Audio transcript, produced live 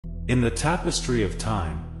In the tapestry of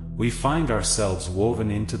time, we find ourselves woven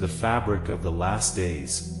into the fabric of the last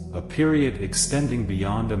days, a period extending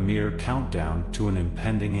beyond a mere countdown to an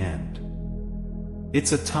impending end.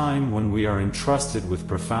 It's a time when we are entrusted with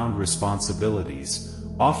profound responsibilities,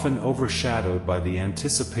 often overshadowed by the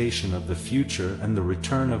anticipation of the future and the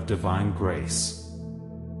return of divine grace.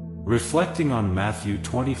 Reflecting on Matthew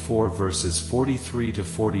 24 verses 43 to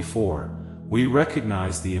 44, we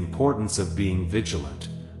recognize the importance of being vigilant,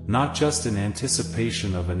 not just in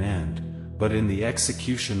anticipation of an end, but in the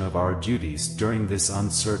execution of our duties during this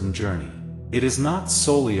uncertain journey. It is not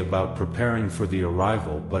solely about preparing for the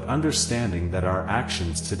arrival, but understanding that our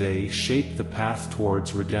actions today shape the path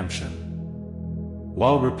towards redemption.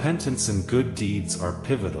 While repentance and good deeds are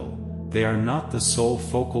pivotal, they are not the sole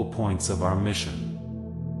focal points of our mission.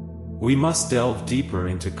 We must delve deeper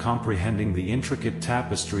into comprehending the intricate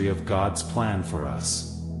tapestry of God's plan for us.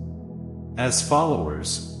 As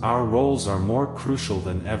followers, our roles are more crucial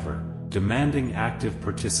than ever, demanding active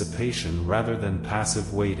participation rather than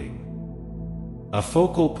passive waiting. A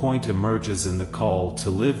focal point emerges in the call to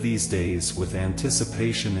live these days with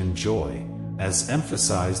anticipation and joy, as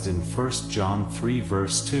emphasized in 1 John 3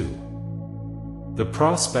 verse 2. The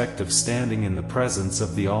prospect of standing in the presence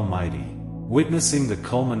of the Almighty, witnessing the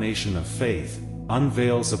culmination of faith,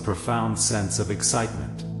 unveils a profound sense of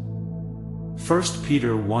excitement. 1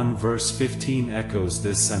 Peter 1 verse 15 echoes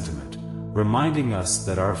this sentiment, reminding us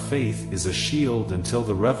that our faith is a shield until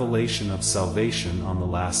the revelation of salvation on the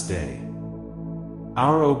last day.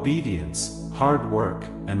 Our obedience, hard work,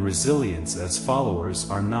 and resilience as followers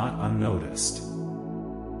are not unnoticed.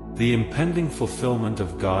 The impending fulfillment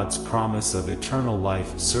of God's promise of eternal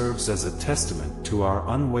life serves as a testament to our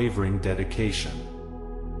unwavering dedication.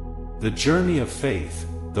 The journey of faith,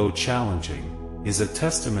 though challenging, is a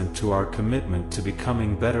testament to our commitment to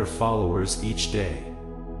becoming better followers each day.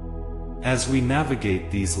 As we navigate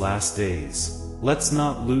these last days, let's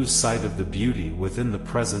not lose sight of the beauty within the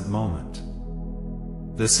present moment.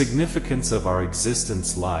 The significance of our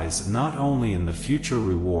existence lies not only in the future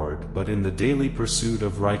reward but in the daily pursuit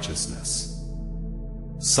of righteousness.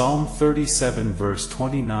 Psalm 37 verse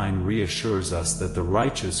 29 reassures us that the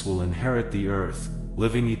righteous will inherit the earth,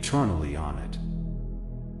 living eternally on it.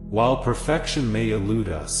 While perfection may elude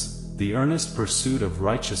us, the earnest pursuit of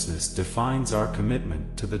righteousness defines our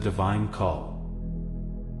commitment to the divine call.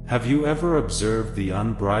 Have you ever observed the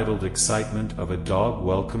unbridled excitement of a dog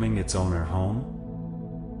welcoming its owner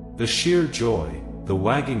home? The sheer joy, the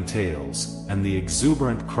wagging tails, and the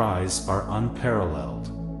exuberant cries are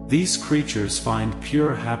unparalleled. These creatures find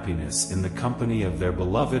pure happiness in the company of their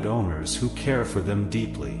beloved owners who care for them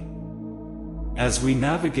deeply. As we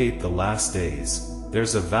navigate the last days,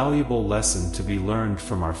 there's a valuable lesson to be learned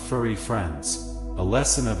from our furry friends, a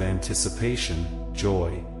lesson of anticipation,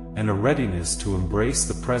 joy, and a readiness to embrace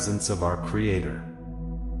the presence of our Creator.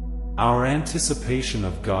 Our anticipation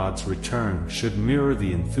of God's return should mirror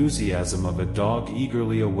the enthusiasm of a dog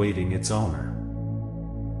eagerly awaiting its owner.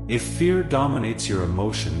 If fear dominates your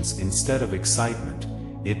emotions instead of excitement,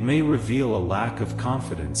 it may reveal a lack of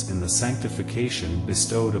confidence in the sanctification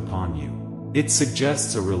bestowed upon you. It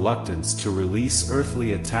suggests a reluctance to release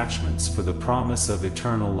earthly attachments for the promise of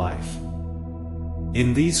eternal life.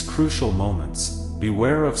 In these crucial moments,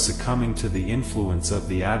 beware of succumbing to the influence of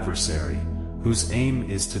the adversary, whose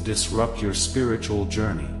aim is to disrupt your spiritual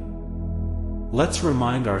journey. Let's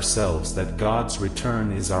remind ourselves that God's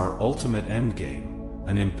return is our ultimate endgame,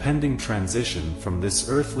 an impending transition from this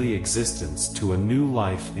earthly existence to a new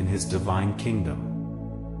life in His divine kingdom.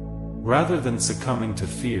 Rather than succumbing to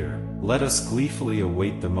fear, let us gleefully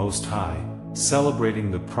await the Most High, celebrating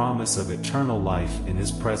the promise of eternal life in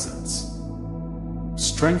His presence.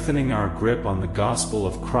 Strengthening our grip on the gospel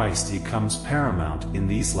of Christ becomes paramount in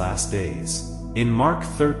these last days. In Mark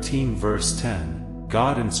 13 verse 10,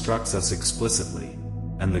 God instructs us explicitly,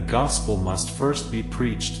 "And the gospel must first be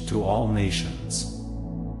preached to all nations."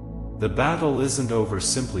 The battle isn't over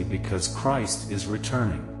simply because Christ is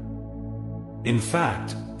returning. In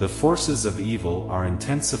fact, the forces of evil are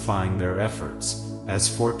intensifying their efforts, as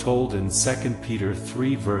foretold in 2 Peter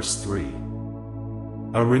 3 verse 3.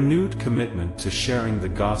 A renewed commitment to sharing the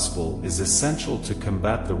gospel is essential to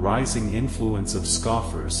combat the rising influence of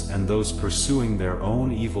scoffers and those pursuing their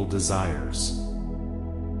own evil desires.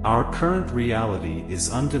 Our current reality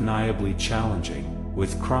is undeniably challenging,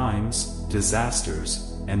 with crimes,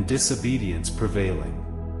 disasters, and disobedience prevailing.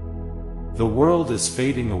 The world is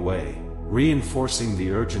fading away, reinforcing the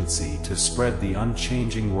urgency to spread the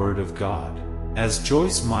unchanging Word of God. As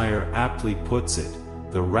Joyce Meyer aptly puts it,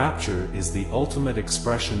 the rapture is the ultimate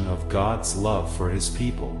expression of God's love for His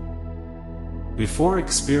people. Before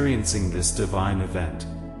experiencing this divine event,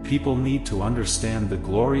 people need to understand the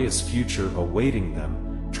glorious future awaiting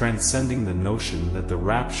them, transcending the notion that the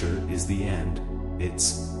rapture is the end.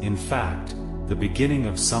 It's, in fact, the beginning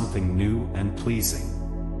of something new and pleasing.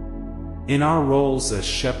 In our roles as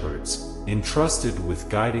shepherds, entrusted with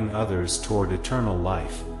guiding others toward eternal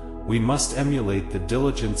life, we must emulate the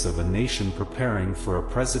diligence of a nation preparing for a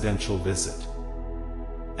presidential visit.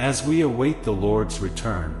 As we await the Lord's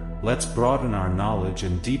return, let's broaden our knowledge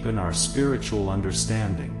and deepen our spiritual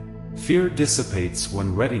understanding. Fear dissipates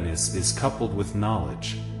when readiness is coupled with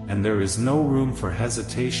knowledge, and there is no room for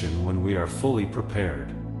hesitation when we are fully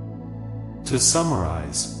prepared. To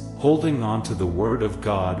summarize, holding on to the Word of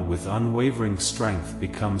God with unwavering strength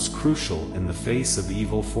becomes crucial in the face of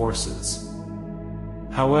evil forces.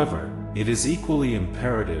 However, it is equally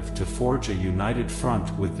imperative to forge a united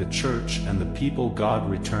front with the Church and the people God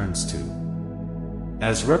returns to.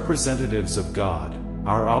 As representatives of God,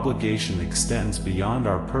 our obligation extends beyond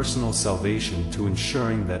our personal salvation to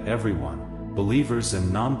ensuring that everyone, believers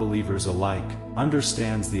and non-believers alike,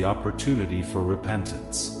 understands the opportunity for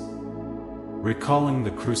repentance. Recalling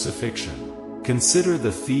the crucifixion, consider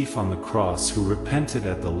the thief on the cross who repented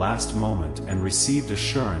at the last moment and received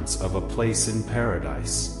assurance of a place in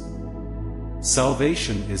paradise.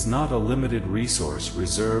 Salvation is not a limited resource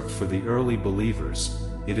reserved for the early believers,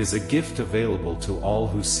 it is a gift available to all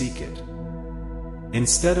who seek it.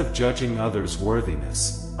 Instead of judging others'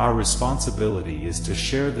 worthiness, our responsibility is to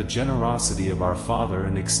share the generosity of our Father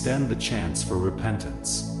and extend the chance for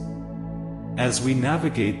repentance. As we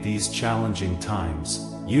navigate these challenging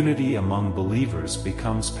times, unity among believers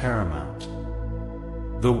becomes paramount.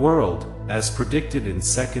 The world, as predicted in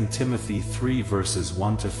 2 Timothy 3 verses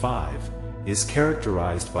 1-5, is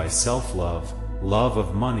characterized by self-love, love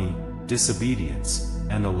of money, disobedience,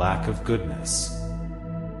 and a lack of goodness.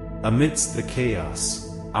 Amidst the chaos,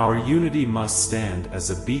 our unity must stand as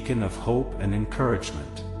a beacon of hope and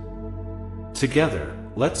encouragement. Together,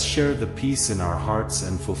 let's share the peace in our hearts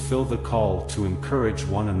and fulfill the call to encourage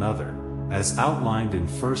one another, as outlined in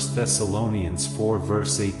 1 Thessalonians 4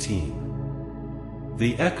 verse 18.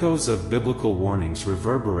 The echoes of biblical warnings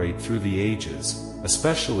reverberate through the ages,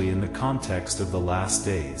 especially in the context of the last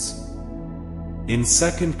days. In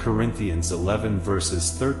 2 Corinthians 11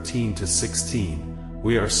 verses 13-16,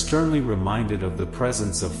 we are sternly reminded of the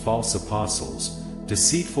presence of false apostles,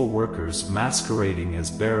 deceitful workers masquerading as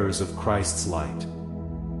bearers of Christ's light.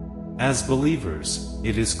 As believers,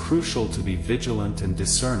 it is crucial to be vigilant and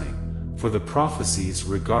discerning, for the prophecies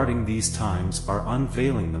regarding these times are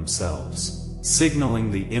unveiling themselves, signaling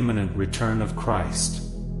the imminent return of Christ.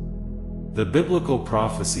 The biblical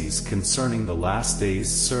prophecies concerning the last days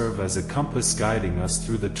serve as a compass guiding us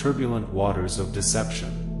through the turbulent waters of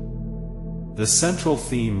deception. The central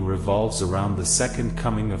theme revolves around the second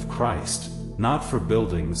coming of Christ, not for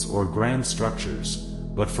buildings or grand structures,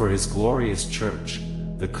 but for His glorious church,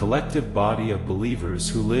 the collective body of believers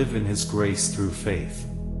who live in His grace through faith.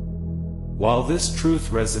 While this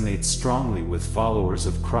truth resonates strongly with followers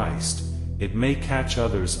of Christ, it may catch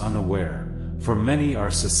others unaware, for many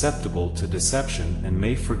are susceptible to deception and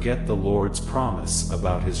may forget the Lord's promise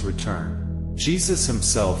about His return. Jesus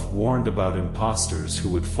Himself warned about impostors who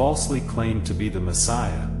would falsely claim to be the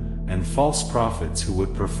Messiah, and false prophets who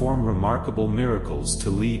would perform remarkable miracles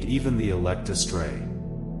to lead even the elect astray.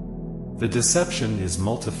 The deception is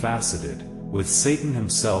multifaceted, with Satan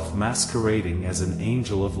himself masquerading as an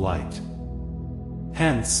angel of light.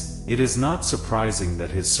 Hence, it is not surprising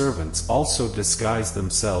that his servants also disguise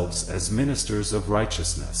themselves as ministers of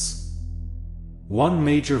righteousness. One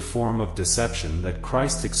major form of deception that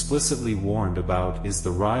Christ explicitly warned about is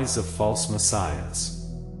the rise of false messiahs.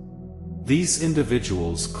 These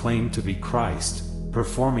individuals claim to be Christ,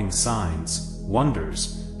 performing signs,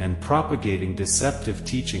 wonders, and propagating deceptive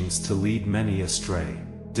teachings to lead many astray.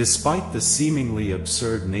 Despite the seemingly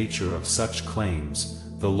absurd nature of such claims,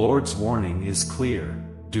 the Lord's warning is clear: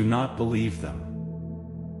 do not believe them.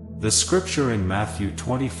 The scripture in Matthew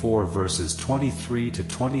 24 verses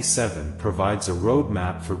 23-27 provides a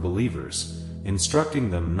roadmap for believers,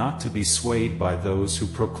 instructing them not to be swayed by those who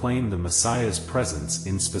proclaim the Messiah's presence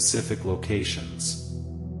in specific locations.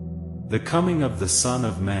 The coming of the Son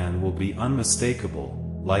of Man will be unmistakable,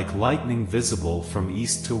 like lightning visible from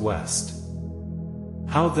east to west.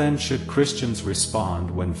 How then should Christians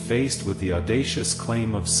respond when faced with the audacious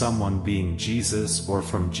claim of someone being Jesus or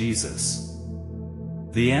from Jesus?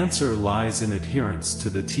 The answer lies in adherence to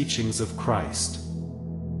the teachings of Christ.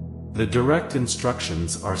 The direct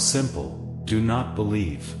instructions are simple: do not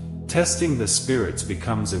believe. Testing the spirits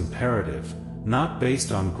becomes imperative, not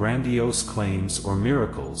based on grandiose claims or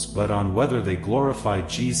miracles but on whether they glorify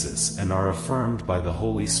Jesus and are affirmed by the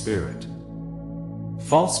Holy Spirit.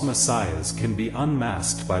 False messiahs can be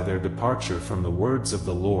unmasked by their departure from the words of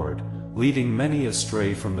the Lord, leading many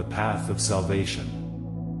astray from the path of salvation.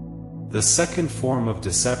 The second form of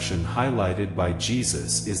deception highlighted by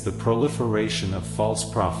Jesus is the proliferation of false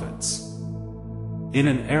prophets. In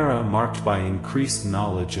an era marked by increased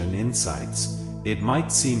knowledge and insights, it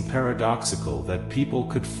might seem paradoxical that people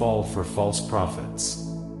could fall for false prophets.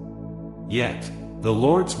 Yet, the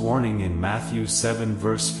Lord's warning in Matthew 7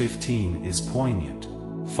 verse 15 is poignant.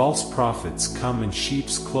 False prophets come in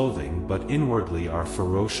sheep's clothing but inwardly are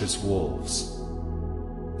ferocious wolves.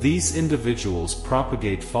 These individuals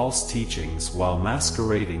propagate false teachings while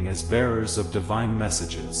masquerading as bearers of divine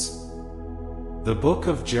messages. The book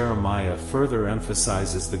of Jeremiah further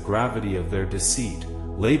emphasizes the gravity of their deceit,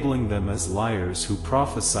 labeling them as liars who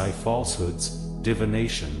prophesy falsehoods,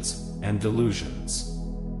 divinations, and delusions.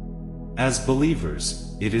 As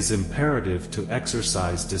believers, it is imperative to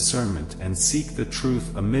exercise discernment and seek the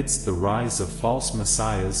truth amidst the rise of false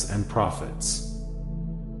messiahs and prophets.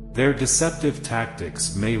 Their deceptive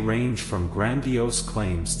tactics may range from grandiose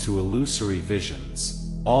claims to illusory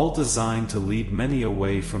visions, all designed to lead many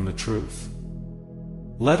away from the truth.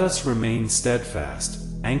 Let us remain steadfast,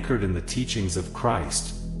 anchored in the teachings of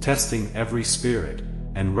Christ, testing every spirit,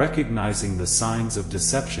 and recognizing the signs of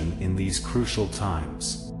deception in these crucial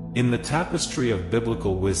times. In the tapestry of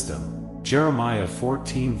biblical wisdom, Jeremiah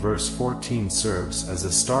 14 verse 14 serves as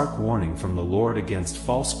a stark warning from the Lord against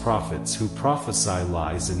false prophets who prophesy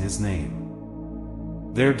lies in His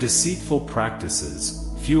name. Their deceitful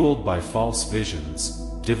practices, fueled by false visions,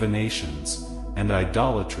 divinations, and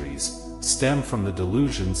idolatries, stem from the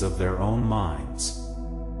delusions of their own minds.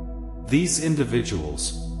 These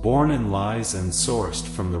individuals, born in lies and sourced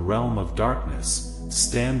from the realm of darkness,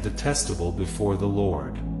 stand detestable before the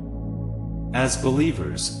Lord. As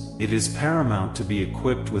believers, it is paramount to be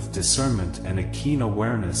equipped with discernment and a keen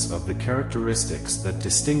awareness of the characteristics that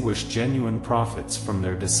distinguish genuine prophets from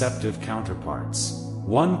their deceptive counterparts.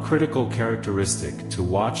 One critical characteristic to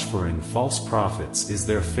watch for in false prophets is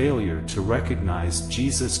their failure to recognize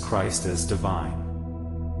Jesus Christ as divine.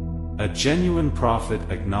 A genuine prophet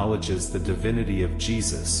acknowledges the divinity of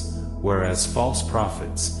Jesus, whereas false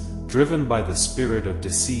prophets, driven by the spirit of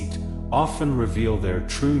deceit, often reveal their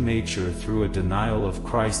true nature through a denial of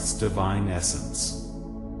Christ's divine essence.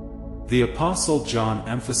 The Apostle John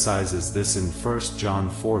emphasizes this in 1 John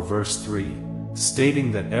 4 verse 3,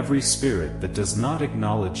 stating that every spirit that does not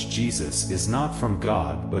acknowledge Jesus is not from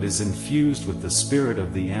God but is infused with the spirit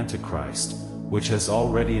of the Antichrist, which has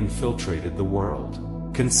already infiltrated the world.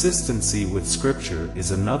 Consistency with Scripture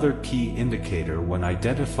is another key indicator when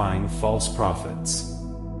identifying false prophets.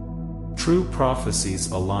 True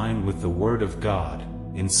prophecies align with the Word of God,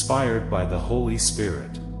 inspired by the Holy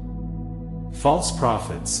Spirit. False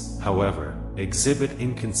prophets, however, exhibit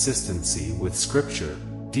inconsistency with Scripture,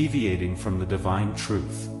 deviating from the divine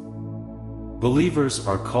truth. Believers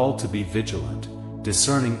are called to be vigilant,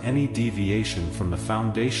 discerning any deviation from the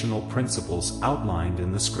foundational principles outlined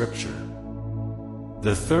in the Scripture.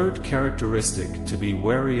 The third characteristic to be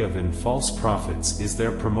wary of in false prophets is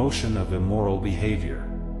their promotion of immoral behavior.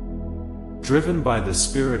 Driven by the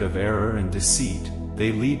spirit of error and deceit,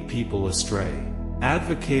 they lead people astray,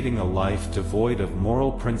 advocating a life devoid of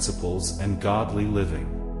moral principles and godly living.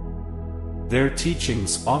 Their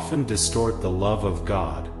teachings often distort the love of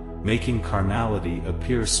God, making carnality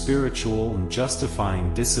appear spiritual and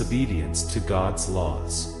justifying disobedience to God's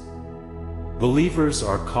laws. Believers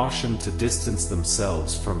are cautioned to distance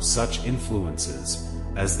themselves from such influences,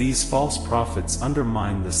 as these false prophets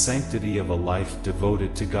undermine the sanctity of a life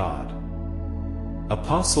devoted to God.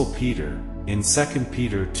 Apostle Peter, in 2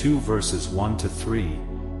 Peter 2 verses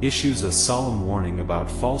 1-3, issues a solemn warning about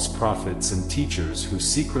false prophets and teachers who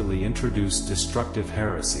secretly introduce destructive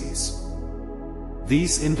heresies.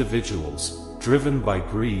 These individuals, driven by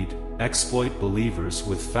greed, exploit believers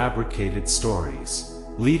with fabricated stories,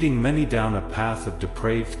 leading many down a path of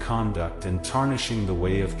depraved conduct and tarnishing the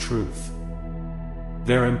way of truth.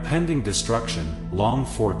 Their impending destruction, long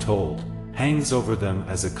foretold, hangs over them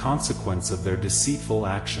as a consequence of their deceitful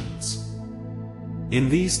actions. In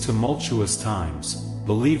these tumultuous times,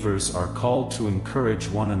 believers are called to encourage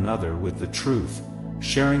one another with the truth,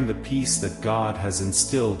 sharing the peace that God has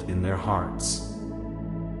instilled in their hearts.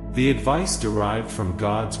 The advice derived from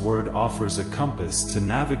God's Word offers a compass to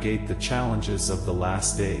navigate the challenges of the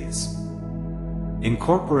last days.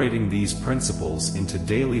 Incorporating these principles into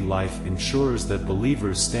daily life ensures that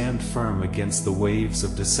believers stand firm against the waves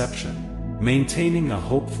of deception, maintaining a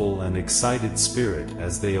hopeful and excited spirit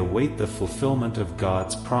as they await the fulfillment of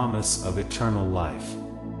God's promise of eternal life.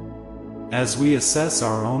 As we assess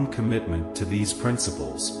our own commitment to these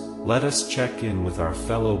principles, let us check in with our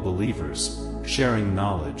fellow believers, sharing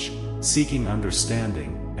knowledge, seeking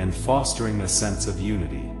understanding, and fostering a sense of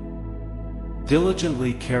unity.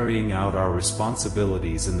 Diligently carrying out our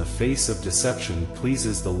responsibilities in the face of deception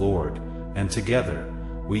pleases the Lord, and together,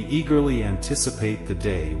 we eagerly anticipate the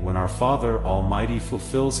day when our Father Almighty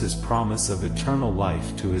fulfills His promise of eternal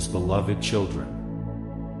life to His beloved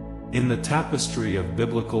children. In the tapestry of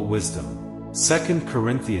biblical wisdom, 2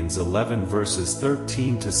 Corinthians 11 verses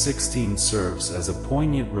 13 to 16 serves as a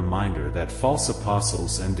poignant reminder that false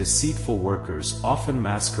apostles and deceitful workers often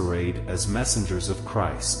masquerade as messengers of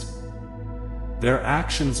Christ. Their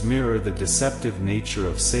actions mirror the deceptive nature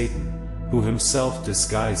of Satan, who himself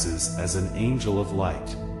disguises as an angel of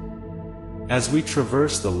light. As we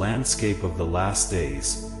traverse the landscape of the last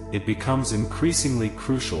days, it becomes increasingly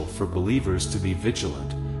crucial for believers to be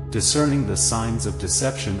vigilant, discerning the signs of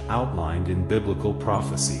deception outlined in biblical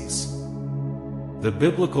prophecies. The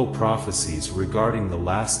biblical prophecies regarding the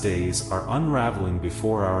last days are unraveling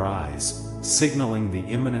before our eyes, signaling the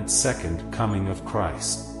imminent second coming of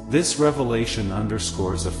Christ. This revelation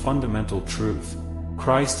underscores a fundamental truth: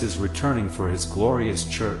 Christ is returning for His glorious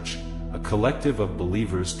church, a collective of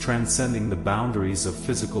believers transcending the boundaries of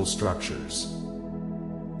physical structures.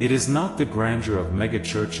 It is not the grandeur of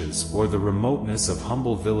megachurches or the remoteness of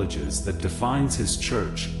humble villages that defines His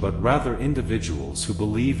church, but rather individuals who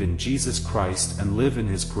believe in Jesus Christ and live in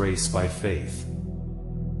His grace by faith.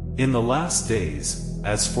 In the last days,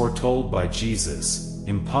 as foretold by Jesus,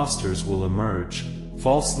 impostors will emerge,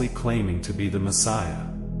 falsely claiming to be the Messiah.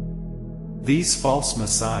 These false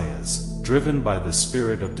messiahs, driven by the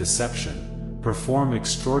spirit of deception, perform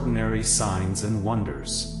extraordinary signs and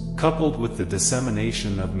wonders, coupled with the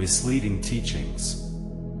dissemination of misleading teachings.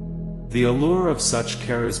 The allure of such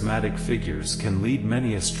charismatic figures can lead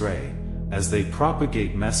many astray, as they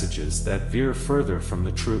propagate messages that veer further from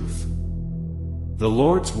the truth. The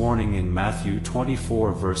Lord's warning in Matthew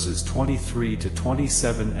 24 verses 23 to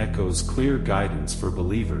 27 echoes clear guidance for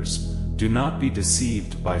believers: do not be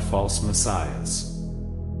deceived by false messiahs.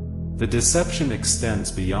 The deception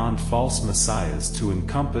extends beyond false messiahs to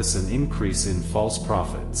encompass an increase in false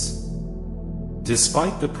prophets.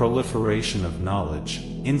 Despite the proliferation of knowledge,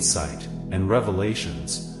 insight, and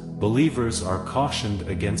revelations, believers are cautioned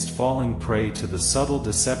against falling prey to the subtle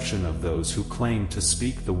deception of those who claim to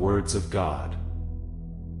speak the words of God.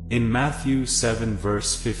 In Matthew 7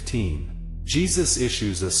 verse 15, Jesus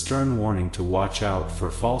issues a stern warning to watch out for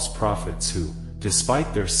false prophets who,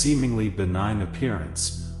 despite their seemingly benign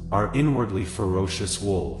appearance, are inwardly ferocious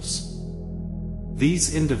wolves.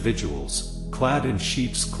 These individuals, clad in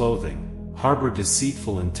sheep's clothing, harbor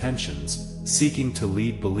deceitful intentions, seeking to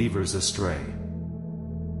lead believers astray.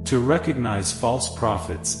 To recognize false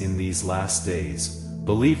prophets in these last days,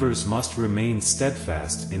 believers must remain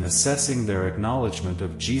steadfast in assessing their acknowledgement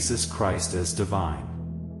of Jesus Christ as divine.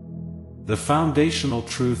 The foundational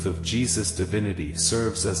truth of Jesus' divinity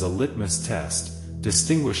serves as a litmus test,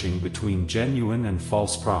 distinguishing between genuine and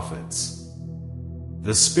false prophets.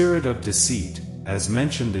 The spirit of deceit, as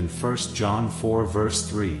mentioned in 1 John 4 verse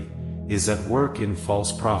 3, is at work in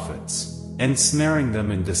false prophets, ensnaring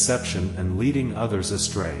them in deception and leading others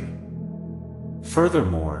astray.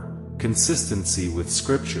 Furthermore, consistency with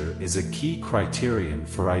Scripture is a key criterion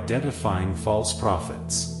for identifying false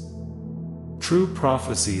prophets. True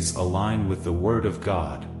prophecies align with the Word of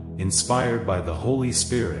God, inspired by the Holy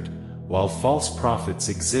Spirit, while false prophets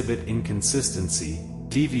exhibit inconsistency,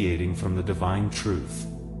 deviating from the divine truth.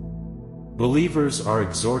 Believers are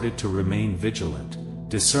exhorted to remain vigilant,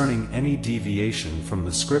 discerning any deviation from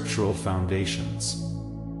the scriptural foundations.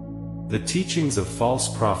 The teachings of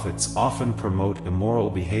false prophets often promote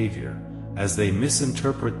immoral behavior, as they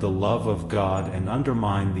misinterpret the love of God and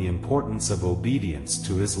undermine the importance of obedience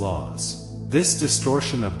to His laws. This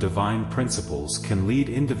distortion of divine principles can lead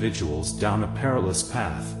individuals down a perilous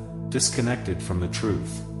path, disconnected from the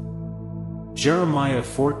truth. Jeremiah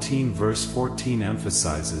 14 verse 14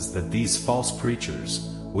 emphasizes that these false preachers,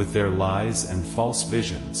 with their lies and false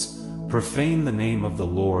visions, profane the name of the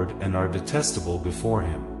Lord and are detestable before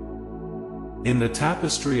Him. In the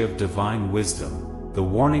tapestry of divine wisdom, the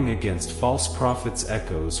warning against false prophets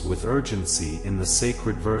echoes with urgency in the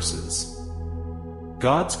sacred verses.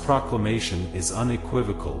 God's proclamation is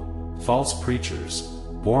unequivocal: false preachers,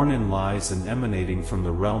 born in lies and emanating from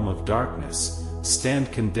the realm of darkness,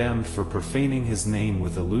 stand condemned for profaning His name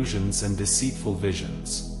with illusions and deceitful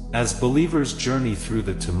visions. As believers journey through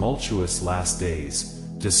the tumultuous last days,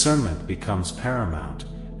 discernment becomes paramount,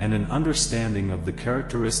 and an understanding of the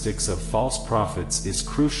characteristics of false prophets is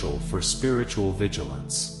crucial for spiritual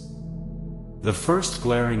vigilance. The first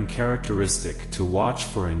glaring characteristic to watch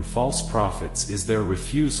for in false prophets is their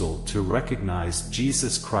refusal to recognize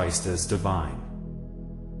Jesus Christ as divine.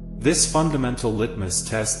 This fundamental litmus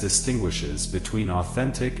test distinguishes between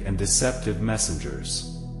authentic and deceptive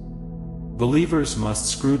messengers. Believers must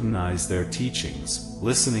scrutinize their teachings,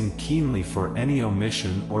 listening keenly for any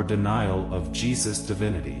omission or denial of Jesus'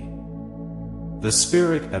 divinity. The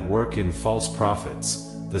spirit at work in false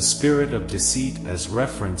prophets, the spirit of deceit as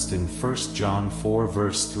referenced in 1 John 4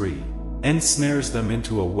 verse 3, ensnares them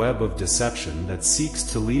into a web of deception that seeks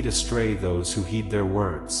to lead astray those who heed their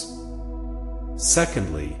words.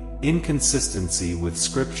 Secondly, inconsistency with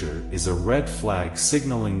Scripture is a red flag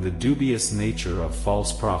signaling the dubious nature of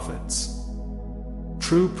false prophets.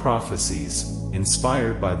 True prophecies,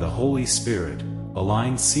 inspired by the Holy Spirit,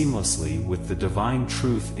 align seamlessly with the divine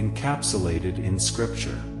truth encapsulated in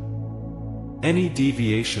Scripture. Any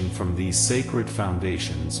deviation from these sacred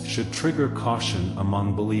foundations should trigger caution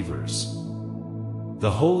among believers.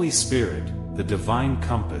 The Holy Spirit, the divine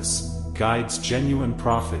compass, guides genuine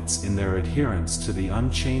prophets in their adherence to the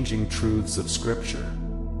unchanging truths of Scripture.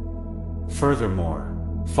 Furthermore,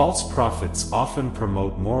 false prophets often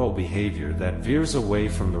promote moral behavior that veers away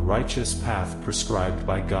from the righteous path prescribed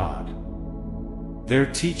by God. Their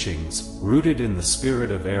teachings, rooted in the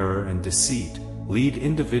spirit of error and deceit, lead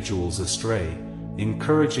individuals astray,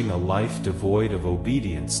 encouraging a life devoid of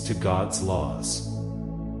obedience to God's laws.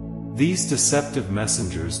 These deceptive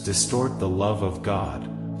messengers distort the love of God,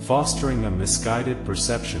 fostering a misguided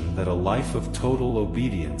perception that a life of total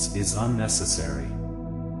obedience is unnecessary.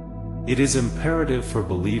 It is imperative for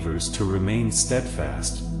believers to remain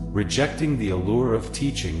steadfast, rejecting the allure of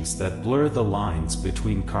teachings that blur the lines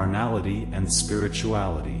between carnality and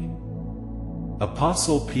spirituality.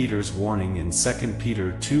 Apostle Peter's warning in 2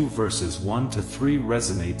 Peter 2 verses 1-3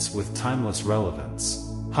 resonates with timeless relevance,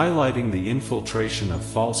 highlighting the infiltration of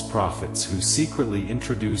false prophets who secretly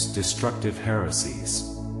introduce destructive heresies.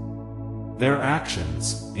 Their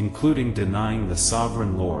actions, including denying the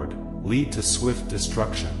sovereign Lord, lead to swift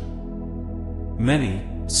destruction. Many,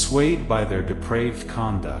 swayed by their depraved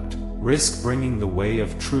conduct, risk bringing the way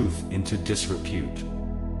of truth into disrepute.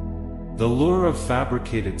 The lure of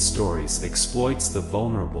fabricated stories exploits the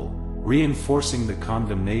vulnerable, reinforcing the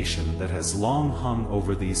condemnation that has long hung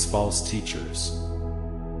over these false teachers.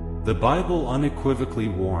 The Bible unequivocally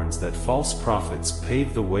warns that false prophets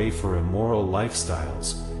pave the way for immoral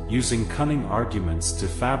lifestyles, using cunning arguments to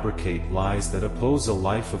fabricate lies that oppose a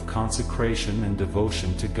life of consecration and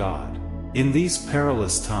devotion to God. In these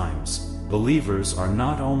perilous times, believers are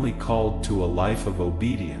not only called to a life of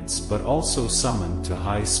obedience but also summoned to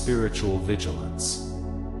high spiritual vigilance.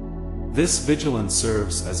 This vigilance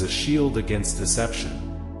serves as a shield against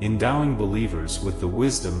deception, endowing believers with the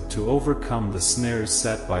wisdom to overcome the snares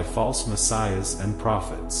set by false messiahs and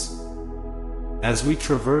prophets. As we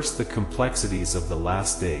traverse the complexities of the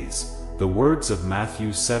last days, the words of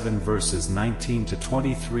Matthew 7 verses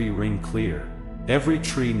 19-23 ring clear. Every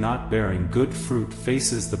tree not bearing good fruit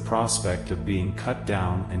faces the prospect of being cut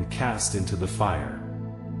down and cast into the fire.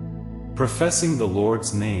 Professing the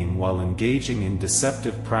Lord's name while engaging in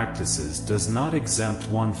deceptive practices does not exempt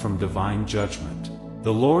one from divine judgment.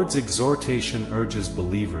 The Lord's exhortation urges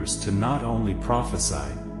believers to not only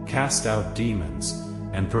prophesy, cast out demons,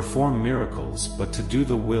 and perform miracles but to do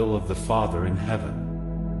the will of the Father in heaven.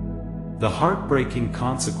 The heartbreaking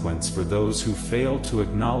consequence for those who fail to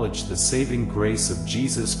acknowledge the saving grace of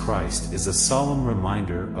Jesus Christ is a solemn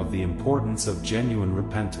reminder of the importance of genuine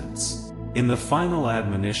repentance. In the final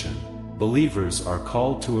admonition, believers are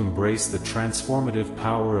called to embrace the transformative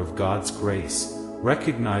power of God's grace,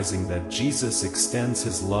 recognizing that Jesus extends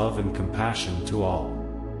His love and compassion to all.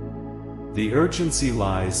 The urgency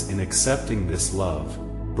lies in accepting this love,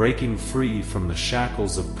 breaking free from the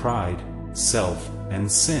shackles of pride, self, and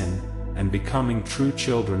sin, and becoming true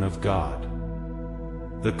children of God.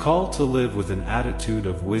 The call to live with an attitude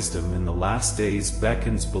of wisdom in the last days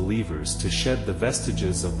beckons believers to shed the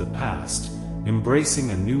vestiges of the past,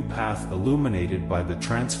 embracing a new path illuminated by the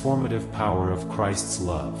transformative power of Christ's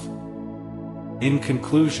love. In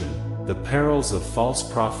conclusion, the perils of false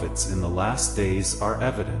prophets in the last days are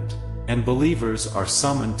evident, and believers are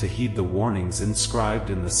summoned to heed the warnings inscribed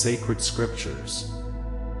in the sacred Scriptures.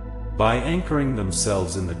 By anchoring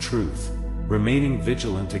themselves in the truth, remaining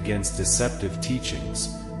vigilant against deceptive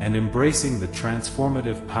teachings, and embracing the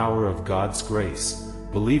transformative power of God's grace,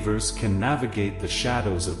 believers can navigate the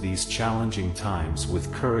shadows of these challenging times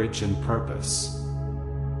with courage and purpose.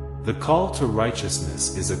 The call to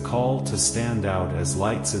righteousness is a call to stand out as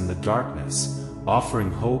lights in the darkness,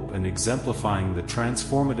 offering hope and exemplifying the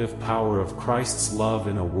transformative power of Christ's love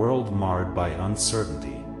in a world marred by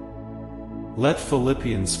uncertainty. Let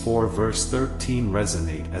Philippians 4 verse 13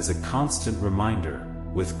 resonate as a constant reminder: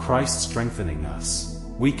 with Christ strengthening us,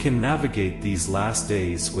 we can navigate these last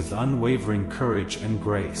days with unwavering courage and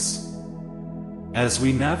grace. As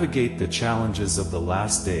we navigate the challenges of the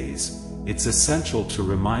last days, it's essential to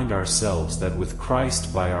remind ourselves that with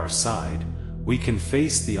Christ by our side, we can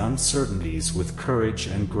face the uncertainties with courage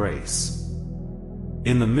and grace.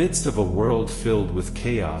 In the midst of a world filled with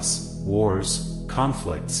chaos, wars,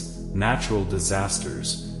 conflicts, natural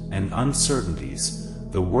disasters, and uncertainties,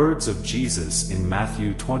 the words of Jesus in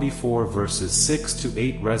Matthew 24 verses 6 to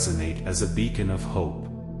 8 resonate as a beacon of hope.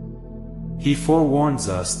 He forewarns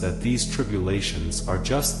us that these tribulations are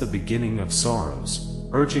just the beginning of sorrows,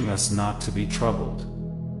 urging us not to be troubled.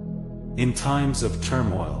 In times of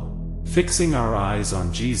turmoil, fixing our eyes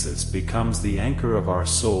on Jesus becomes the anchor of our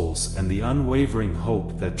souls and the unwavering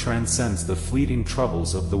hope that transcends the fleeting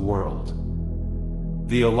troubles of the world.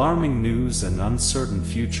 The alarming news and uncertain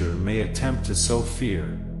future may attempt to sow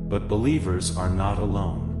fear, but believers are not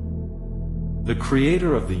alone. The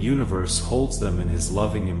Creator of the universe holds them in His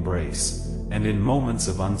loving embrace, and in moments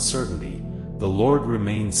of uncertainty, the Lord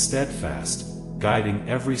remains steadfast, guiding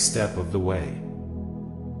every step of the way.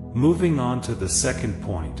 Moving on to the second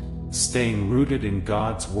point, staying rooted in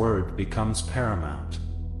God's Word becomes paramount.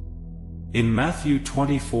 In Matthew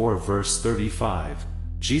 24 verse 35,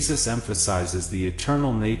 Jesus emphasizes the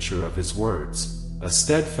eternal nature of His words, a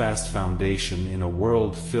steadfast foundation in a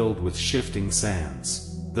world filled with shifting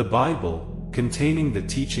sands. The Bible, containing the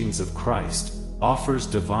teachings of Christ, offers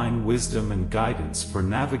divine wisdom and guidance for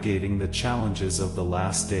navigating the challenges of the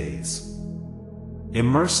last days.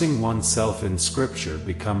 Immersing oneself in Scripture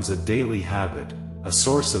becomes a daily habit, a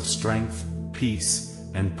source of strength, peace,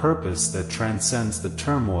 and purpose that transcends the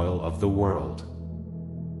turmoil of the world.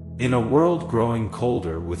 In a world growing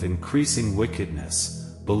colder with increasing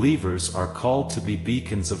wickedness, believers are called to be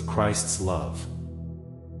beacons of Christ's love.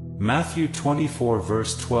 Matthew 24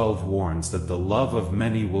 verse 12 warns that the love of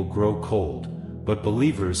many will grow cold, but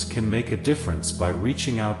believers can make a difference by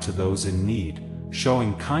reaching out to those in need,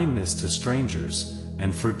 showing kindness to strangers,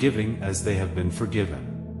 and forgiving as they have been forgiven.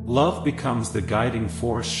 Love becomes the guiding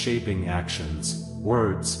force shaping actions,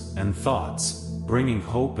 words, and thoughts, bringing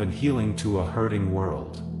hope and healing to a hurting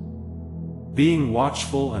world. Being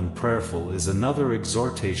watchful and prayerful is another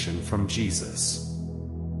exhortation from Jesus.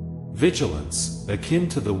 Vigilance, akin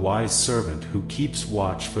to the wise servant who keeps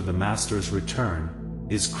watch for the master's return,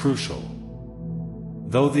 is crucial.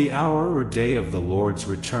 Though the hour or day of the Lord's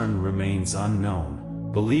return remains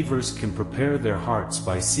unknown, believers can prepare their hearts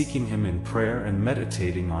by seeking Him in prayer and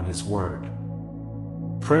meditating on His Word.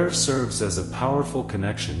 Prayer serves as a powerful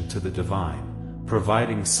connection to the divine,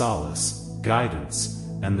 providing solace, guidance,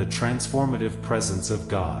 and the transformative presence of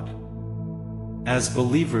God. As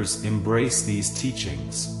believers embrace these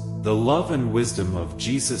teachings, the love and wisdom of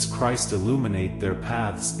Jesus Christ illuminate their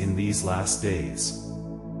paths in these last days.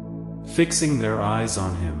 Fixing their eyes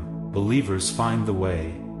on Him, believers find the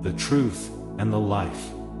way, the truth, and the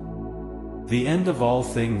life. The end of all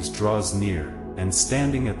things draws near, and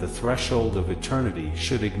standing at the threshold of eternity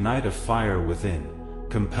should ignite a fire within,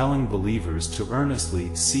 compelling believers to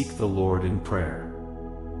earnestly seek the Lord in prayer.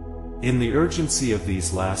 In the urgency of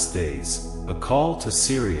these last days, a call to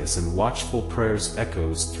serious and watchful prayers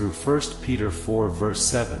echoes through 1 Peter 4 verse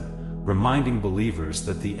 7, reminding believers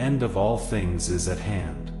that the end of all things is at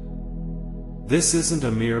hand. This isn't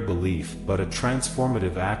a mere belief but a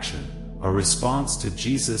transformative action, a response to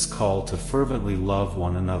Jesus' call to fervently love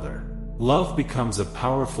one another. Love becomes a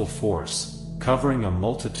powerful force, covering a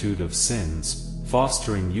multitude of sins,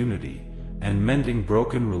 fostering unity, and mending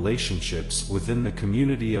broken relationships within the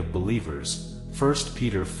community of believers. 1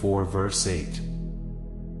 Peter 4 verse 8.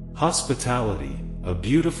 Hospitality, a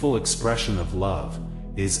beautiful expression of love,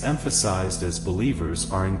 is emphasized as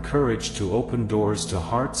believers are encouraged to open doors to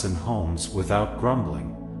hearts and homes without grumbling.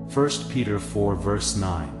 1 Peter 4 verse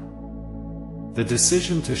 9. The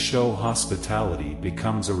decision to show hospitality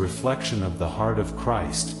becomes a reflection of the heart of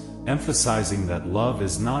Christ, emphasizing that love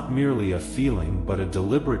is not merely a feeling but a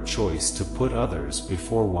deliberate choice to put others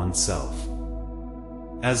before oneself.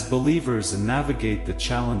 As believers navigate the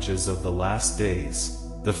challenges of the last days,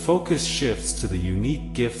 the focus shifts to the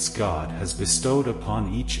unique gifts God has bestowed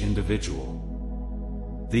upon each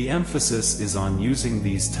individual. The emphasis is on using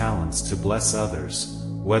these talents to bless others,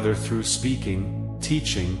 whether through speaking,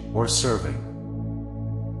 teaching, or serving.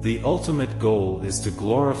 The ultimate goal is to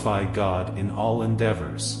glorify God in all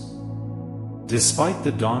endeavors. Despite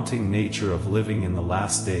the daunting nature of living in the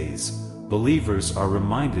last days, believers are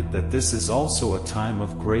reminded that this is also a time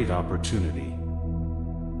of great opportunity.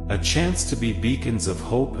 A chance to be beacons of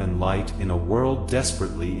hope and light in a world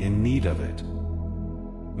desperately in need of it.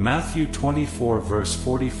 Matthew 24 verse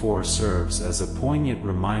 44 serves as a poignant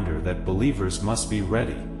reminder that believers must be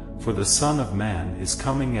ready, for the Son of Man is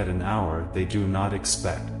coming at an hour they do not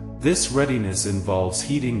expect. This readiness involves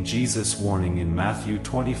heeding Jesus' warning in Matthew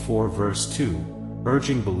 24 verse 2,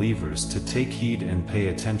 urging believers to take heed and pay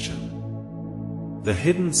attention. The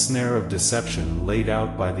hidden snare of deception laid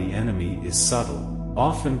out by the enemy is subtle,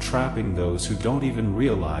 often trapping those who don't even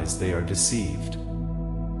realize they are deceived.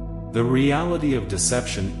 The reality of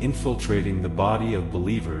deception infiltrating the body of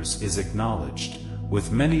believers is acknowledged,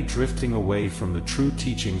 with many drifting away from the true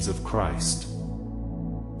teachings of Christ.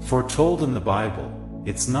 Foretold in the Bible,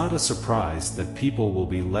 it's not a surprise that people will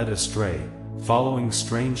be led astray, following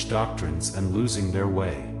strange doctrines and losing their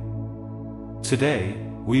way. Today,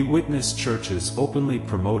 we witness churches openly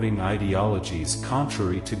promoting ideologies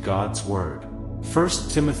contrary to God's Word. 1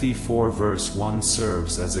 Timothy 4 verse 1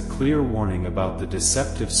 serves as a clear warning about the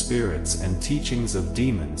deceptive spirits and teachings of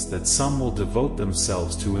demons that some will devote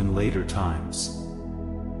themselves to in later times.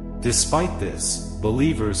 Despite this,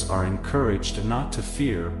 believers are encouraged not to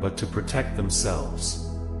fear but to protect themselves.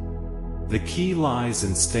 The key lies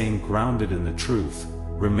in staying grounded in the truth,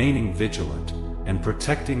 remaining vigilant, and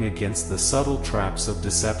protecting against the subtle traps of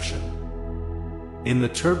deception. In the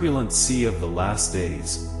turbulent sea of the last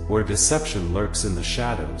days, where deception lurks in the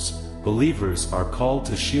shadows, believers are called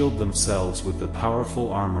to shield themselves with the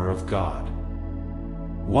powerful armor of God.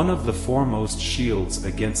 One of the foremost shields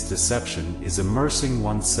against deception is immersing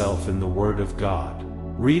oneself in the Word of God.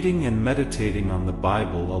 Reading and meditating on the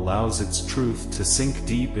Bible allows its truth to sink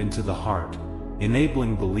deep into the heart,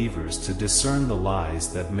 enabling believers to discern the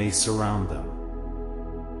lies that may surround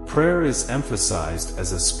them. Prayer is emphasized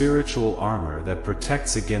as a spiritual armor that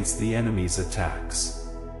protects against the enemy's attacks.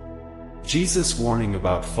 Jesus' warning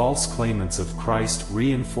about false claimants of Christ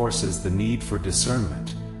reinforces the need for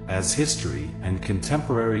discernment, as history and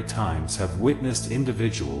contemporary times have witnessed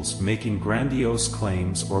individuals making grandiose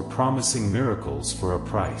claims or promising miracles for a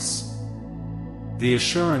price. The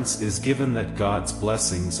assurance is given that God's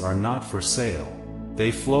blessings are not for sale,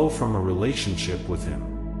 they flow from a relationship with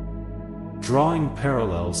Him. Drawing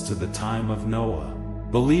parallels to the time of Noah,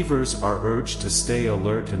 believers are urged to stay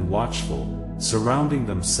alert and watchful, surrounding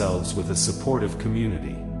themselves with a supportive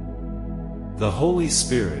community. The Holy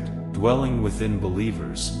Spirit, dwelling within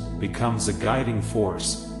believers, becomes a guiding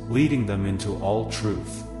force, leading them into all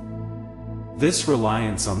truth. This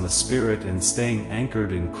reliance on the Spirit and staying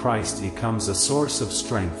anchored in Christ becomes a source of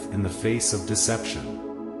strength in the face of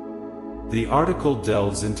deception. The article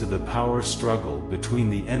delves into the power struggle between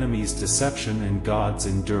the enemy's deception and God's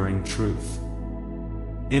enduring truth.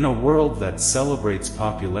 In a world that celebrates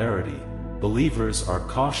popularity, believers are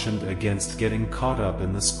cautioned against getting caught up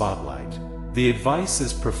in the spotlight. The advice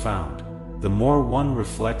is profound. The more one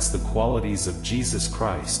reflects the qualities of Jesus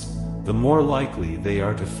Christ, the more likely they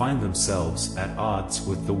are to find themselves at odds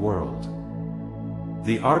with the world.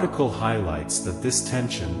 The article highlights that this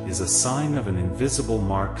tension is a sign of an invisible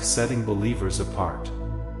mark setting believers apart.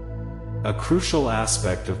 A crucial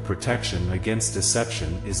aspect of protection against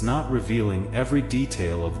deception is not revealing every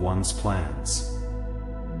detail of one's plans.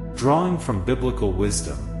 Drawing from biblical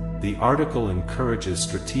wisdom, the article encourages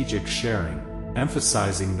strategic sharing,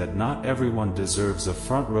 emphasizing that not everyone deserves a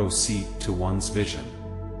front-row seat to one's vision.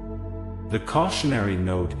 The cautionary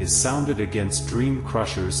note is sounded against dream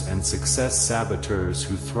crushers and success saboteurs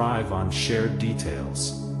who thrive on shared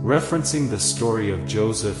details. Referencing the story of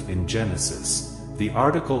Joseph in Genesis, the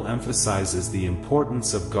article emphasizes the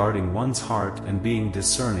importance of guarding one's heart and being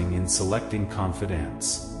discerning in selecting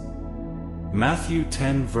confidants. Matthew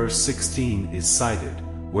 10 verse 16 is cited,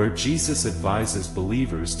 where Jesus advises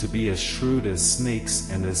believers to be as shrewd as snakes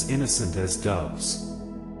and as innocent as doves.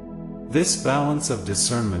 This balance of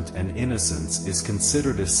discernment and innocence is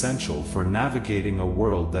considered essential for navigating a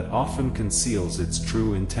world that often conceals its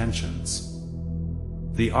true intentions.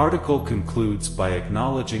 The article concludes by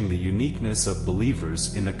acknowledging the uniqueness of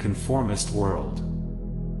believers in a conformist world.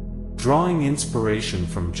 Drawing inspiration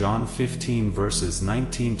from John 15 verses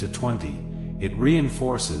 19 to 20, it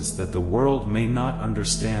reinforces that the world may not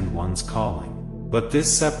understand one's calling, but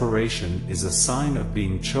this separation is a sign of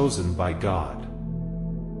being chosen by God.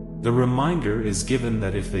 The reminder is given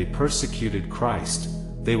that if they persecuted Christ,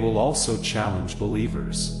 they will also challenge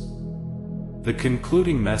believers. The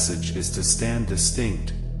concluding message is to stand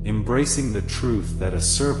distinct, embracing the truth that a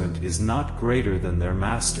servant is not greater than their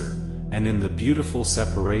master, and in the beautiful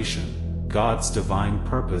separation, God's divine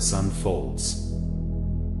purpose unfolds.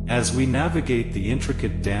 As we navigate the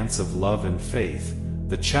intricate dance of love and faith,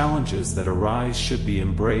 the challenges that arise should be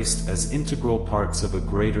embraced as integral parts of a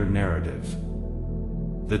greater narrative.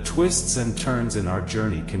 The twists and turns in our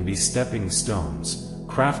journey can be stepping stones,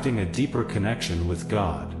 crafting a deeper connection with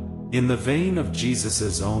God. In the vein of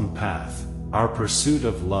Jesus' own path, our pursuit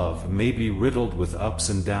of love may be riddled with ups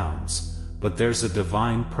and downs, but there's a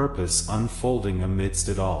divine purpose unfolding amidst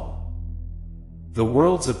it all. The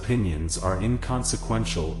world's opinions are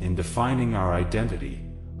inconsequential in defining our identity.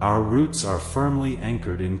 Our roots are firmly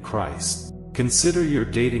anchored in Christ. Consider your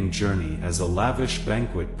dating journey as a lavish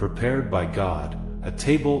banquet prepared by God, a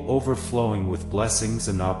table overflowing with blessings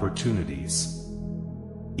and opportunities.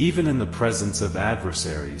 Even in the presence of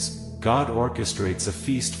adversaries, God orchestrates a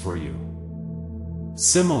feast for you.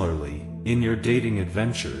 Similarly, in your dating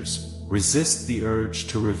adventures, resist the urge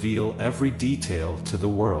to reveal every detail to the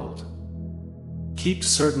world. Keep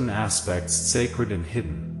certain aspects sacred and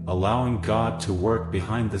hidden, allowing God to work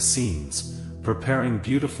behind the scenes, preparing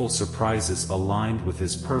beautiful surprises aligned with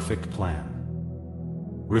His perfect plan.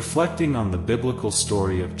 Reflecting on the biblical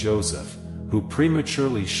story of Joseph, who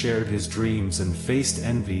prematurely shared his dreams and faced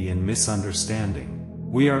envy and misunderstanding,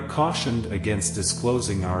 we are cautioned against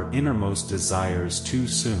disclosing our innermost desires too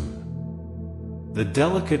soon. The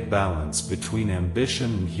delicate balance between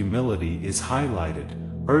ambition and humility is highlighted,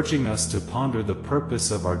 urging us to ponder the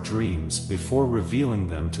purpose of our dreams before revealing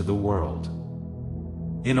them to the world.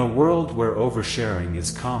 In a world where oversharing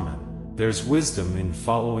is common, there's wisdom in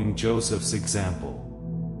following Joseph's example.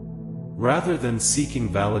 Rather than seeking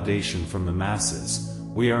validation from the masses,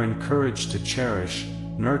 we are encouraged to cherish,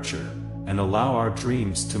 nurture, and allow our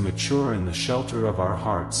dreams to mature in the shelter of our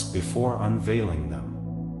hearts before unveiling them.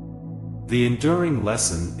 The enduring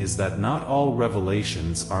lesson is that not all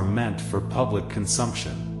revelations are meant for public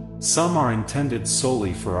consumption. Some are intended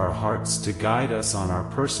solely for our hearts to guide us on our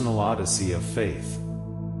personal odyssey of faith.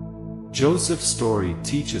 Joseph's story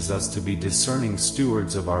teaches us to be discerning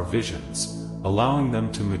stewards of our visions, allowing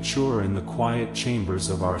them to mature in the quiet chambers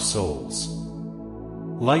of our souls.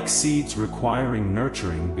 Like seeds requiring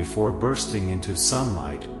nurturing before bursting into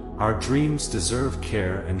sunlight, our dreams deserve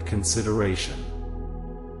care and consideration.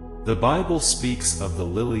 The Bible speaks of the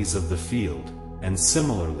lilies of the field, and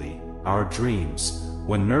similarly, our dreams,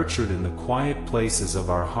 when nurtured in the quiet places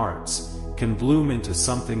of our hearts, can bloom into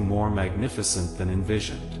something more magnificent than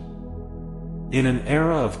envisioned. In an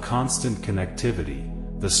era of constant connectivity,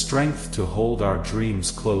 the strength to hold our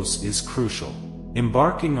dreams close is crucial.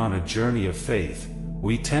 Embarking on a journey of faith,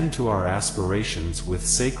 we tend to our aspirations with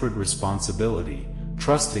sacred responsibility,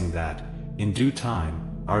 trusting that, in due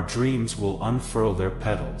time, our dreams will unfurl their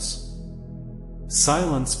petals.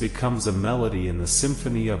 Silence becomes a melody in the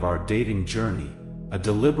symphony of our dating journey, a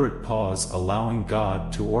deliberate pause allowing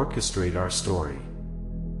God to orchestrate our story.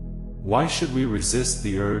 Why should we resist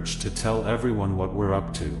the urge to tell everyone what we're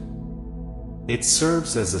up to? It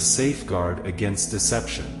serves as a safeguard against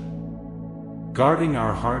deception. Guarding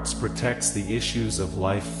our hearts protects the issues of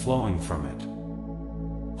life flowing from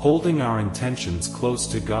it. Holding our intentions close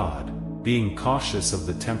to God, being cautious of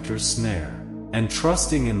the tempter's snare, and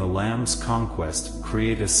trusting in the Lamb's conquest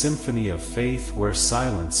create a symphony of faith where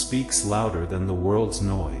silence speaks louder than the world's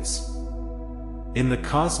noise. In the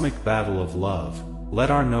cosmic battle of love,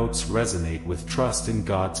 let our notes resonate with trust in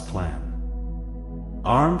God's plan.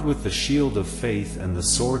 Armed with the shield of faith and the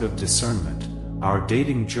sword of discernment, our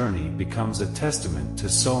dating journey becomes a testament to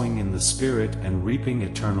sowing in the Spirit and reaping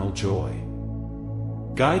eternal joy.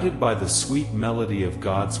 Guided by the sweet melody of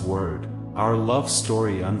God's Word, our love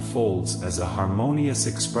story unfolds as a harmonious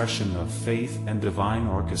expression of faith and divine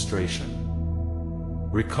orchestration.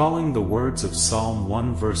 Recalling the words of Psalm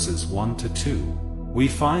 1 verses 1 to 2, we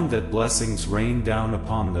find that blessings rain down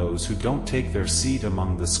upon those who don't take their seat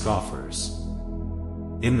among the scoffers.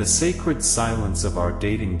 In the sacred silence of our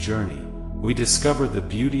dating journey, we discover the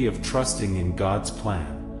beauty of trusting in God's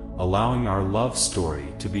plan, allowing our love story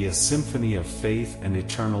to be a symphony of faith and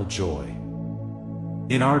eternal joy.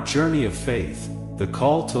 In our journey of faith, the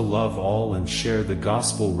call to love all and share the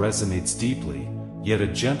gospel resonates deeply, yet a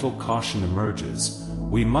gentle caution emerges.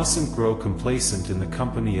 We mustn't grow complacent in the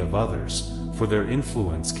company of others, for their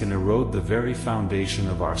influence can erode the very foundation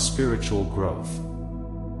of our spiritual growth.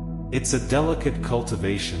 It's a delicate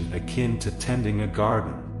cultivation akin to tending a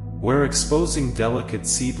garden, where exposing delicate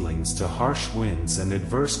seedlings to harsh winds and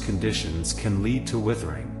adverse conditions can lead to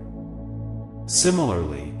withering.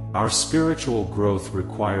 Similarly, our spiritual growth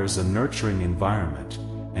requires a nurturing environment,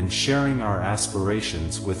 and sharing our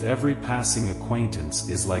aspirations with every passing acquaintance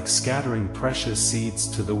is like scattering precious seeds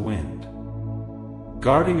to the wind.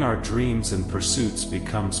 Guarding our dreams and pursuits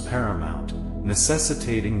becomes paramount,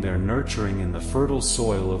 necessitating their nurturing in the fertile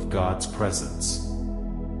soil of God's presence.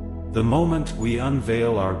 The moment we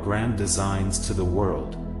unveil our grand designs to the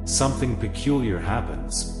world, something peculiar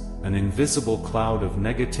happens. An invisible cloud of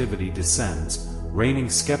negativity descends, raining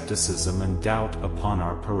skepticism and doubt upon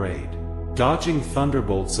our parade. Dodging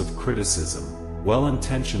thunderbolts of criticism,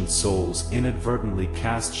 well-intentioned souls inadvertently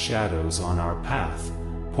cast shadows on our path,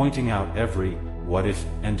 pointing out every "what if"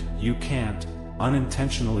 and "you can't,"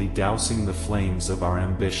 unintentionally dousing the flames of our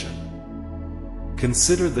ambition.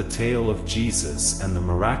 Consider the tale of Jesus and the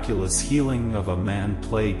miraculous healing of a man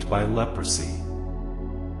plagued by leprosy.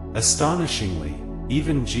 Astonishingly,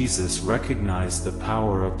 even Jesus recognized the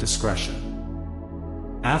power of discretion.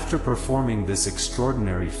 After performing this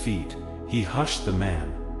extraordinary feat, he hushed the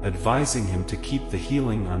man, advising him to keep the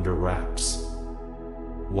healing under wraps.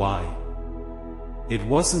 Why? It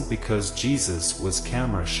wasn't because Jesus was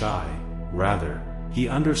camera shy, rather, he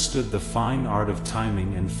understood the fine art of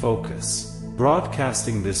timing and focus.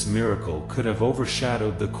 Broadcasting this miracle could have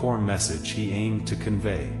overshadowed the core message he aimed to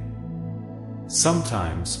convey.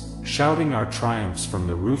 Sometimes, shouting our triumphs from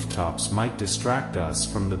the rooftops might distract us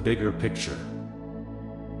from the bigger picture.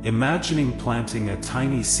 Imagining planting a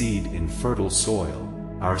tiny seed in fertile soil,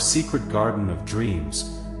 our secret garden of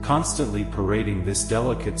dreams, constantly parading this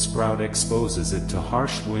delicate sprout exposes it to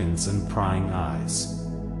harsh winds and prying eyes.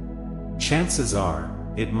 Chances are,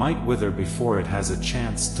 it might wither before it has a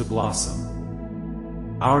chance to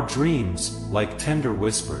blossom. Our dreams, like tender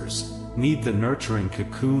whispers, need the nurturing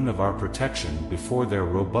cocoon of our protection before they're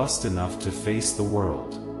robust enough to face the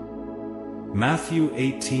world. Matthew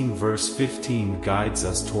 18 verse 15 guides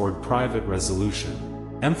us toward private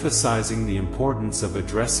resolution, emphasizing the importance of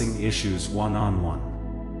addressing issues one-on-one.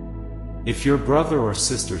 If your brother or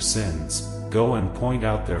sister sins, go and point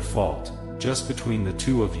out their fault, just between the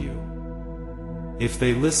two of you. If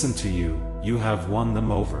they listen to you, you have won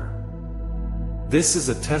them over. This is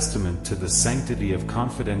a testament to the sanctity of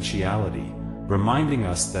confidentiality, reminding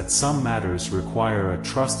us that some matters require a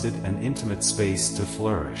trusted and intimate space to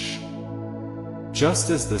flourish.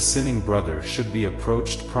 Just as the sinning brother should be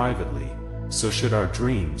approached privately, so should our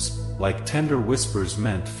dreams, like tender whispers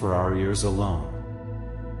meant for our ears alone.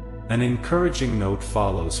 An encouraging note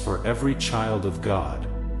follows for every child of God.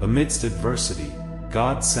 Amidst adversity,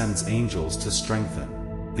 God sends angels to strengthen.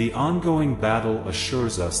 The ongoing battle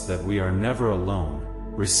assures us that we are never alone,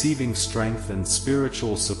 receiving strength and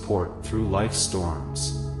spiritual support through life's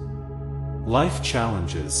storms. Life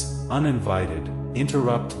challenges, uninvited,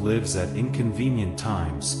 interrupt lives at inconvenient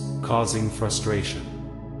times, causing frustration.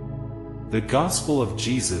 The gospel of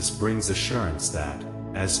Jesus brings assurance that,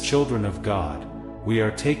 as children of God, we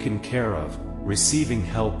are taken care of, receiving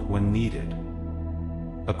help when needed.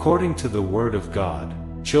 According to the Word of God,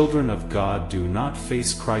 children of God do not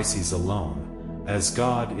face crises alone, as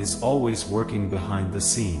God is always working behind the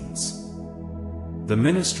scenes. The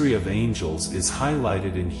ministry of angels is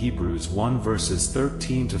highlighted in Hebrews 1 verses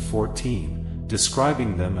 13 to 14,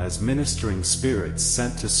 describing them as ministering spirits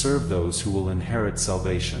sent to serve those who will inherit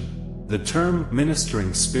salvation. The term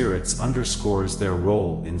ministering spirits underscores their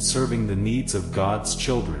role in serving the needs of God's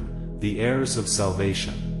children, the heirs of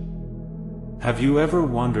salvation. Have you ever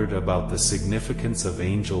wondered about the significance of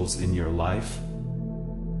angels in your life?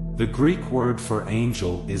 The Greek word for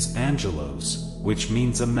angel is angelos, which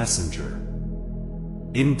means a messenger.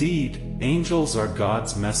 Indeed, angels are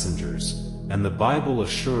God's messengers, and the Bible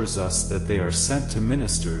assures us that they are sent to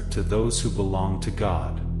minister to those who belong to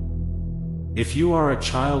God. If you are a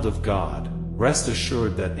child of God, rest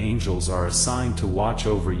assured that angels are assigned to watch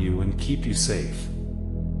over you and keep you safe.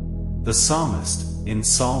 The psalmist, in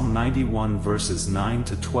Psalm 91 verses 9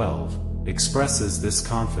 to 12, expresses this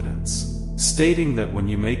confidence, stating that when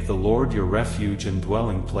you make the Lord your refuge and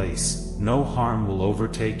dwelling place, no harm will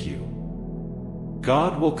overtake you.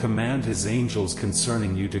 God will command His angels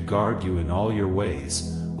concerning you to guard you in all your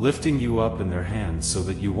ways, lifting you up in their hands so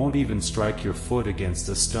that you won't even strike your foot against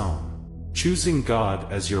a stone. Choosing God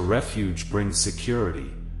as your refuge brings security,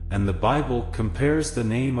 and the Bible compares the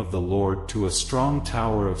name of the Lord to a strong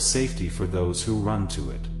tower of safety for those who run to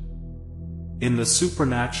it. In the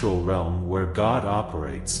supernatural realm where God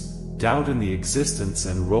operates, doubt in the existence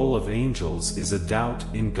and role of angels is a doubt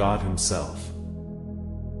in God Himself.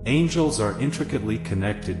 Angels are intricately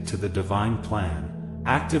connected to the divine plan,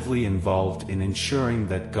 actively involved in ensuring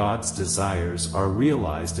that God's desires are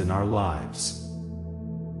realized in our lives.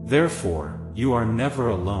 Therefore, you are never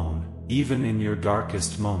alone, even in your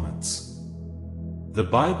darkest moments. The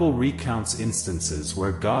Bible recounts instances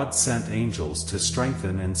where God sent angels to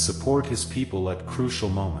strengthen and support His people at crucial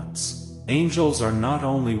moments. angels are not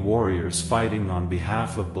only warriors fighting on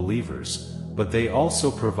behalf of believers, but they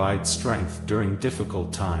also provide strength during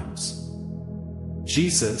difficult times.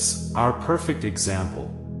 Jesus, our perfect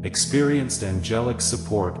example, experienced angelic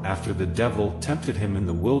support after the devil tempted him in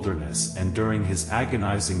the wilderness and during his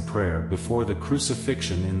agonizing prayer before the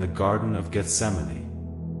crucifixion in the Garden of Gethsemane.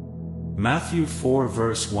 Matthew 4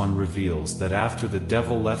 verse 1 reveals that after the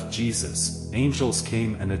devil left Jesus, angels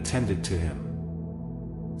came and attended to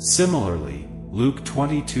him. Similarly, Luke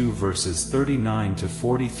 22 verses 39 to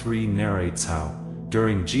 43 narrates how,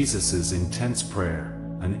 during Jesus' intense prayer,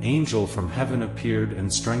 an angel from heaven appeared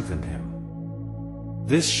and strengthened him.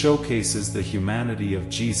 This showcases the humanity of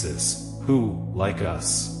Jesus, who, like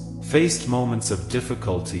us, faced moments of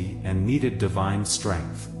difficulty and needed divine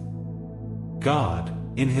strength. God,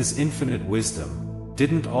 in His infinite wisdom,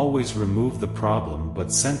 didn't always remove the problem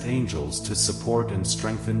but sent angels to support and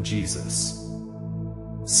strengthen Jesus.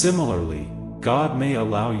 Similarly, God may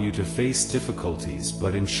allow you to face difficulties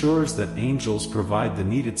but ensures that angels provide the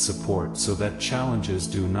needed support so that challenges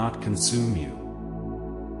do not consume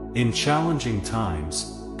you. In challenging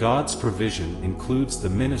times, God's provision includes the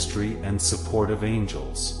ministry and support of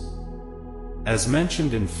angels. As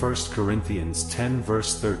mentioned in 1 Corinthians 10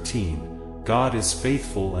 verse 13, God is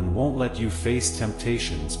faithful and won't let you face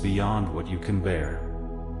temptations beyond what you can bear.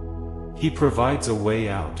 He provides a way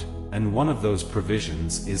out, and one of those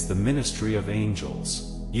provisions is the ministry of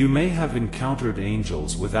angels. You may have encountered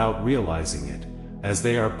angels without realizing it, as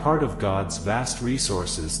they are part of God's vast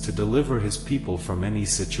resources to deliver His people from any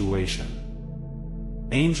situation.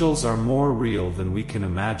 Angels are more real than we can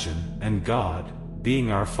imagine, and God,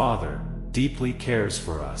 being our Father, deeply cares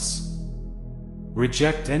for us.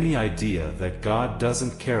 Reject any idea that God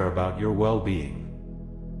doesn't care about your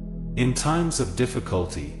well-being. In times of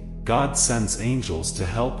difficulty, God sends angels to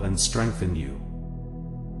help and strengthen you.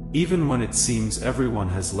 Even when it seems everyone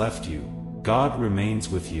has left you, God remains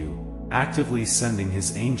with you, actively sending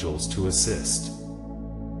His angels to assist.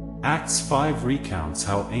 Acts 5 recounts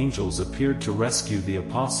how angels appeared to rescue the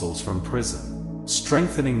apostles from prison,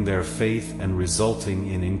 strengthening their faith and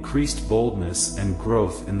resulting in increased boldness and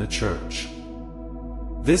growth in the church.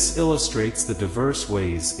 This illustrates the diverse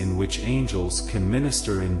ways in which angels can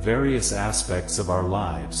minister in various aspects of our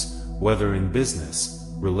lives, whether in business,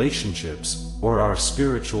 relationships, or our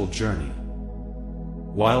spiritual journey.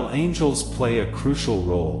 While angels play a crucial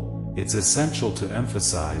role, it's essential to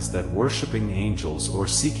emphasize that worshiping angels or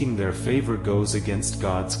seeking their favor goes against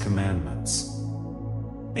God's commandments.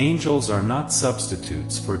 Angels are not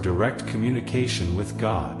substitutes for direct communication with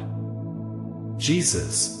God.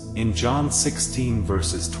 Jesus, in John 16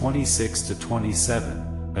 verses 26 to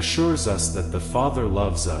 27, assures us that the Father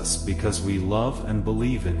loves us because we love and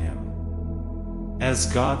believe in Him.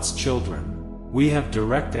 As God's children, we have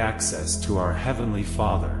direct access to our Heavenly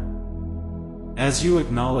Father. As you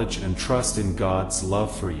acknowledge and trust in God's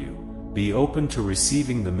love for you, be open to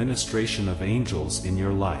receiving the ministration of angels in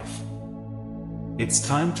your life. It's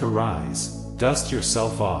time to rise, dust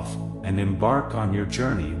yourself off, and embark on your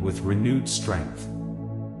journey with renewed strength.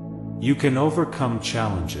 You can overcome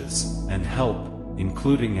challenges, and help,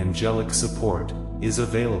 including angelic support, is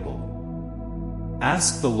available.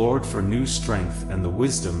 Ask the Lord for new strength and the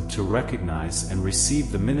wisdom to recognize and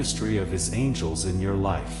receive the ministry of His angels in your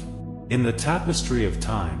life. In the tapestry of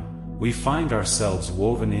time, we find ourselves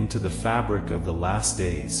woven into the fabric of the last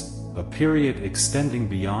days, a period extending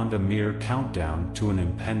beyond a mere countdown to an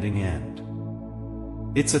impending end.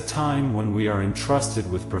 It's a time when we are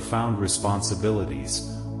entrusted with profound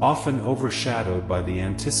responsibilities, often overshadowed by the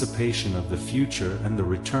anticipation of the future and the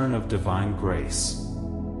return of divine grace.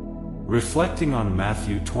 Reflecting on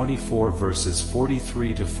Matthew 24 verses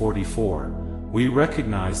 43 to 44, we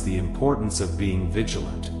recognize the importance of being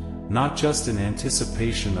vigilant, not just in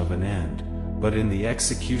anticipation of an end, but in the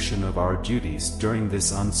execution of our duties during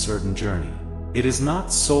this uncertain journey. It is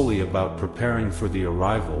not solely about preparing for the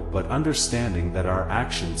arrival but understanding that our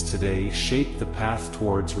actions today shape the path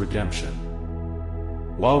towards redemption.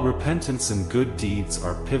 While repentance and good deeds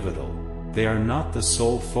are pivotal, they are not the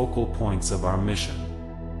sole focal points of our mission.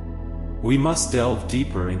 We must delve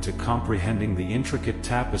deeper into comprehending the intricate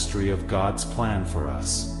tapestry of God's plan for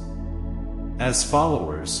us. As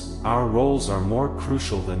followers, our roles are more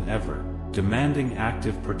crucial than ever, demanding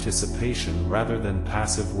active participation rather than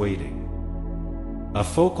passive waiting. A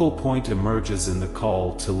focal point emerges in the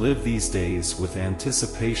call to live these days with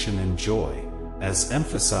anticipation and joy, as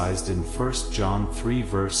emphasized in 1 John 3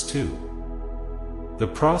 verse 2. The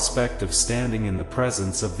prospect of standing in the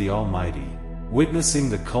presence of the Almighty, witnessing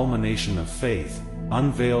the culmination of faith,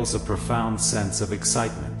 unveils a profound sense of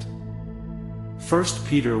excitement. 1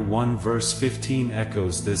 Peter 1 verse 15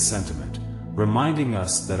 echoes this sentiment, reminding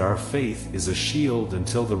us that our faith is a shield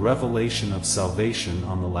until the revelation of salvation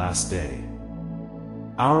on the last day.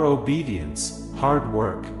 Our obedience, hard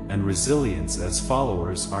work, and resilience as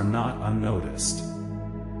followers are not unnoticed.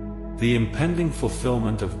 The impending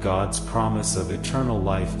fulfillment of God's promise of eternal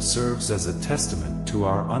life serves as a testament to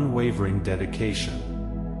our unwavering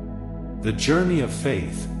dedication. The journey of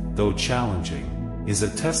faith, though challenging, is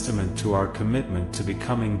a testament to our commitment to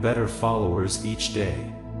becoming better followers each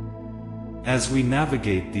day. As we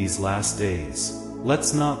navigate these last days,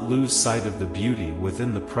 let's not lose sight of the beauty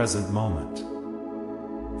within the present moment.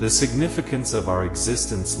 The significance of our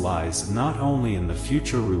existence lies not only in the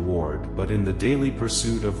future reward but in the daily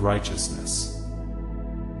pursuit of righteousness.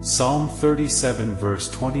 Psalm 37 verse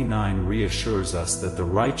 29 reassures us that the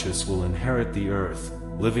righteous will inherit the earth,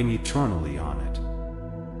 living eternally on it.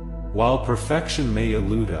 While perfection may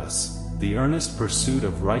elude us, the earnest pursuit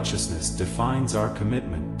of righteousness defines our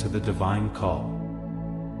commitment to the divine call.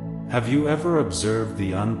 Have you ever observed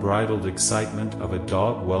the unbridled excitement of a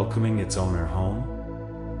dog welcoming its owner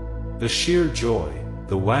home? The sheer joy,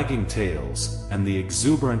 the wagging tails, and the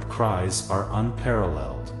exuberant cries are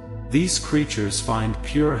unparalleled. These creatures find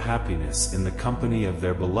pure happiness in the company of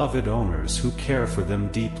their beloved owners who care for them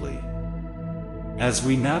deeply. As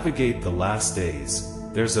we navigate the last days,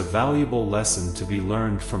 there's a valuable lesson to be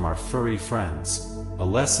learned from our furry friends, a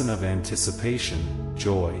lesson of anticipation,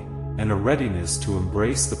 joy, and a readiness to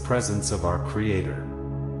embrace the presence of our Creator.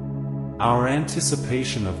 Our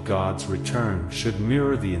anticipation of God's return should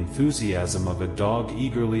mirror the enthusiasm of a dog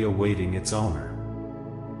eagerly awaiting its owner.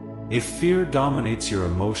 If fear dominates your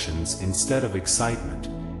emotions instead of excitement,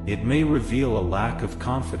 it may reveal a lack of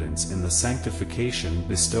confidence in the sanctification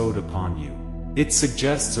bestowed upon you. It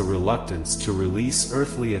suggests a reluctance to release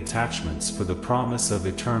earthly attachments for the promise of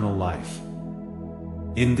eternal life.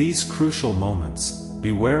 In these crucial moments,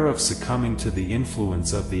 beware of succumbing to the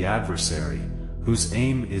influence of the adversary, whose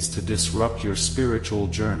aim is to disrupt your spiritual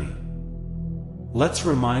journey. Let's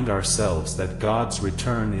remind ourselves that God's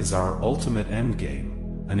return is our ultimate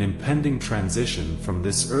endgame, an impending transition from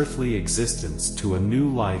this earthly existence to a new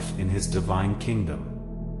life in His divine kingdom.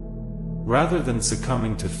 Rather than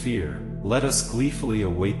succumbing to fear, let us gleefully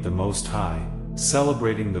await the Most High,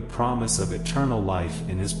 celebrating the promise of eternal life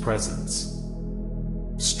in His presence.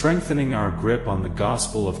 Strengthening our grip on the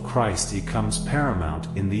gospel of Christ becomes paramount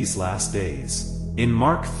in these last days. In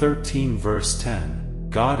Mark 13 verse 10,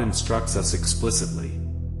 God instructs us explicitly,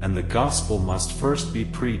 "And the gospel must first be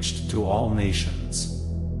preached to all nations."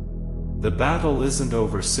 The battle isn't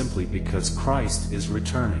over simply because Christ is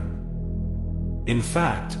returning. In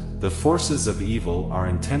fact, the forces of evil are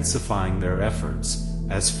intensifying their efforts,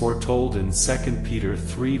 as foretold in 2 Peter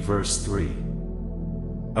 3 verse 3.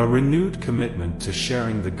 A renewed commitment to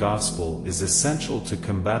sharing the gospel is essential to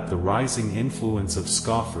combat the rising influence of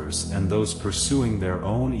scoffers and those pursuing their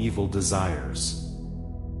own evil desires.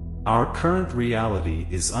 Our current reality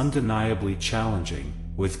is undeniably challenging,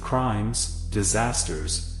 with crimes,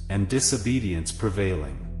 disasters, and disobedience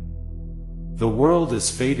prevailing. The world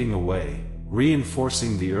is fading away,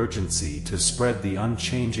 reinforcing the urgency to spread the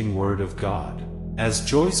unchanging Word of God. As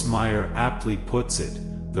Joyce Meyer aptly puts it,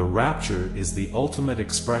 the rapture is the ultimate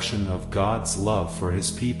expression of God's love for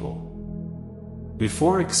His people.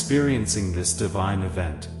 Before experiencing this divine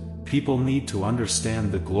event, people need to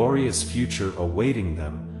understand the glorious future awaiting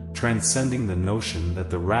them, transcending the notion that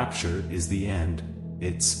the rapture is the end.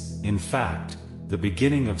 It's, in fact, the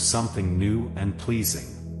beginning of something new and pleasing.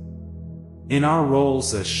 In our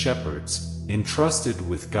roles as shepherds, entrusted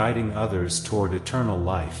with guiding others toward eternal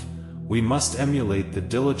life, we must emulate the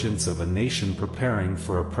diligence of a nation preparing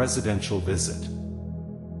for a presidential visit.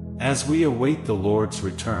 As we await the Lord's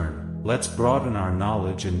return, let's broaden our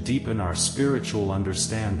knowledge and deepen our spiritual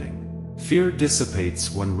understanding. Fear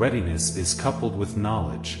dissipates when readiness is coupled with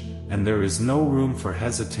knowledge, and there is no room for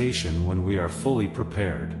hesitation when we are fully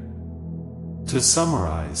prepared. To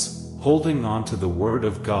summarize, holding on to the Word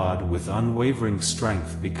of God with unwavering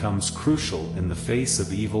strength becomes crucial in the face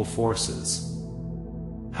of evil forces.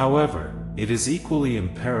 However, it is equally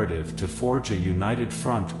imperative to forge a united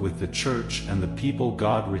front with the Church and the people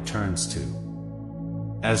God returns to.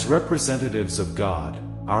 As representatives of God,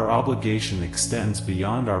 our obligation extends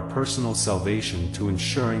beyond our personal salvation to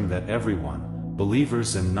ensuring that everyone,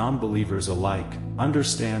 believers and non-believers alike,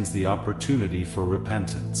 understands the opportunity for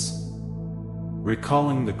repentance.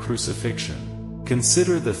 Recalling the crucifixion,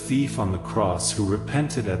 consider the thief on the cross who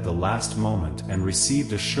repented at the last moment and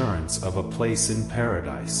received assurance of a place in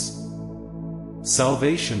paradise.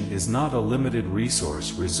 Salvation is not a limited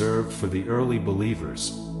resource reserved for the early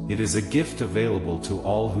believers, it is a gift available to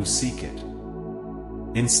all who seek it.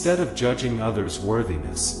 Instead of judging others'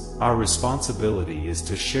 worthiness, our responsibility is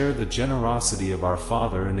to share the generosity of our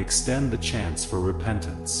Father and extend the chance for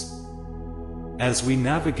repentance. As we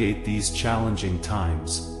navigate these challenging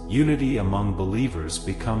times, unity among believers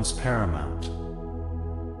becomes paramount.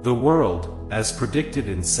 The world, as predicted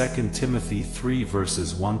in 2 Timothy 3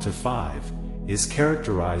 verses 1-5, is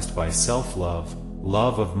characterized by self-love,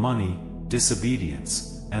 love of money,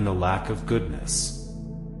 disobedience, and a lack of goodness.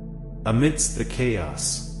 Amidst the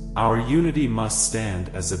chaos, our unity must stand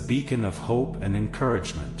as a beacon of hope and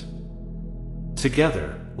encouragement.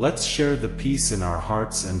 Together, let's share the peace in our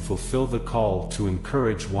hearts and fulfill the call to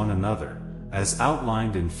encourage one another, as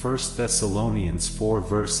outlined in 1 Thessalonians 4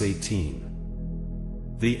 verse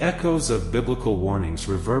 18. The echoes of biblical warnings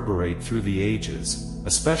reverberate through the ages,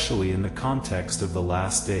 especially in the context of the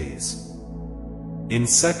last days. In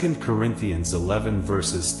 2 Corinthians 11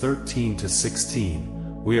 verses 13-16,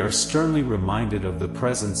 we are sternly reminded of the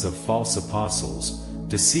presence of false apostles,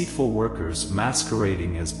 deceitful workers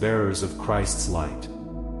masquerading as bearers of Christ's light.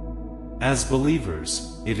 As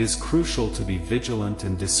believers, it is crucial to be vigilant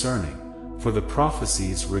and discerning, for the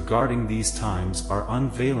prophecies regarding these times are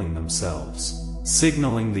unveiling themselves,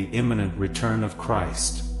 signaling the imminent return of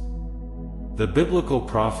Christ. The biblical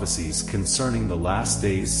prophecies concerning the last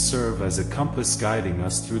days serve as a compass guiding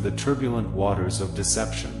us through the turbulent waters of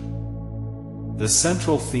deception. The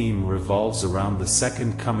central theme revolves around the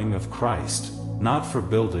second coming of Christ, not for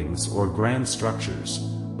buildings or grand structures,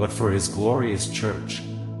 but for His glorious church,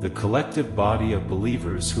 the collective body of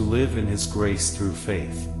believers who live in His grace through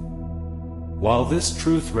faith. While this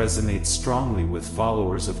truth resonates strongly with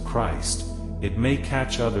followers of Christ, it may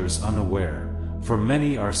catch others unaware, for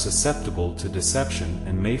many are susceptible to deception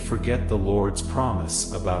and may forget the Lord's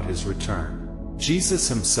promise about His return. Jesus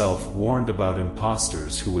Himself warned about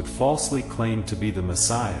impostors who would falsely claim to be the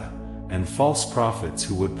Messiah, and false prophets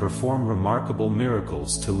who would perform remarkable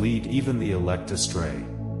miracles to lead even the elect astray.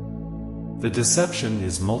 The deception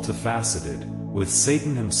is multifaceted, with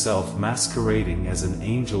Satan himself masquerading as an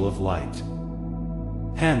angel of light.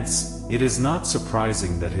 Hence, it is not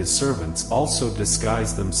surprising that his servants also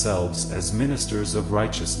disguise themselves as ministers of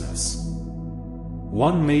righteousness.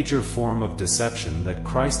 One major form of deception that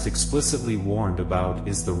Christ explicitly warned about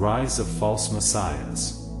is the rise of false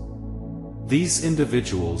messiahs. These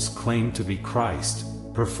individuals claim to be Christ,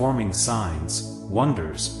 performing signs,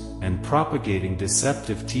 wonders, and propagating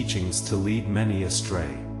deceptive teachings to lead many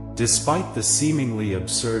astray. Despite the seemingly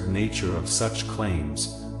absurd nature of such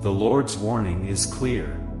claims, the Lord's warning is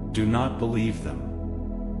clear: do not believe them.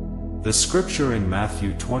 The scripture in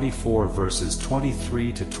Matthew 24 verses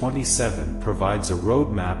 23-27 provides a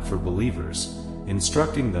roadmap for believers,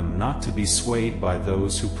 instructing them not to be swayed by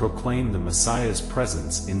those who proclaim the Messiah's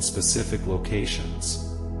presence in specific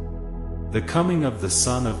locations. The coming of the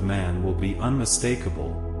Son of Man will be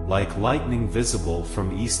unmistakable, like lightning visible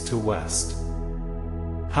from east to west.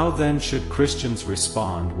 How then should Christians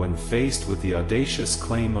respond when faced with the audacious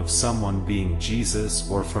claim of someone being Jesus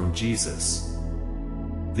or from Jesus?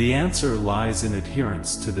 The answer lies in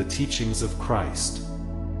adherence to the teachings of Christ.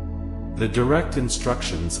 The direct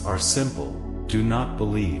instructions are simple: do not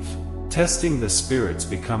believe. Testing the spirits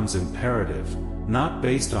becomes imperative, not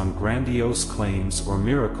based on grandiose claims or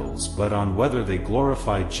miracles but on whether they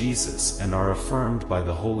glorify Jesus and are affirmed by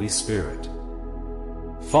the Holy Spirit.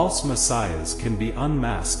 False messiahs can be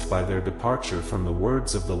unmasked by their departure from the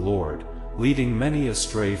words of the Lord, leading many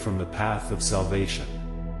astray from the path of salvation.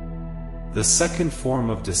 The second form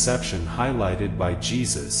of deception highlighted by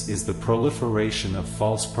Jesus is the proliferation of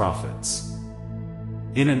false prophets.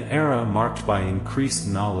 In an era marked by increased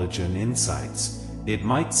knowledge and insights, it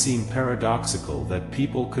might seem paradoxical that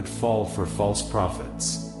people could fall for false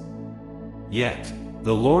prophets. Yet,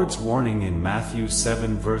 the Lord's warning in Matthew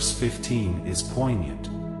 7 verse 15 is poignant.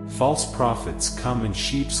 False prophets come in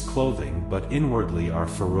sheep's clothing but inwardly are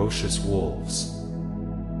ferocious wolves.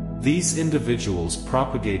 These individuals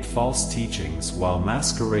propagate false teachings while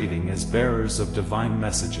masquerading as bearers of divine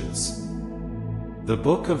messages. The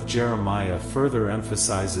book of Jeremiah further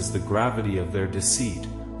emphasizes the gravity of their deceit,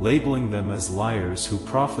 labeling them as liars who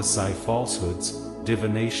prophesy falsehoods,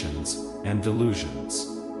 divinations, and delusions.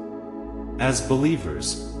 As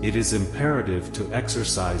believers, it is imperative to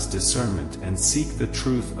exercise discernment and seek the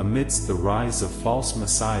truth amidst the rise of false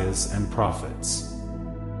messiahs and prophets.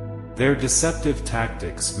 Their deceptive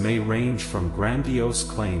tactics may range from grandiose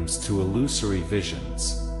claims to illusory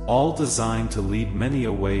visions, all designed to lead many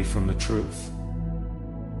away from the truth.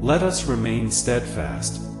 Let us remain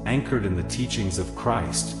steadfast, anchored in the teachings of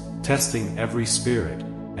Christ, testing every spirit,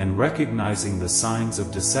 and recognizing the signs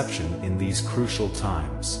of deception in these crucial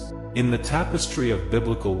times. In the tapestry of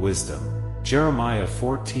biblical wisdom, Jeremiah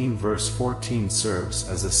 14 verse 14 serves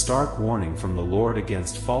as a stark warning from the Lord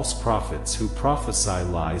against false prophets who prophesy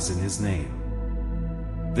lies in His name.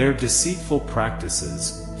 Their deceitful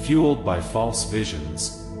practices, fueled by false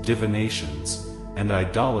visions, divinations, and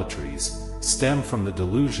idolatries, stem from the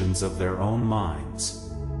delusions of their own minds.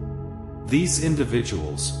 These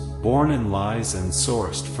individuals, born in lies and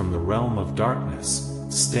sourced from the realm of darkness,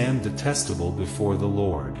 stand detestable before the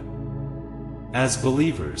Lord. As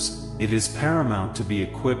believers, it is paramount to be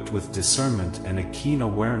equipped with discernment and a keen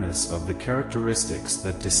awareness of the characteristics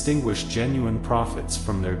that distinguish genuine prophets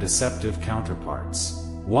from their deceptive counterparts.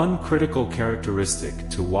 One critical characteristic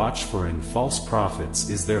to watch for in false prophets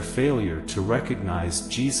is their failure to recognize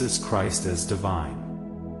Jesus Christ as divine.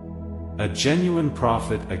 A genuine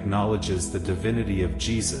prophet acknowledges the divinity of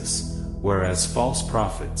Jesus, whereas false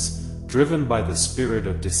prophets, driven by the spirit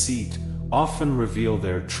of deceit, often reveal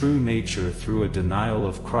their true nature through a denial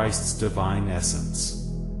of Christ's divine essence.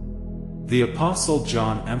 The Apostle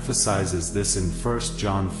John emphasizes this in 1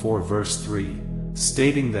 John 4 verse 3,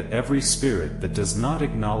 stating that every spirit that does not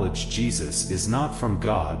acknowledge Jesus is not from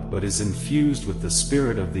God but is infused with the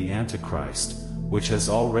spirit of the Antichrist, which has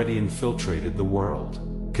already infiltrated the world.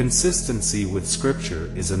 Consistency with Scripture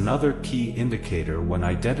is another key indicator when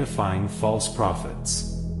identifying false prophets.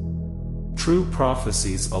 True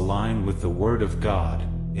prophecies align with the Word of God,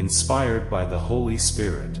 inspired by the Holy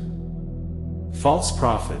Spirit. False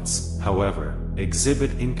prophets, however,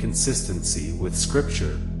 exhibit inconsistency with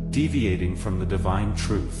Scripture, deviating from the divine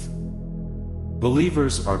truth.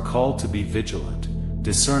 Believers are called to be vigilant,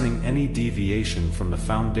 discerning any deviation from the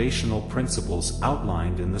foundational principles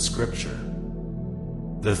outlined in the Scripture.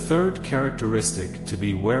 The third characteristic to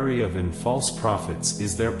be wary of in false prophets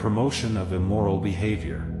is their promotion of immoral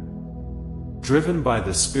behavior. Driven by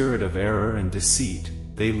the spirit of error and deceit,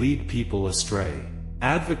 they lead people astray,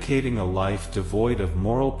 advocating a life devoid of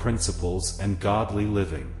moral principles and godly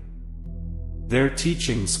living. Their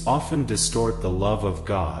teachings often distort the love of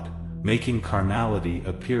God, making carnality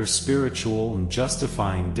appear spiritual and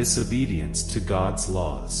justifying disobedience to God's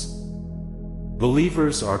laws.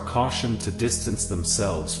 Believers are cautioned to distance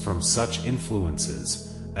themselves from such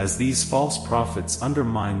influences, as these false prophets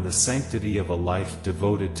undermine the sanctity of a life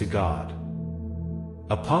devoted to God.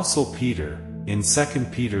 Apostle Peter, in 2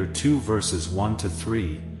 Peter 2 verses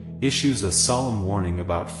 1-3, issues a solemn warning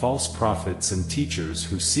about false prophets and teachers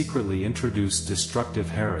who secretly introduce destructive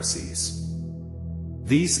heresies.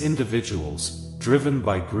 These individuals, driven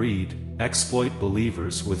by greed, exploit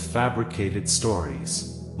believers with fabricated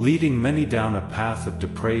stories, leading many down a path of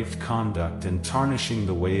depraved conduct and tarnishing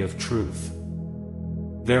the way of truth.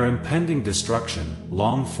 Their impending destruction,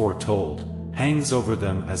 long foretold, hangs over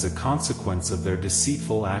them as a consequence of their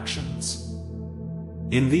deceitful actions.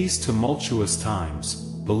 In these tumultuous times,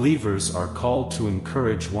 believers are called to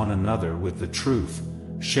encourage one another with the truth,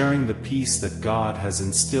 sharing the peace that God has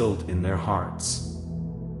instilled in their hearts.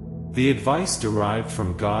 The advice derived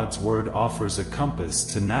from God's Word offers a compass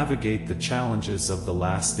to navigate the challenges of the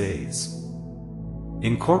last days.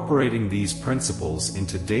 Incorporating these principles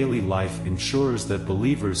into daily life ensures that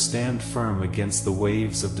believers stand firm against the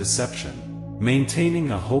waves of deception, maintaining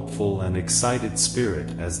a hopeful and excited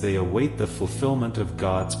spirit as they await the fulfillment of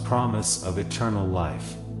God's promise of eternal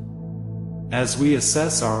life. As we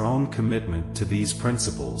assess our own commitment to these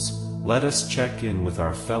principles, let us check in with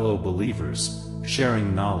our fellow believers,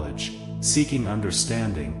 sharing knowledge, seeking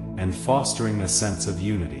understanding, and fostering a sense of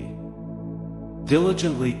unity.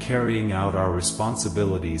 Diligently carrying out our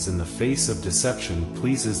responsibilities in the face of deception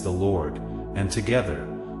pleases the Lord, and together,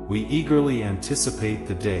 we eagerly anticipate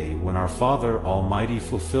the day when our Father Almighty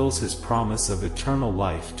fulfills His promise of eternal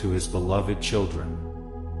life to His beloved children.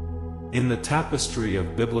 In the tapestry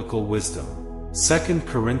of biblical wisdom, 2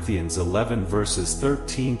 Corinthians 11 verses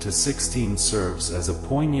 13-16 serves as a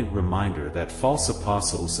poignant reminder that false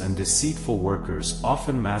apostles and deceitful workers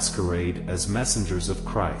often masquerade as messengers of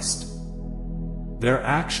Christ. Their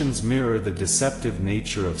actions mirror the deceptive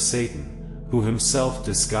nature of Satan, who himself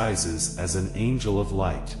disguises as an angel of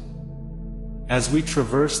light. As we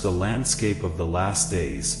traverse the landscape of the last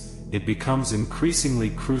days, it becomes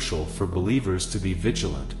increasingly crucial for believers to be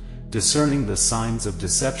vigilant, discerning the signs of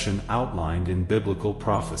deception outlined in biblical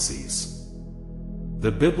prophecies.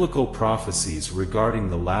 The biblical prophecies regarding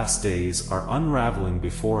the last days are unraveling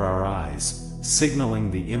before our eyes, signaling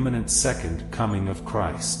the imminent second coming of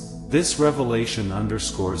Christ. This revelation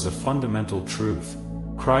underscores a fundamental truth: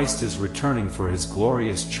 Christ is returning for His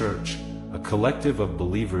glorious church, a collective of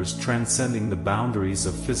believers transcending the boundaries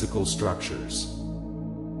of physical structures.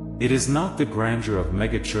 It is not the grandeur of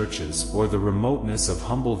megachurches or the remoteness of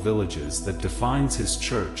humble villages that defines His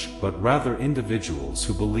church, but rather individuals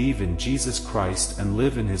who believe in Jesus Christ and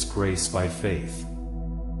live in His grace by faith.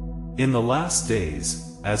 In the last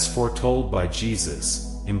days, as foretold by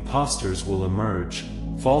Jesus, impostors will emerge,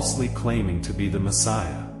 falsely claiming to be the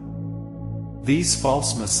Messiah. These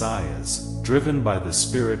false messiahs, driven by the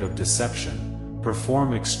spirit of deception,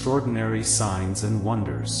 perform extraordinary signs and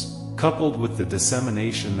wonders, coupled with the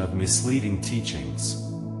dissemination of misleading teachings.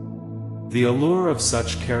 The allure of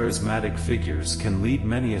such charismatic figures can lead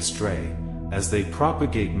many astray, as they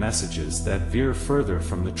propagate messages that veer further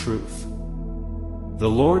from the truth. The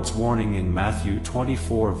Lord's warning in Matthew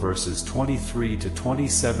 24 verses 23 to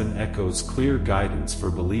 27 echoes clear guidance for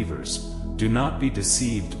believers: do not be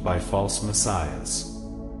deceived by false messiahs.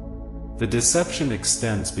 The deception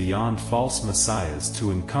extends beyond false messiahs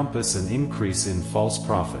to encompass an increase in false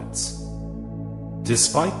prophets.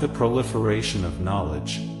 Despite the proliferation of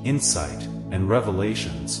knowledge, insight, and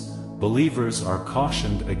revelations, believers are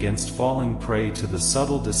cautioned against falling prey to the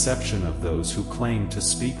subtle deception of those who claim to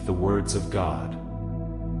speak the words of God.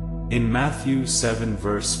 In Matthew 7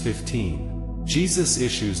 verse 15, Jesus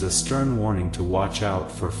issues a stern warning to watch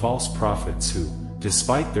out for false prophets who,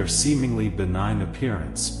 despite their seemingly benign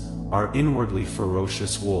appearance, are inwardly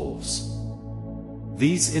ferocious wolves.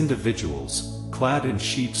 These individuals, clad in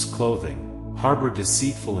sheep's clothing, harbor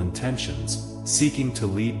deceitful intentions, seeking to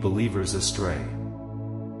lead believers astray.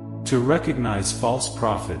 To recognize false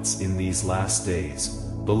prophets in these last days,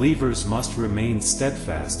 believers must remain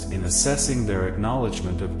steadfast in assessing their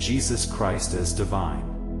acknowledgement of Jesus Christ as divine.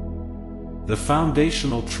 The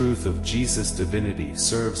foundational truth of Jesus' divinity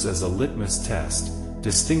serves as a litmus test,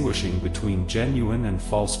 distinguishing between genuine and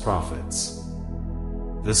false prophets.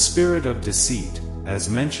 The spirit of deceit, as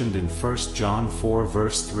mentioned in 1 John 4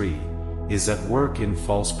 verse 3, is at work in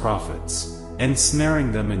false prophets,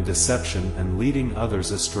 ensnaring them in deception and leading others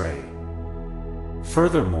astray.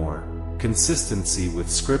 Furthermore, consistency with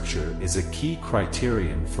Scripture is a key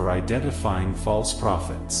criterion for identifying false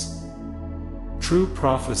prophets. True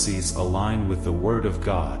prophecies align with the Word of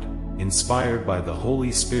God, inspired by the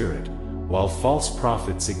Holy Spirit, while false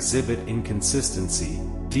prophets exhibit inconsistency,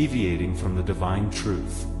 deviating from the divine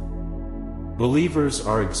truth. Believers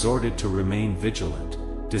are exhorted to remain vigilant,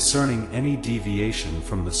 discerning any deviation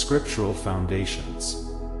from the scriptural foundations.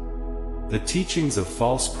 The teachings of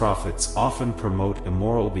false prophets often promote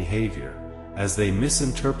immoral behavior, as they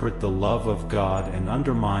misinterpret the love of God and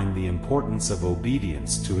undermine the importance of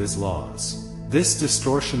obedience to His laws. This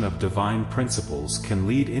distortion of divine principles can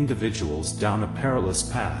lead individuals down a perilous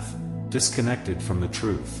path, disconnected from the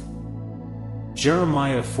truth.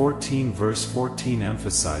 Jeremiah 14 verse 14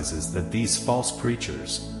 emphasizes that these false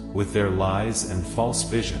preachers, with their lies and false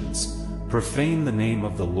visions, profane the name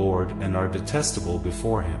of the Lord and are detestable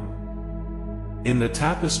before Him. In the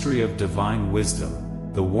tapestry of divine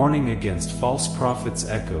wisdom, the warning against false prophets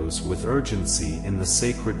echoes with urgency in the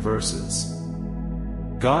sacred verses.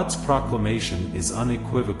 God's proclamation is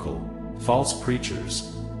unequivocal: false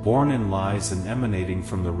preachers, born in lies and emanating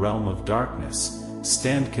from the realm of darkness,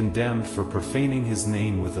 stand condemned for profaning His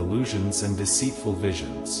name with illusions and deceitful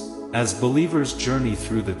visions. As believers journey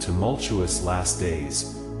through the tumultuous last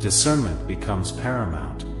days, discernment becomes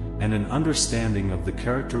paramount, and an understanding of the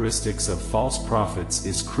characteristics of false prophets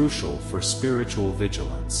is crucial for spiritual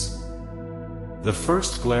vigilance. The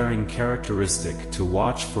first glaring characteristic to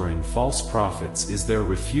watch for in false prophets is their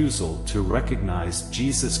refusal to recognize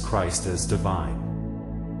Jesus Christ as divine.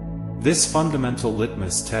 This fundamental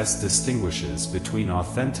litmus test distinguishes between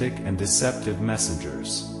authentic and deceptive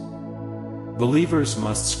messengers. Believers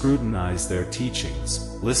must scrutinize their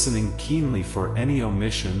teachings, listening keenly for any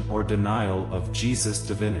omission or denial of Jesus'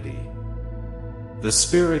 divinity. The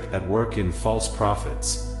spirit at work in false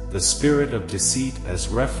prophets, the spirit of deceit as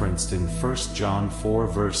referenced in 1 John 4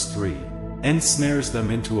 verse 3, ensnares them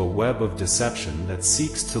into a web of deception that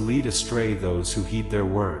seeks to lead astray those who heed their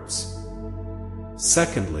words.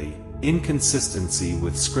 Secondly, inconsistency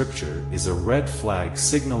with Scripture is a red flag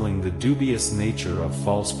signaling the dubious nature of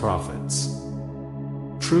false prophets.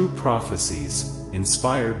 True prophecies,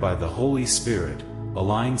 inspired by the Holy Spirit,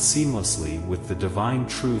 align seamlessly with the divine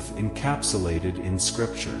truth encapsulated in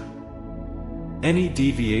Scripture. Any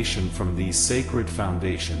deviation from these sacred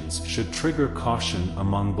foundations should trigger caution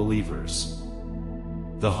among believers.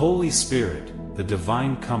 The Holy Spirit, the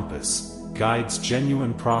divine compass, guides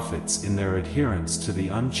genuine prophets in their adherence to the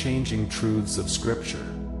unchanging truths of Scripture.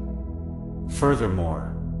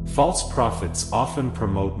 Furthermore, false prophets often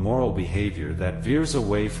promote moral behavior that veers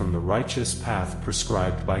away from the righteous path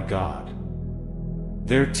prescribed by God.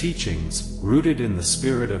 Their teachings, rooted in the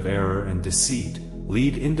spirit of error and deceit,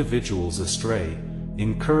 lead individuals astray,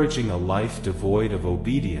 encouraging a life devoid of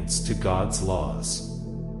obedience to God's laws.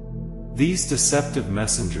 These deceptive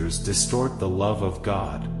messengers distort the love of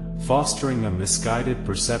God, fostering a misguided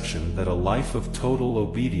perception that a life of total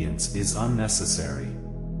obedience is unnecessary.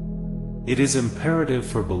 It is imperative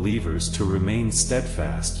for believers to remain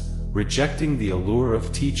steadfast, rejecting the allure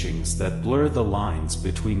of teachings that blur the lines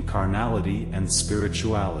between carnality and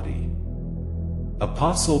spirituality.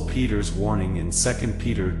 Apostle Peter's warning in 2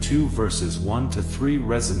 Peter 2 verses 1-3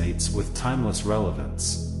 resonates with timeless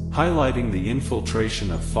relevance, highlighting the infiltration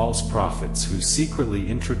of false prophets who secretly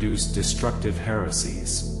introduce destructive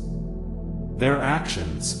heresies. Their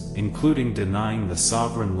actions, including denying the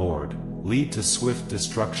sovereign Lord, lead to swift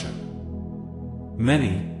destruction.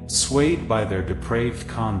 Many, swayed by their depraved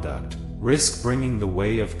conduct, risk bringing the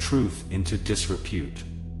way of truth into disrepute.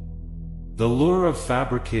 The lure of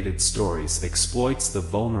fabricated stories exploits the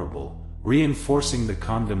vulnerable, reinforcing the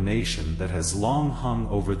condemnation that has long hung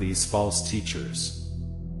over these false teachers.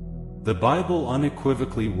 The Bible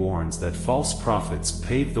unequivocally warns that false prophets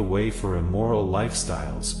pave the way for immoral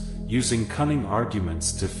lifestyles, using cunning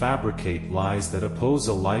arguments to fabricate lies that oppose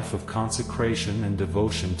a life of consecration and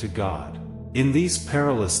devotion to God. In these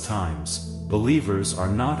perilous times, believers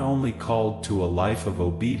are not only called to a life of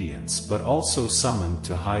obedience but also summoned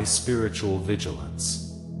to high spiritual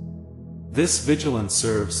vigilance. This vigilance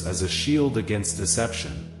serves as a shield against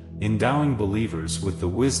deception, endowing believers with the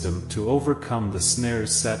wisdom to overcome the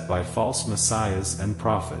snares set by false messiahs and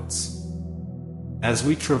prophets. As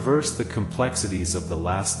we traverse the complexities of the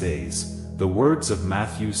last days, the words of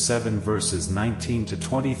Matthew 7 verses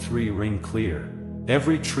 19-23 ring clear.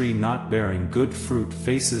 Every tree not bearing good fruit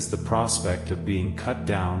faces the prospect of being cut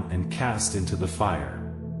down and cast into the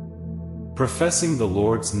fire. Professing the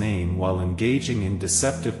Lord's name while engaging in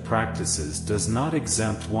deceptive practices does not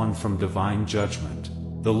exempt one from divine judgment.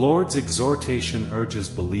 The Lord's exhortation urges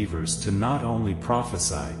believers to not only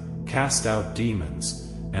prophesy, cast out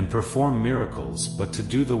demons, and perform miracles but to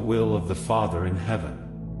do the will of the Father in heaven.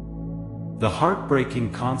 The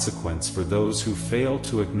heartbreaking consequence for those who fail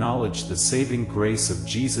to acknowledge the saving grace of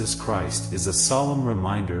Jesus Christ is a solemn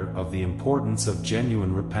reminder of the importance of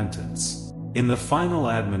genuine repentance. In the final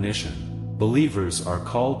admonition, believers are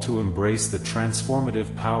called to embrace the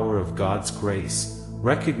transformative power of God's grace,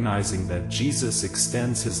 recognizing that Jesus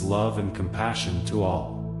extends His love and compassion to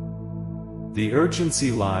all. The urgency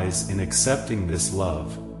lies in accepting this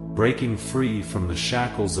love, breaking free from the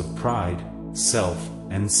shackles of pride, self,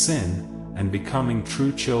 and sin, and becoming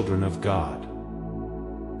true children of God.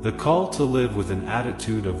 The call to live with an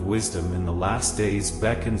attitude of wisdom in the last days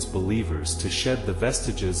beckons believers to shed the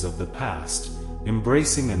vestiges of the past,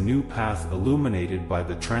 embracing a new path illuminated by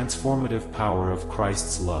the transformative power of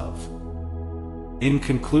Christ's love. In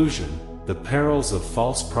conclusion, the perils of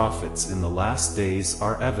false prophets in the last days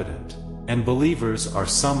are evident, and believers are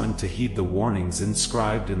summoned to heed the warnings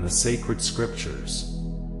inscribed in the sacred scriptures.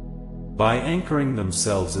 By anchoring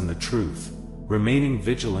themselves in the truth, remaining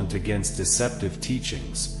vigilant against deceptive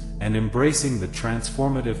teachings, and embracing the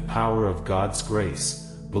transformative power of God's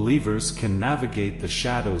grace, believers can navigate the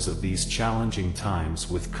shadows of these challenging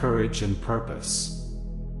times with courage and purpose.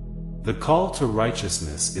 The call to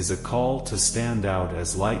righteousness is a call to stand out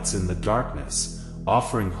as lights in the darkness,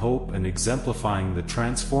 offering hope and exemplifying the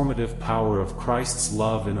transformative power of Christ's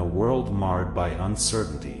love in a world marred by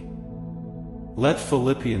uncertainty. Let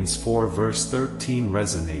Philippians 4 verse 13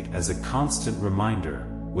 resonate as a constant reminder.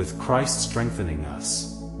 With Christ strengthening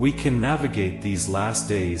us, we can navigate these last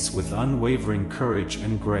days with unwavering courage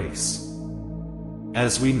and grace.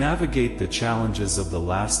 As we navigate the challenges of the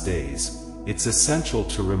last days, it's essential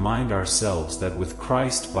to remind ourselves that with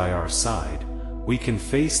Christ by our side, we can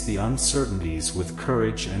face the uncertainties with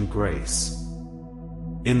courage and grace.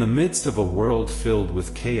 In the midst of a world filled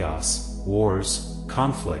with chaos, wars,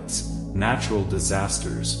 conflicts, natural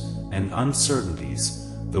disasters, and uncertainties,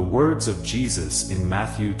 the words of Jesus in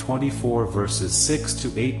Matthew 24 verses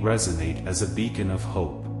 6-8 resonate as a beacon of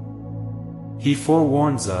hope. He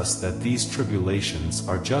forewarns us that these tribulations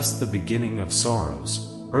are just the beginning of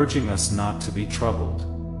sorrows, urging us not to be troubled.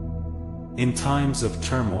 In times of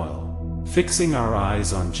turmoil, fixing our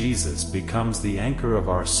eyes on Jesus becomes the anchor of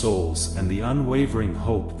our souls and the unwavering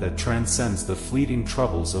hope that transcends the fleeting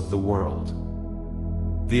troubles of the world.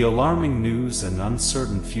 The alarming news and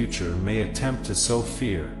uncertain future may attempt to sow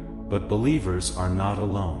fear, but believers are not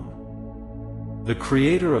alone. The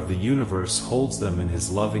Creator of the universe holds them in His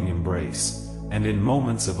loving embrace, and in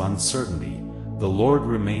moments of uncertainty, the Lord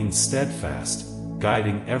remains steadfast,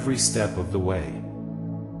 guiding every step of the way.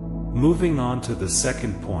 Moving on to the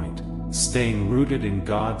second point, staying rooted in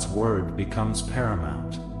God's Word becomes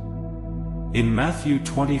paramount. In Matthew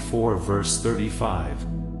 24 verse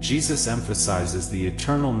 35, Jesus emphasizes the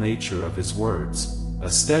eternal nature of His words, a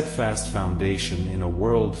steadfast foundation in a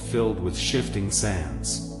world filled with shifting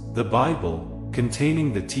sands. The Bible,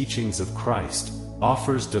 containing the teachings of Christ,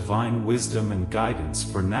 offers divine wisdom and guidance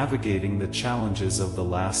for navigating the challenges of the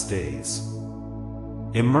last days.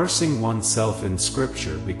 Immersing oneself in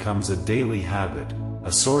Scripture becomes a daily habit,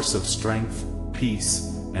 a source of strength,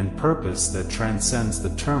 peace, and purpose that transcends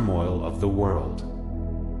the turmoil of the world.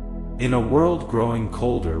 In a world growing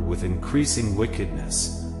colder with increasing wickedness,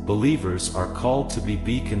 believers are called to be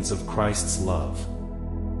beacons of Christ's love.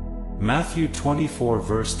 Matthew 24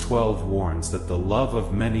 verse 12 warns that the love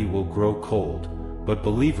of many will grow cold, but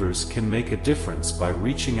believers can make a difference by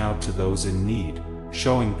reaching out to those in need,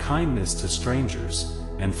 showing kindness to strangers,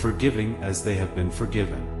 and forgiving as they have been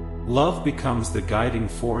forgiven. Love becomes the guiding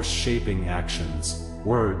force shaping actions,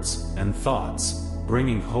 words, and thoughts,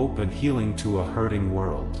 bringing hope and healing to a hurting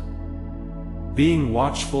world. Being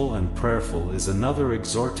watchful and prayerful is another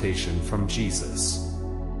exhortation from Jesus.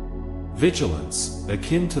 Vigilance,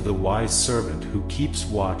 akin to the wise servant who keeps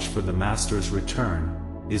watch for the master's return,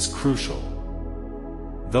 is crucial.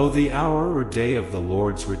 Though the hour or day of the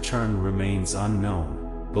Lord's return remains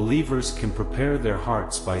unknown, believers can prepare their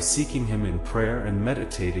hearts by seeking Him in prayer and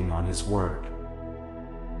meditating on His Word.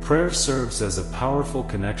 Prayer serves as a powerful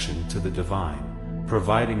connection to the divine,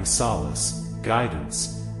 providing solace,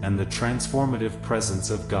 guidance, and the transformative presence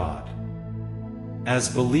of God.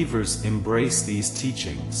 As believers embrace these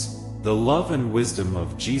teachings, the love and wisdom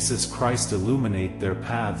of Jesus Christ illuminate their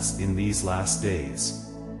paths in these last days.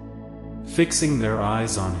 Fixing their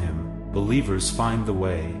eyes on Him, believers find the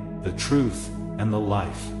way, the truth, and the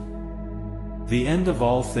life. The end of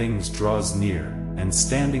all things draws near, and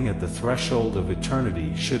standing at the threshold of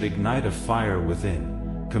eternity should ignite a fire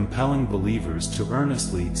within, compelling believers to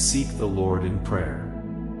earnestly seek the Lord in prayer.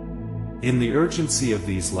 In the urgency of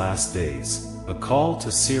these last days, a call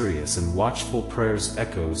to serious and watchful prayers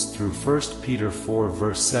echoes through 1 Peter 4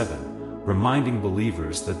 verse 7, reminding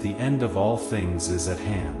believers that the end of all things is at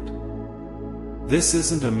hand. This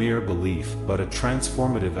isn't a mere belief but a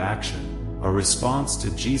transformative action, a response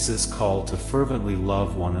to Jesus' call to fervently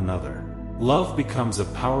love one another. Love becomes a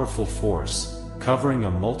powerful force, covering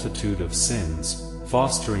a multitude of sins,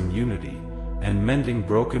 fostering unity, and mending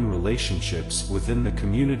broken relationships within the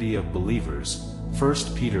community of believers. 1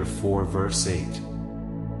 Peter 4 verse 8.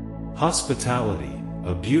 Hospitality,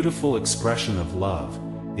 a beautiful expression of love,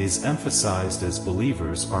 is emphasized as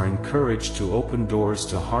believers are encouraged to open doors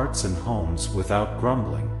to hearts and homes without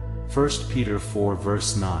grumbling. 1 Peter 4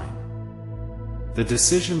 verse 9. The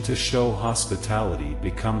decision to show hospitality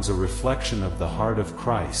becomes a reflection of the heart of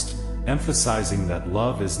Christ, emphasizing that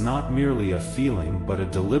love is not merely a feeling but a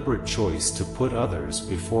deliberate choice to put others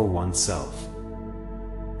before oneself.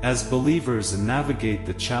 As believers navigate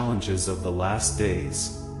the challenges of the last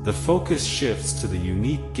days, the focus shifts to the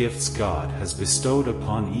unique gifts God has bestowed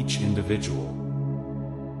upon each individual.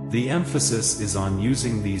 The emphasis is on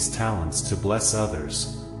using these talents to bless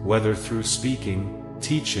others, whether through speaking,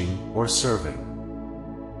 teaching, or serving.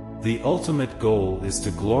 The ultimate goal is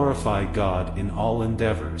to glorify God in all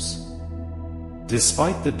endeavors.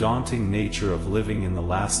 Despite the daunting nature of living in the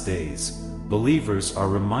last days, believers are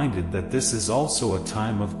reminded that this is also a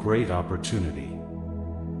time of great opportunity.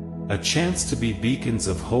 A chance to be beacons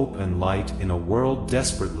of hope and light in a world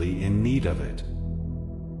desperately in need of it.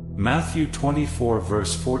 Matthew 24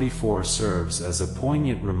 verse 44 serves as a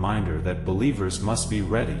poignant reminder that believers must be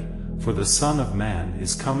ready, for the Son of Man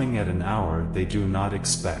is coming at an hour they do not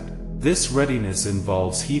expect. This readiness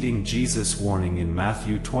involves heeding Jesus' warning in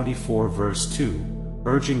Matthew 24 verse 2,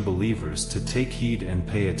 urging believers to take heed and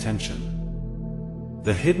pay attention.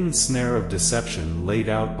 The hidden snare of deception laid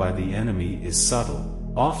out by the enemy is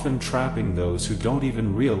subtle, often trapping those who don't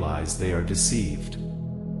even realize they are deceived.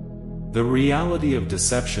 The reality of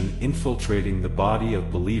deception infiltrating the body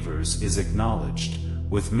of believers is acknowledged,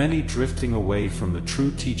 with many drifting away from the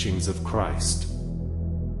true teachings of Christ.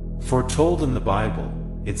 Foretold in the Bible,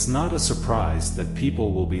 it's not a surprise that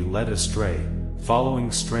people will be led astray,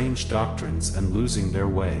 following strange doctrines and losing their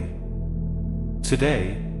way.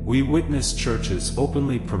 Today, we witness churches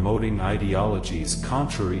openly promoting ideologies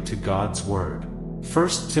contrary to God's Word. 1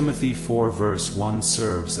 Timothy 4 verse 1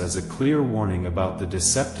 serves as a clear warning about the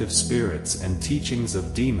deceptive spirits and teachings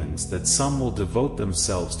of demons that some will devote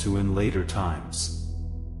themselves to in later times.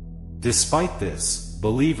 Despite this,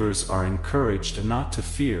 believers are encouraged not to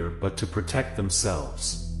fear but to protect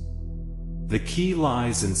themselves. The key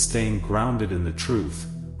lies in staying grounded in the truth,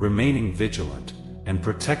 remaining vigilant, and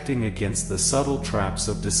protecting against the subtle traps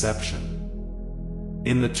of deception.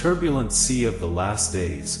 In the turbulent sea of the last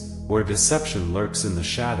days, where deception lurks in the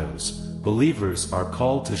shadows, believers are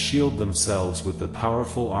called to shield themselves with the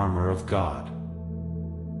powerful armor of God.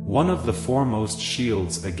 One of the foremost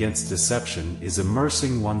shields against deception is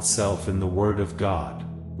immersing oneself in the Word of God.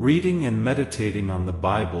 Reading and meditating on the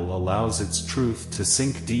Bible allows its truth to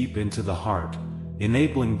sink deep into the heart,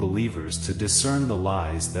 enabling believers to discern the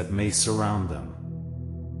lies that may surround them.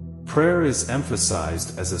 Prayer is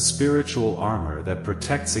emphasized as a spiritual armor that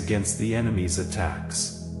protects against the enemy's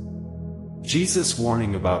attacks. Jesus'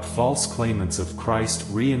 warning about false claimants of Christ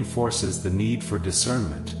reinforces the need for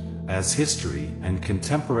discernment, as history and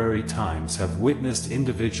contemporary times have witnessed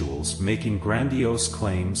individuals making grandiose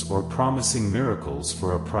claims or promising miracles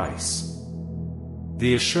for a price.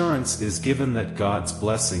 The assurance is given that God's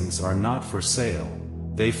blessings are not for sale,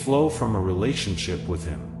 they flow from a relationship with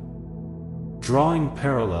Him. Drawing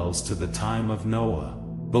parallels to the time of Noah,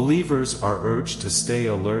 believers are urged to stay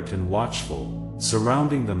alert and watchful,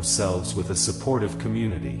 surrounding themselves with a supportive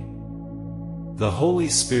community. The Holy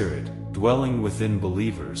Spirit, dwelling within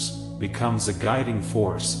believers, becomes a guiding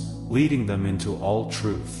force, leading them into all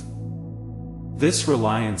truth. This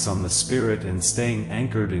reliance on the Spirit and staying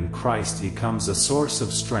anchored in Christ becomes a source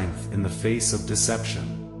of strength in the face of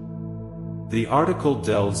deception. The article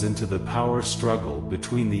delves into the power struggle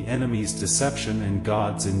between the enemy's deception and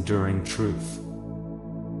God's enduring truth.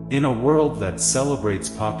 In a world that celebrates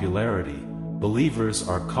popularity, believers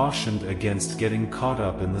are cautioned against getting caught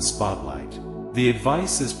up in the spotlight. The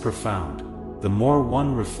advice is profound. The more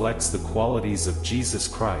one reflects the qualities of Jesus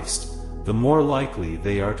Christ, the more likely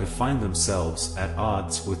they are to find themselves at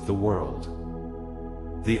odds with the world.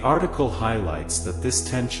 The article highlights that this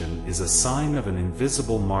tension is a sign of an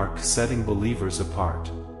invisible mark setting believers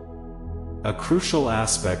apart. A crucial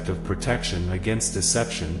aspect of protection against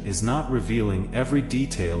deception is not revealing every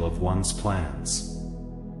detail of one's plans.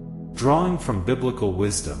 Drawing from biblical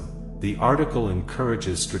wisdom, the article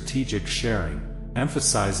encourages strategic sharing,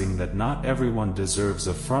 emphasizing that not everyone deserves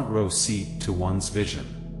a front-row seat to one's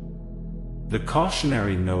vision. The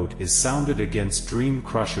cautionary note is sounded against dream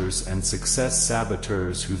crushers and success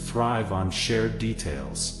saboteurs who thrive on shared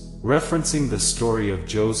details. Referencing the story of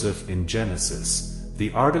Joseph in Genesis,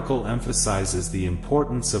 the article emphasizes the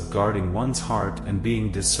importance of guarding one's heart and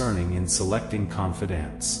being discerning in selecting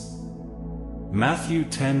confidants. Matthew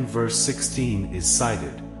 10 verse 16 is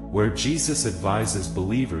cited, where Jesus advises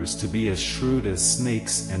believers to be as shrewd as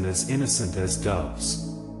snakes and as innocent as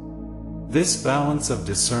doves. This balance of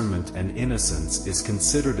discernment and innocence is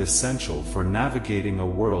considered essential for navigating a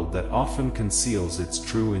world that often conceals its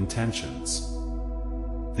true intentions.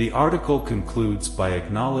 The article concludes by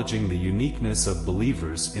acknowledging the uniqueness of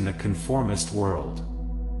believers in a conformist world.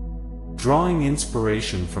 Drawing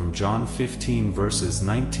inspiration from John 15 verses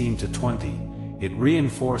 19 to 20, it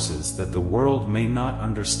reinforces that the world may not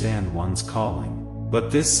understand one's calling, but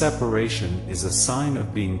this separation is a sign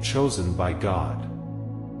of being chosen by God.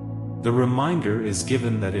 The reminder is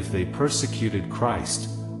given that if they persecuted Christ,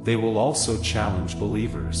 they will also challenge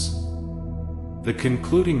believers. The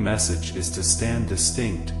concluding message is to stand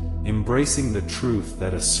distinct, embracing the truth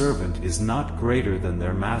that a servant is not greater than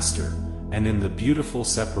their master, and in the beautiful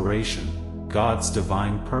separation, God's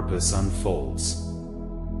divine purpose unfolds.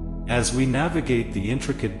 As we navigate the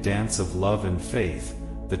intricate dance of love and faith,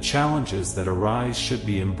 the challenges that arise should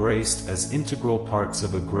be embraced as integral parts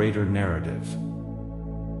of a greater narrative.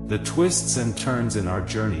 The twists and turns in our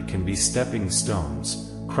journey can be stepping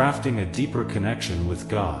stones, crafting a deeper connection with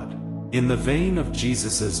God. In the vein of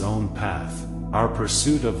Jesus' own path, our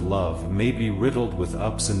pursuit of love may be riddled with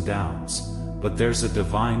ups and downs, but there's a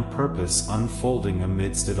divine purpose unfolding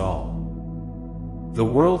amidst it all. The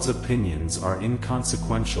world's opinions are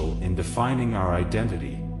inconsequential in defining our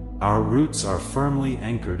identity. Our roots are firmly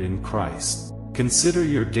anchored in Christ. Consider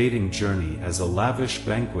your dating journey as a lavish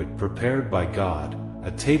banquet prepared by God,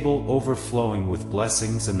 a table overflowing with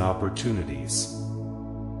blessings and opportunities.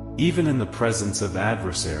 Even in the presence of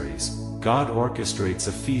adversaries, God orchestrates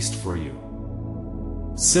a feast for you.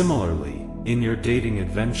 Similarly, in your dating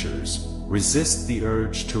adventures, resist the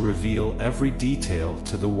urge to reveal every detail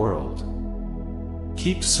to the world.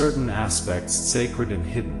 Keep certain aspects sacred and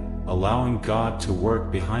hidden, allowing God to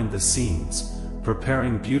work behind the scenes,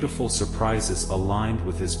 preparing beautiful surprises aligned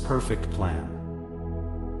with His perfect plan.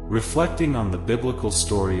 Reflecting on the biblical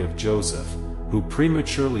story of Joseph, who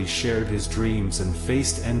prematurely shared his dreams and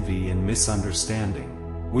faced envy and misunderstanding,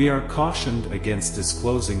 we are cautioned against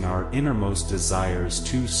disclosing our innermost desires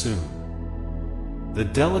too soon. The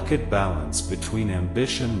delicate balance between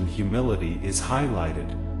ambition and humility is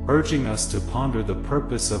highlighted, urging us to ponder the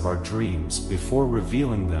purpose of our dreams before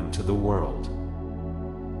revealing them to the world.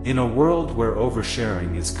 In a world where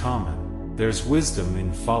oversharing is common, there's wisdom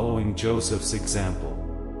in following Joseph's example.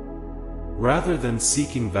 Rather than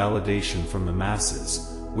seeking validation from the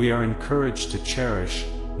masses, we are encouraged to cherish,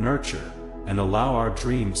 nurture, and allow our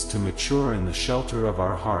dreams to mature in the shelter of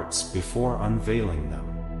our hearts before unveiling them.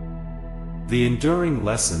 The enduring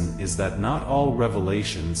lesson is that not all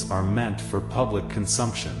revelations are meant for public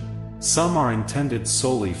consumption. Some are intended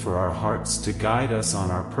solely for our hearts to guide us on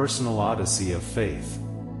our personal odyssey of faith.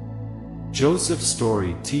 Joseph's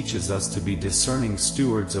story teaches us to be discerning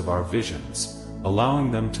stewards of our visions,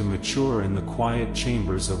 allowing them to mature in the quiet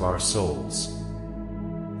chambers of our souls.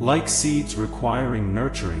 Like seeds requiring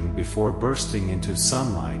nurturing before bursting into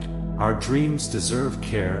sunlight, our dreams deserve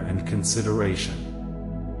care and consideration.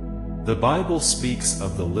 The Bible speaks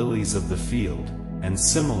of the lilies of the field, and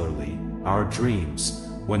similarly, our dreams,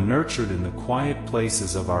 when nurtured in the quiet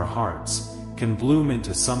places of our hearts, can bloom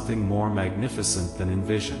into something more magnificent than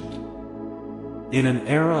envisioned. In an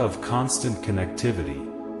era of constant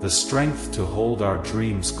connectivity, the strength to hold our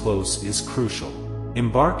dreams close is crucial.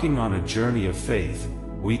 Embarking on a journey of faith,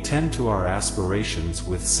 we tend to our aspirations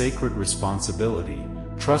with sacred responsibility,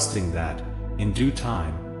 trusting that, in due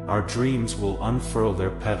time, our dreams will unfurl their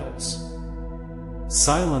petals.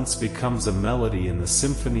 Silence becomes a melody in the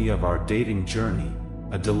symphony of our dating journey,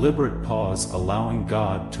 a deliberate pause allowing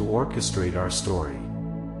God to orchestrate our story.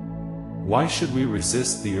 Why should we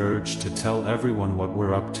resist the urge to tell everyone what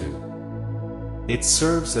we're up to? It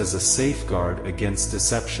serves as a safeguard against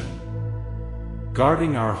deception.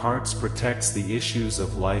 Guarding our hearts protects the issues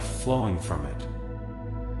of life flowing from it.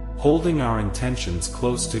 Holding our intentions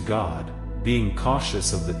close to God, being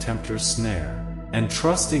cautious of the tempter's snare, and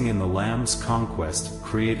trusting in the Lamb's conquest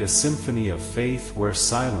create a symphony of faith where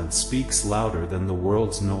silence speaks louder than the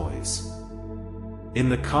world's noise. In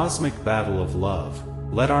the cosmic battle of love,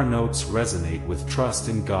 let our notes resonate with trust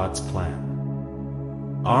in God's plan.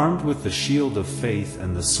 Armed with the shield of faith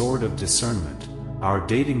and the sword of discernment, our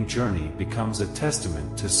dating journey becomes a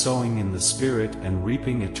testament to sowing in the Spirit and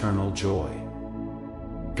reaping eternal joy.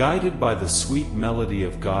 Guided by the sweet melody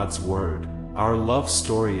of God's Word, our love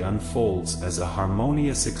story unfolds as a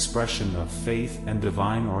harmonious expression of faith and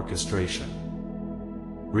divine orchestration.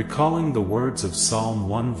 Recalling the words of Psalm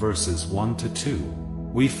 1 verses 1 to 2,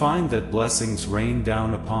 we find that blessings rain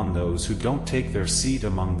down upon those who don't take their seat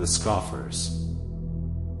among the scoffers.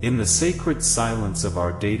 In the sacred silence of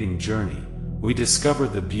our dating journey, we discover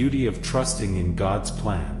the beauty of trusting in God's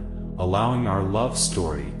plan, allowing our love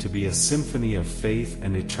story to be a symphony of faith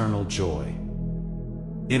and eternal joy.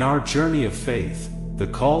 In our journey of faith, the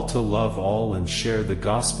call to love all and share the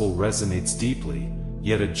gospel resonates deeply,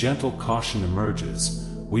 yet a gentle caution emerges.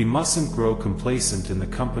 We mustn't grow complacent in the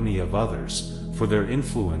company of others, for their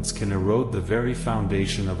influence can erode the very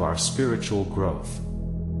foundation of our spiritual growth.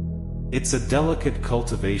 It's a delicate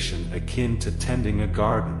cultivation akin to tending a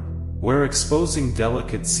garden, where exposing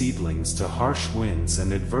delicate seedlings to harsh winds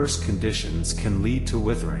and adverse conditions can lead to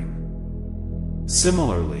withering.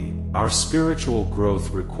 Similarly, our spiritual growth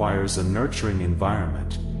requires a nurturing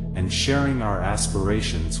environment, and sharing our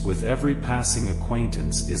aspirations with every passing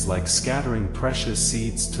acquaintance is like scattering precious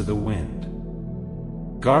seeds to the wind.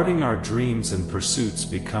 Guarding our dreams and pursuits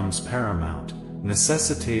becomes paramount,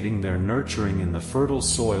 necessitating their nurturing in the fertile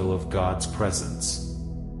soil of God's presence.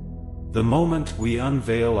 The moment we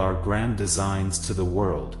unveil our grand designs to the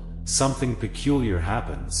world, something peculiar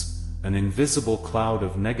happens. An invisible cloud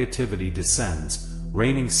of negativity descends,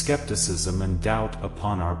 raining skepticism and doubt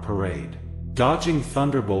upon our parade. Dodging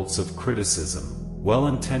thunderbolts of criticism,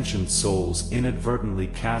 well-intentioned souls inadvertently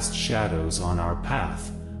cast shadows on our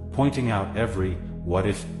path, pointing out every "what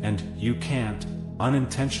if" and "you can't,"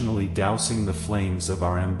 unintentionally dousing the flames of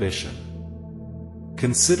our ambition.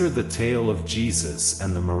 Consider the tale of Jesus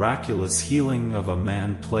and the miraculous healing of a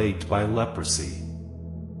man plagued by leprosy.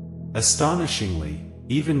 Astonishingly,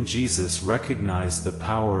 even Jesus recognized the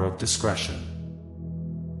power of discretion.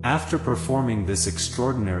 After performing this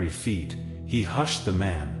extraordinary feat, he hushed the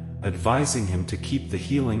man, advising him to keep the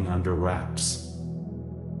healing under wraps.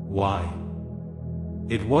 Why?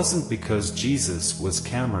 It wasn't because Jesus was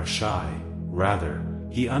camera shy, rather,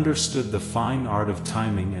 he understood the fine art of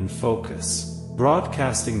timing and focus.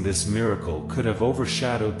 Broadcasting this miracle could have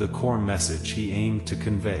overshadowed the core message he aimed to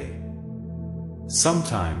convey.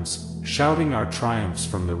 Sometimes, shouting our triumphs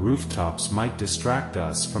from the rooftops might distract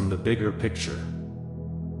us from the bigger picture.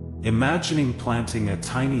 Imagining planting a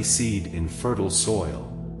tiny seed in fertile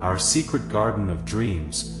soil, our secret garden of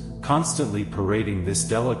dreams, constantly parading this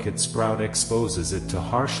delicate sprout exposes it to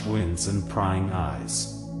harsh winds and prying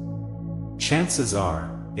eyes. chances are,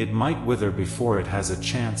 it might wither before it has a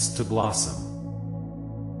chance to blossom.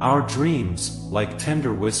 Our dreams, like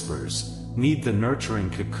tender whispers, need the nurturing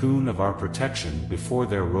cocoon of our protection before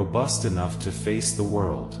they're robust enough to face the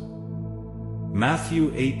world.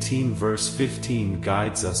 Matthew 18 verse 15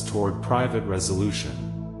 guides us toward private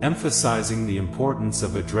resolution, emphasizing the importance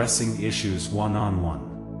of addressing issues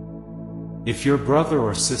one-on-one. If your brother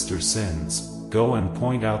or sister sins, go and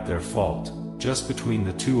point out their fault, just between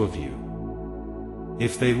the two of you.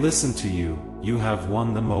 If they listen to you, you have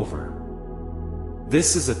won them over.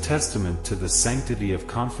 This is a testament to the sanctity of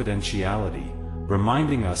confidentiality,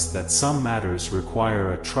 reminding us that some matters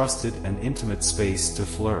require a trusted and intimate space to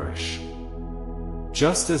flourish.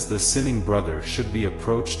 Just as the sinning brother should be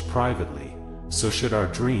approached privately, so should our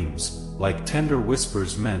dreams, like tender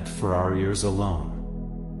whispers meant for our ears alone.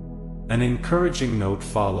 An encouraging note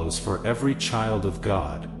follows for every child of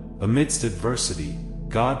God. Amidst adversity,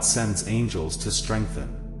 God sends angels to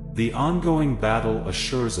strengthen. The ongoing battle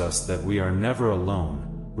assures us that we are never alone,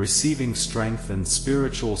 receiving strength and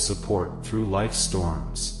spiritual support through life's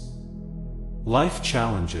storms. Life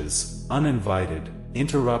challenges, uninvited,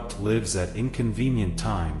 interrupt lives at inconvenient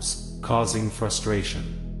times, causing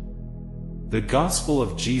frustration. The gospel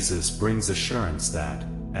of Jesus brings assurance that,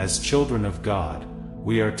 as children of God,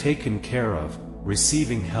 we are taken care of,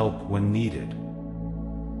 receiving help when needed.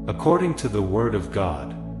 According to the Word of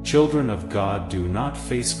God, children of God do not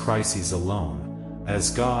face crises alone, as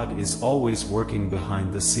God is always working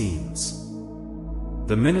behind the scenes.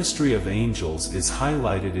 The ministry of angels is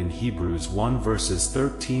highlighted in Hebrews 1 verses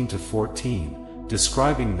 13 to 14,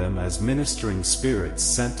 describing them as ministering spirits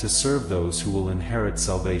sent to serve those who will inherit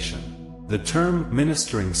salvation. The term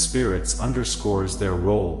ministering spirits underscores their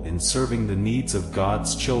role in serving the needs of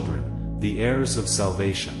God's children, the heirs of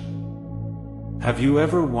salvation. Have you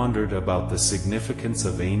ever wondered about the significance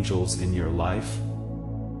of angels in your life?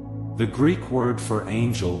 The Greek word for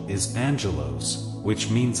angel is angelos, which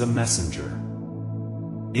means a messenger.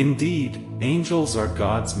 Indeed, angels are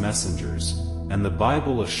God's messengers, and the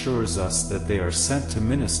Bible assures us that they are sent to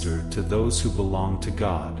minister to those who belong to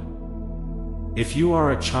God. If you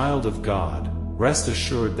are a child of God, rest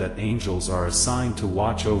assured that angels are assigned to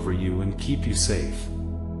watch over you and keep you safe.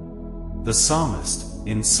 The psalmist,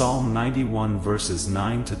 in Psalm 91 verses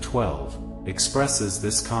 9 to 12, expresses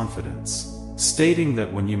this confidence, stating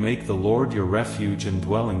that when you make the Lord your refuge and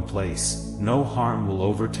dwelling place, no harm will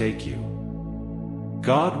overtake you.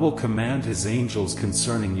 God will command His angels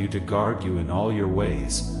concerning you to guard you in all your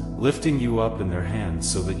ways, lifting you up in their hands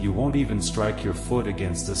so that you won't even strike your foot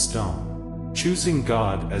against a stone. Choosing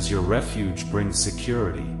God as your refuge brings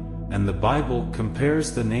security, and the Bible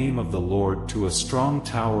compares the name of the Lord to a strong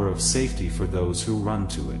tower of safety for those who run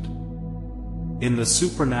to it. In the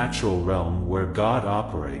supernatural realm where God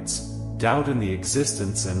operates, doubt in the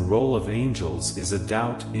existence and role of angels is a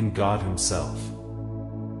doubt in God Himself.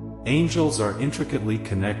 Angels are intricately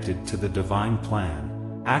connected to the divine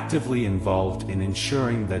plan, actively involved in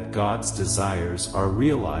ensuring that God's desires are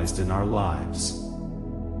realized in our lives.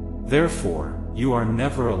 Therefore, you are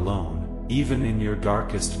never alone, even in your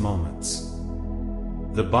darkest moments.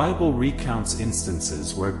 The Bible recounts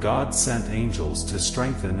instances where God sent angels to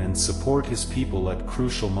strengthen and support His people at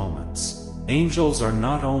crucial moments. Angels are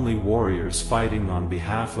not only warriors fighting on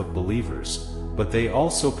behalf of believers, but they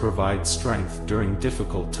also provide strength during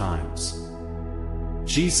difficult times.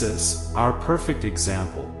 Jesus, our perfect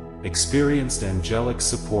example, experienced angelic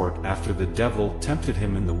support after the devil tempted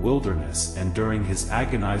Him in the wilderness and during His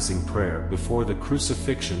agonizing prayer before the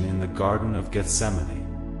crucifixion in the Garden of Gethsemane.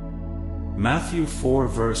 Matthew 4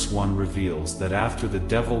 verse 1 reveals that after the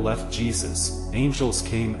devil left Jesus, angels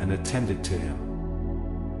came and attended to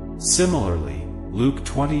Him. Similarly, Luke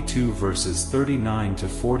 22 verses 39 to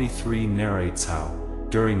 43 narrates how,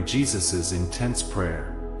 during Jesus' intense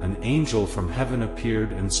prayer, an angel from heaven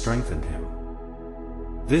appeared and strengthened Him.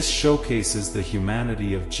 This showcases the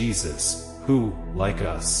humanity of Jesus, who, like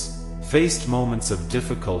us, faced moments of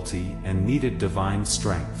difficulty and needed divine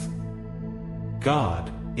strength. God,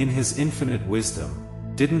 in His infinite wisdom,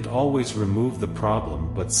 didn't always remove the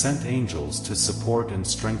problem but sent angels to support and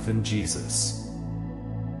strengthen Jesus.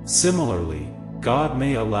 Similarly, God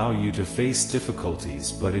may allow you to face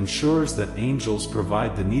difficulties but ensures that angels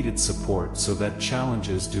provide the needed support so that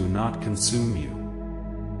challenges do not consume you.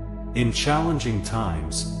 In challenging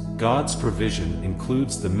times, God's provision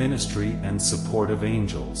includes the ministry and support of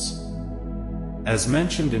angels. As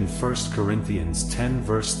mentioned in 1 Corinthians 10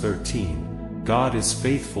 verse 13, God is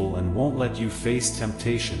faithful and won't let you face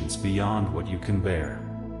temptations beyond what you can bear.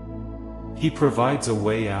 He provides a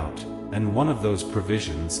way out, and one of those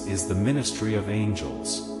provisions is the ministry of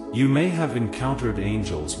angels. You may have encountered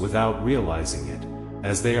angels without realizing it,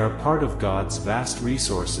 as they are part of God's vast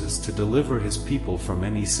resources to deliver His people from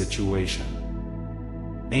any situation.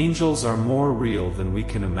 Angels are more real than we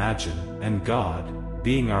can imagine, and God,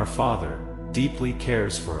 being our Father, deeply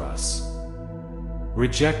cares for us.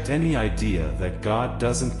 Reject any idea that God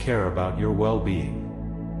doesn't care about your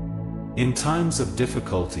well-being. In times of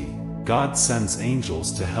difficulty, God sends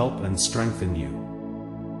angels to help and strengthen you.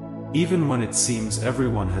 Even when it seems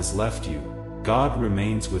everyone has left you, God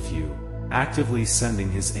remains with you, actively sending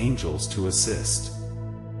His angels to assist.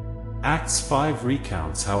 Acts 5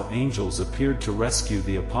 recounts how angels appeared to rescue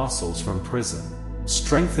the apostles from prison,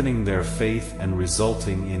 strengthening their faith and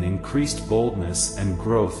resulting in increased boldness and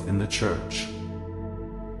growth in the church.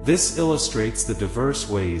 This illustrates the diverse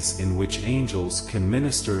ways in which angels can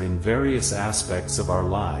minister in various aspects of our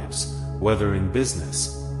lives, whether in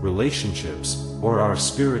business, relationships, or our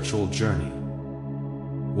spiritual journey.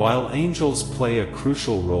 While angels play a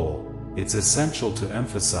crucial role, it's essential to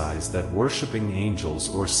emphasize that worshiping angels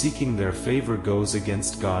or seeking their favor goes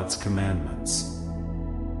against God's commandments.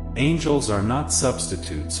 Angels are not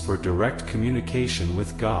substitutes for direct communication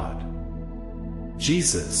with God.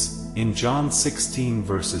 Jesus, in John 16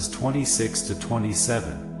 verses 26 to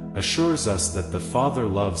 27, assures us that the Father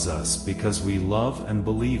loves us because we love and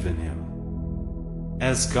believe in Him.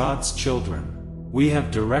 As God's children, we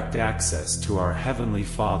have direct access to our Heavenly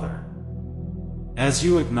Father. As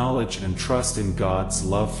you acknowledge and trust in God's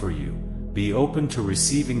love for you, be open to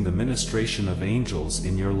receiving the ministration of angels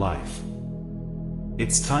in your life.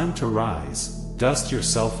 It's time to rise, dust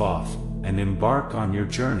yourself off, and embark on your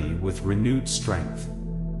journey with renewed strength.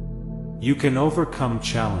 You can overcome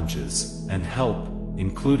challenges, and help,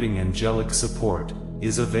 including angelic support,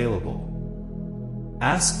 is available.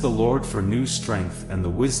 Ask the Lord for new strength and the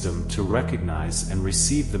wisdom to recognize and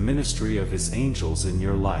receive the ministry of His angels in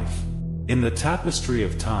your life. In the tapestry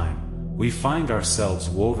of time, we find ourselves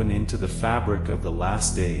woven into the fabric of the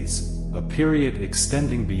last days, a period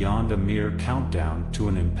extending beyond a mere countdown to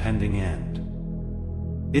an impending end.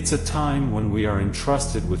 It's a time when we are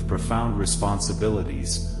entrusted with profound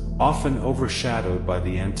responsibilities, often overshadowed by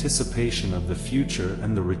the anticipation of the future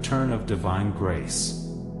and the return of divine grace.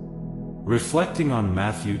 Reflecting on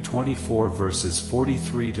Matthew 24 verses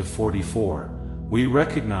 43 to 44, we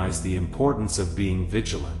recognize the importance of being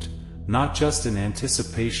vigilant, not just in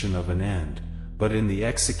anticipation of an end, but in the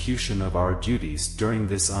execution of our duties during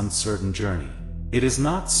this uncertain journey. It is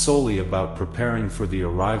not solely about preparing for the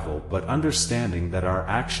arrival, but understanding that our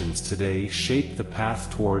actions today shape the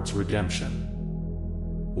path towards redemption.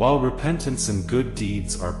 While repentance and good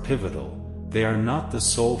deeds are pivotal, they are not the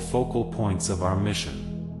sole focal points of our mission.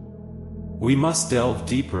 We must delve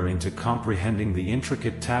deeper into comprehending the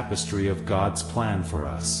intricate tapestry of God's plan for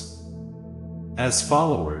us. As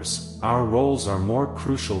followers, our roles are more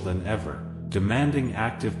crucial than ever, demanding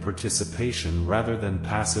active participation rather than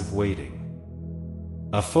passive waiting.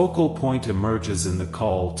 A focal point emerges in the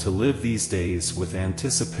call to live these days with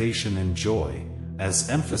anticipation and joy, as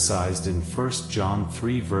emphasized in 1 John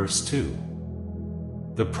 3 verse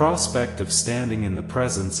 2. The prospect of standing in the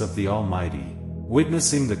presence of the Almighty,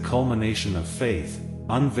 witnessing the culmination of faith,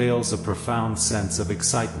 unveils a profound sense of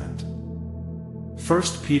excitement. 1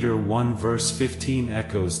 Peter 1 verse 15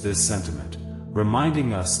 echoes this sentiment,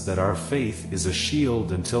 reminding us that our faith is a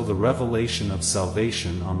shield until the revelation of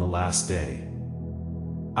salvation on the last day.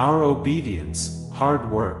 Our obedience,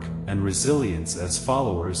 hard work, and resilience as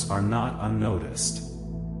followers are not unnoticed.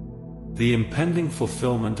 The impending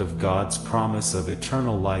fulfillment of God's promise of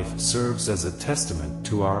eternal life serves as a testament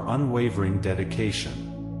to our unwavering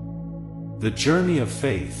dedication. The journey of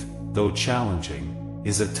faith, though challenging,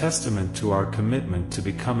 is a testament to our commitment to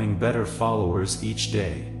becoming better followers each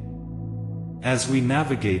day. As we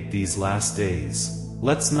navigate these last days,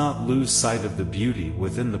 let's not lose sight of the beauty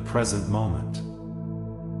within the present moment.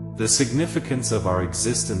 The significance of our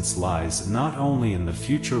existence lies not only in the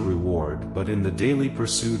future reward but in the daily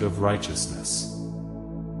pursuit of righteousness.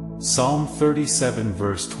 Psalm 37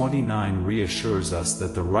 verse 29 reassures us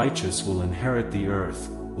that the righteous will inherit the earth,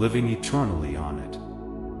 living eternally on it.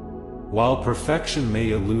 While perfection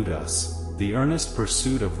may elude us, the earnest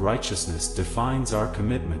pursuit of righteousness defines our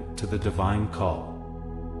commitment to the divine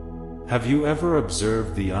call. Have you ever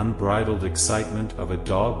observed the unbridled excitement of a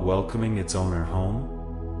dog welcoming its owner home?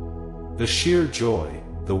 The sheer joy,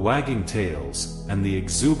 the wagging tails, and the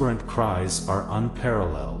exuberant cries are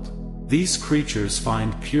unparalleled. These creatures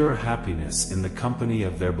find pure happiness in the company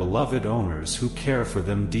of their beloved owners who care for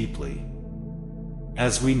them deeply.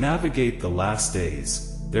 As we navigate the last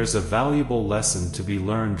days, there's a valuable lesson to be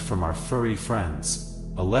learned from our furry friends,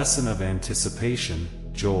 a lesson of anticipation,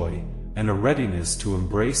 joy, and a readiness to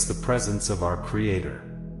embrace the presence of our Creator.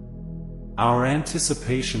 Our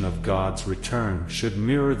anticipation of God's return should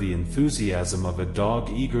mirror the enthusiasm of a dog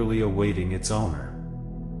eagerly awaiting its owner.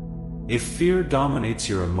 If fear dominates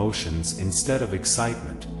your emotions instead of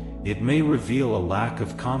excitement, it may reveal a lack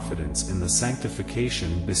of confidence in the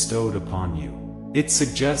sanctification bestowed upon you. It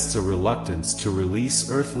suggests a reluctance to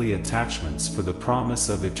release earthly attachments for the promise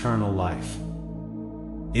of eternal life.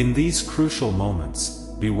 In these crucial moments,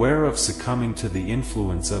 beware of succumbing to the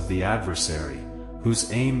influence of the adversary,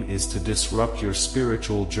 whose aim is to disrupt your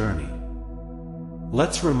spiritual journey.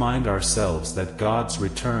 Let's remind ourselves that God's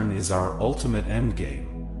return is our ultimate endgame,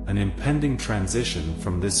 an impending transition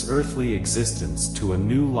from this earthly existence to a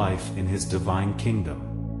new life in His divine kingdom.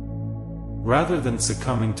 Rather than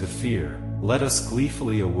succumbing to fear, let us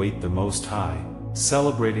gleefully await the Most High,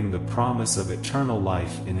 celebrating the promise of eternal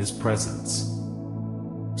life in His presence.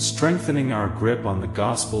 Strengthening our grip on the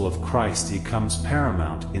gospel of Christ becomes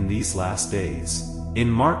paramount in these last days. In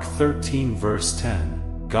Mark 13 verse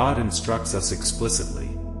 10, God instructs us explicitly,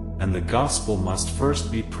 "And the gospel must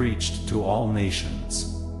first be preached to all nations."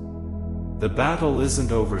 The battle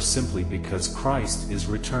isn't over simply because Christ is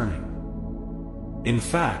returning. In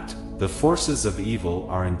fact, the forces of evil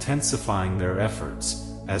are intensifying their efforts,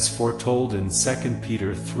 as foretold in 2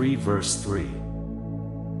 Peter 3 verse 3.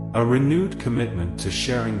 A renewed commitment to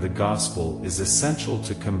sharing the gospel is essential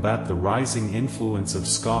to combat the rising influence of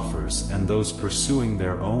scoffers and those pursuing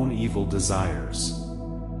their own evil desires.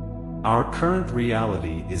 Our current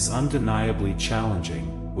reality is undeniably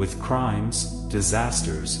challenging, with crimes,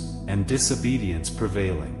 disasters, and disobedience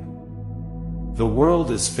prevailing. The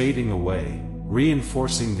world is fading away,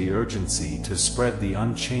 reinforcing the urgency to spread the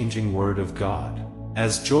unchanging Word of God.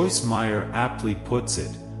 As Joyce Meyer aptly puts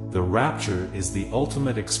it, the rapture is the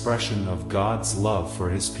ultimate expression of God's love for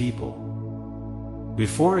His people.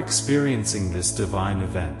 Before experiencing this divine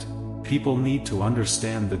event, people need to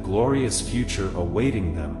understand the glorious future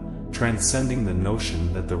awaiting them, transcending the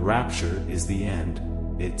notion that the rapture is the end.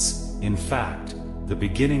 It's, in fact, the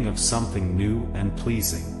beginning of something new and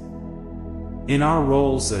pleasing. In our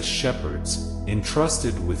roles as shepherds,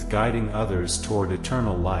 entrusted with guiding others toward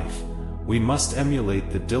eternal life, we must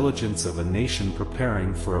emulate the diligence of a nation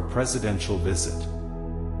preparing for a presidential visit.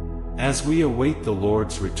 As we await the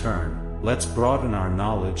Lord's return, let's broaden our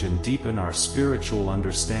knowledge and deepen our spiritual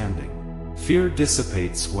understanding. Fear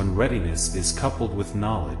dissipates when readiness is coupled with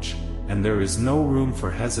knowledge, and there is no room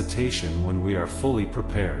for hesitation when we are fully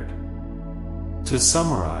prepared. To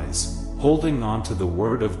summarize, holding on to the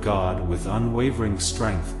Word of God with unwavering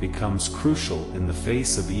strength becomes crucial in the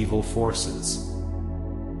face of evil forces.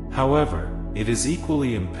 However, it is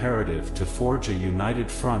equally imperative to forge a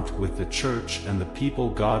united front with the Church and the people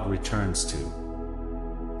God returns to.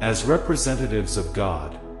 As representatives of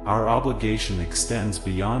God, our obligation extends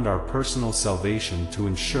beyond our personal salvation to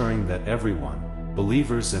ensuring that everyone,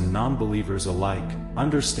 believers and non-believers alike,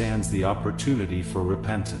 understands the opportunity for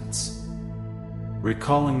repentance.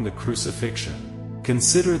 Recalling the crucifixion,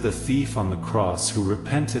 consider the thief on the cross who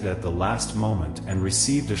repented at the last moment and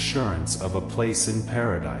received assurance of a place in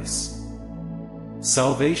paradise.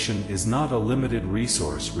 Salvation is not a limited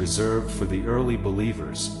resource reserved for the early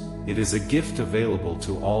believers, it is a gift available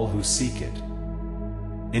to all who seek it.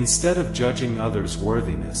 Instead of judging others'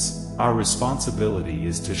 worthiness, our responsibility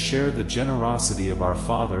is to share the generosity of our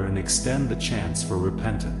Father and extend the chance for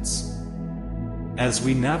repentance. As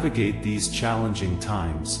we navigate these challenging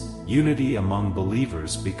times, unity among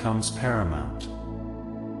believers becomes paramount.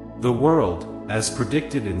 The world, as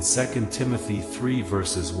predicted in 2 Timothy 3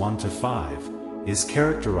 verses 1-5, is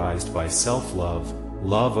characterized by self-love,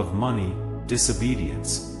 love of money,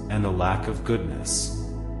 disobedience, and a lack of goodness.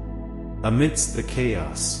 Amidst the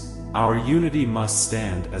chaos, our unity must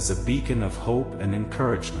stand as a beacon of hope and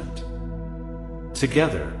encouragement.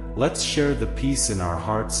 Together, let's share the peace in our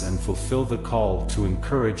hearts and fulfill the call to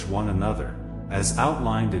encourage one another, as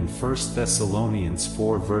outlined in 1 Thessalonians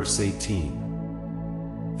 4 verse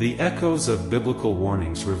 18. The echoes of biblical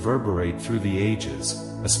warnings reverberate through the ages,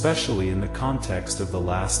 especially in the context of the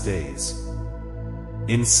last days.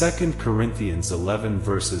 In 2 Corinthians 11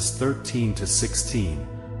 verses 13-16,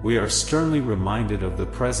 we are sternly reminded of the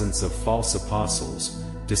presence of false apostles,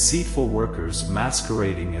 deceitful workers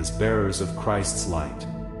masquerading as bearers of Christ's light.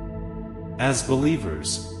 As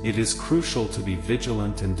believers, it is crucial to be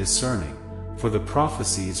vigilant and discerning, for the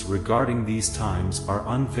prophecies regarding these times are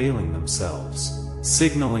unveiling themselves,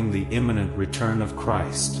 signaling the imminent return of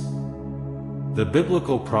Christ. The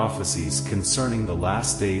biblical prophecies concerning the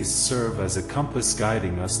last days serve as a compass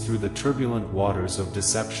guiding us through the turbulent waters of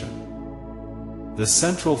deception. The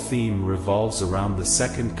central theme revolves around the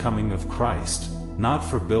second coming of Christ, not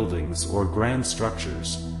for buildings or grand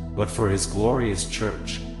structures, but for His glorious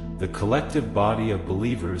church, the collective body of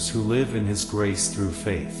believers who live in His grace through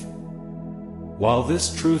faith. While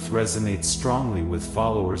this truth resonates strongly with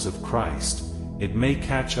followers of Christ, it may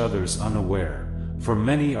catch others unaware, for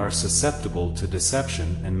many are susceptible to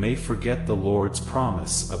deception and may forget the Lord's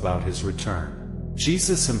promise about His return.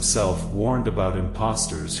 Jesus Himself warned about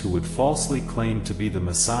impostors who would falsely claim to be the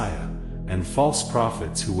Messiah, and false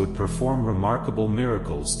prophets who would perform remarkable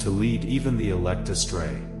miracles to lead even the elect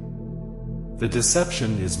astray. The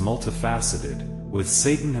deception is multifaceted, with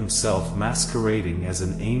Satan himself masquerading as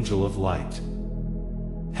an angel of light.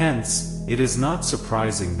 Hence, it is not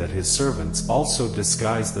surprising that his servants also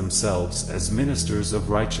disguise themselves as ministers of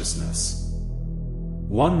righteousness.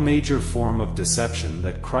 One major form of deception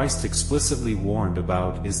that Christ explicitly warned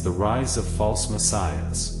about is the rise of false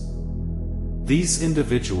messiahs. These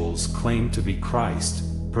individuals claim to be Christ,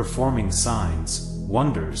 performing signs,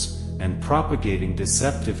 wonders, and propagating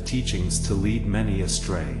deceptive teachings to lead many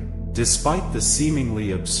astray. Despite the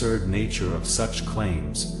seemingly absurd nature of such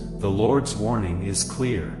claims, the Lord's warning is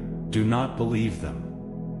clear: do not believe them.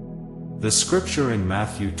 The scripture in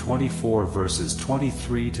Matthew 24 verses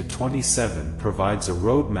 23 to 27 provides a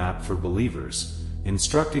roadmap for believers,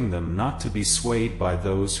 instructing them not to be swayed by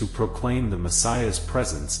those who proclaim the Messiah's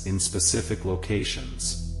presence in specific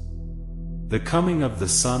locations. The coming of the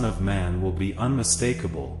Son of Man will be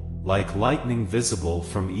unmistakable, like lightning visible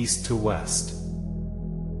from east to west.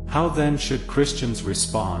 How then should Christians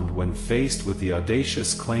respond when faced with the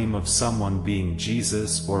audacious claim of someone being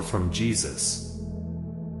Jesus or from Jesus?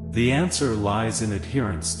 The answer lies in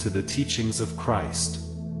adherence to the teachings of Christ.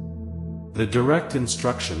 The direct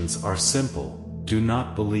instructions are simple: do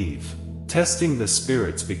not believe. Testing the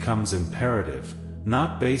spirits becomes imperative,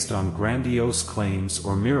 not based on grandiose claims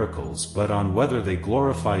or miracles but on whether they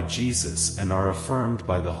glorify Jesus and are affirmed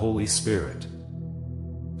by the Holy Spirit.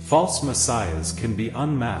 False messiahs can be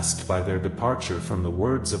unmasked by their departure from the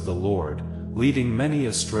words of the Lord, leading many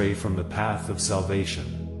astray from the path of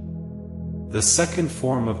salvation. The second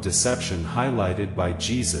form of deception highlighted by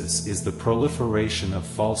Jesus is the proliferation of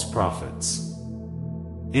false prophets.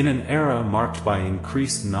 In an era marked by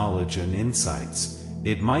increased knowledge and insights,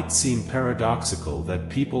 it might seem paradoxical that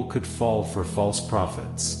people could fall for false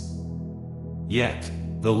prophets. Yet,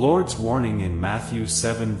 the Lord's warning in Matthew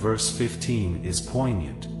 7 verse 15 is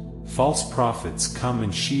poignant. False prophets come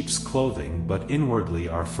in sheep's clothing but inwardly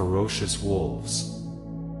are ferocious wolves.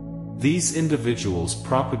 These individuals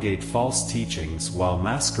propagate false teachings while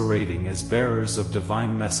masquerading as bearers of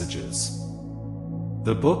divine messages.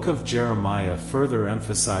 The book of Jeremiah further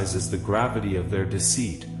emphasizes the gravity of their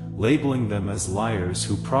deceit, labeling them as liars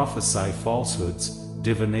who prophesy falsehoods,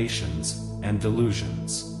 divinations, and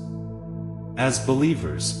delusions. As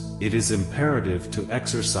believers, it is imperative to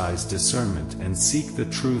exercise discernment and seek the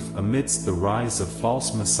truth amidst the rise of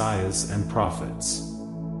false messiahs and prophets.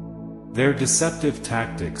 Their deceptive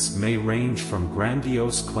tactics may range from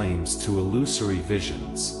grandiose claims to illusory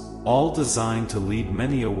visions, all designed to lead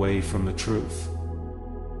many away from the truth.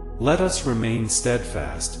 Let us remain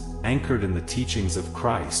steadfast, anchored in the teachings of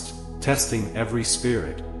Christ, testing every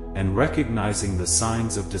spirit, and recognizing the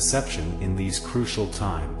signs of deception in these crucial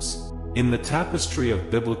times. In the tapestry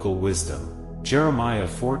of biblical wisdom, Jeremiah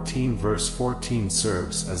 14 verse 14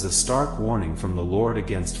 serves as a stark warning from the Lord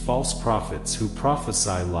against false prophets who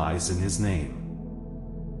prophesy lies in His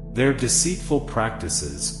name. Their deceitful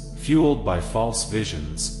practices, fueled by false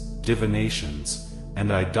visions, divinations,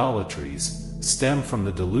 and idolatries, stem from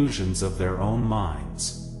the delusions of their own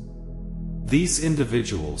minds. These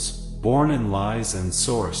individuals, born in lies and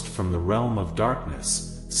sourced from the realm of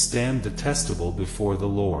darkness, stand detestable before the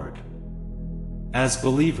Lord. As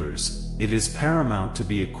believers, it is paramount to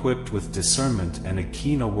be equipped with discernment and a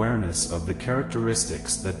keen awareness of the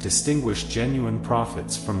characteristics that distinguish genuine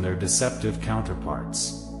prophets from their deceptive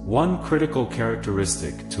counterparts. One critical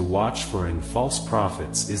characteristic to watch for in false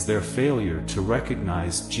prophets is their failure to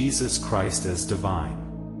recognize Jesus Christ as divine.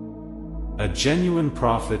 A genuine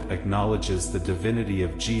prophet acknowledges the divinity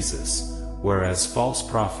of Jesus, whereas false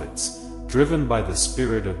prophets, driven by the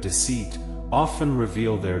spirit of deceit, often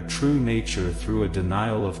reveal their true nature through a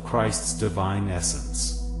denial of Christ's divine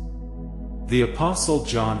essence. The Apostle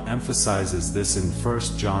John emphasizes this in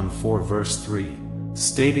 1 John 4 verse 3,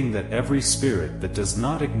 stating that every spirit that does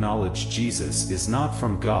not acknowledge Jesus is not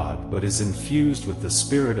from God but is infused with the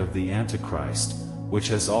spirit of the Antichrist, which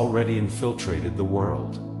has already infiltrated the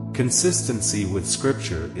world. Consistency with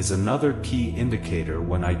Scripture is another key indicator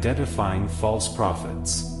when identifying false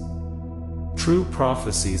prophets. True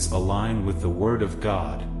prophecies align with the Word of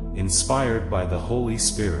God, inspired by the Holy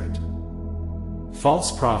Spirit.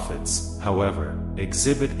 False prophets, however,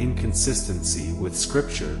 exhibit inconsistency with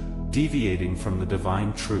Scripture, deviating from the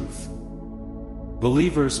divine truth.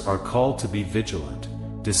 Believers are called to be vigilant,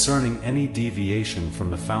 discerning any deviation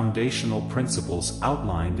from the foundational principles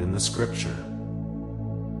outlined in the Scripture.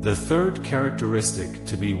 The third characteristic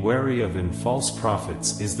to be wary of in false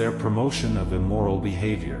prophets is their promotion of immoral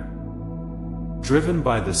behavior. Driven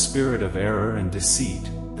by the spirit of error and deceit,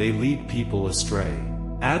 they lead people astray,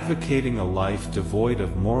 advocating a life devoid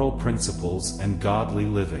of moral principles and godly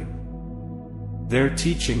living. Their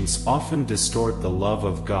teachings often distort the love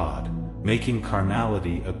of God, making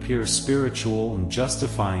carnality appear spiritual and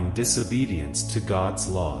justifying disobedience to God's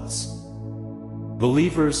laws.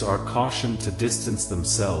 Believers are cautioned to distance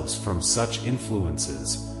themselves from such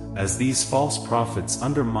influences, as these false prophets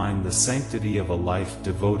undermine the sanctity of a life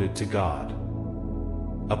devoted to God.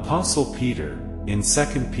 Apostle Peter, in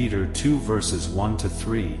 2 Peter 2 verses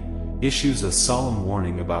 1-3, issues a solemn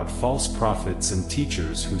warning about false prophets and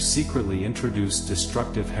teachers who secretly introduce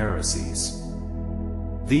destructive heresies.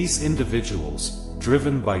 These individuals,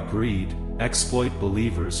 driven by greed, exploit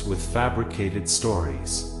believers with fabricated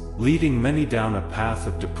stories, leading many down a path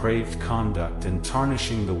of depraved conduct and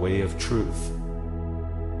tarnishing the way of truth.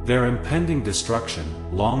 Their impending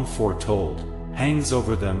destruction, long foretold, hangs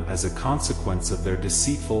over them as a consequence of their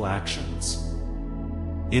deceitful actions.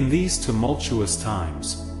 In these tumultuous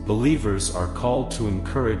times, believers are called to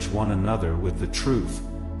encourage one another with the truth,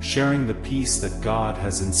 sharing the peace that God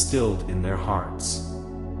has instilled in their hearts.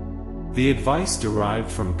 The advice derived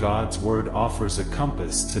from God's Word offers a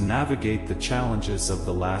compass to navigate the challenges of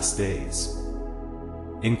the last days.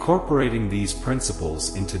 Incorporating these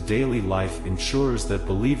principles into daily life ensures that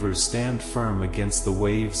believers stand firm against the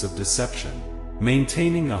waves of deception,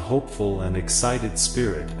 maintaining a hopeful and excited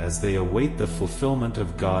spirit as they await the fulfillment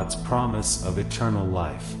of God's promise of eternal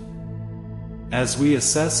life. As we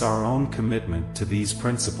assess our own commitment to these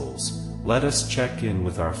principles, let us check in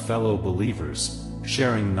with our fellow believers,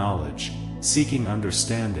 sharing knowledge, seeking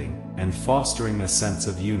understanding, and fostering a sense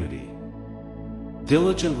of unity.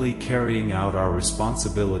 Diligently carrying out our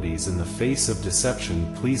responsibilities in the face of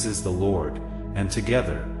deception pleases the Lord, and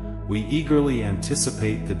together, we eagerly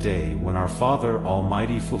anticipate the day when our Father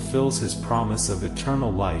Almighty fulfills His promise of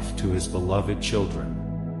eternal life to His beloved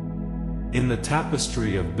children. In the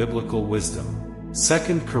tapestry of biblical wisdom,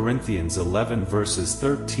 2 Corinthians 11 verses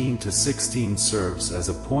 13-16 serves as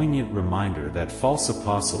a poignant reminder that false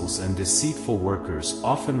apostles and deceitful workers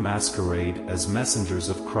often masquerade as messengers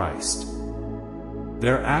of Christ.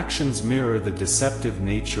 Their actions mirror the deceptive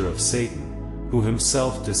nature of Satan, who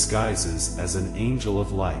himself disguises as an angel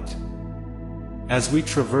of light. As we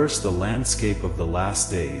traverse the landscape of the last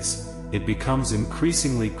days, it becomes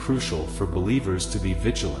increasingly crucial for believers to be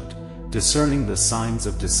vigilant, discerning the signs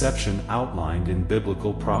of deception outlined in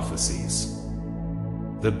biblical prophecies.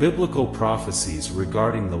 The biblical prophecies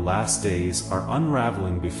regarding the last days are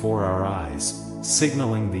unraveling before our eyes,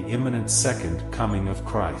 signaling the imminent second coming of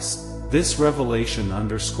Christ. This revelation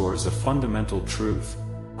underscores a fundamental truth: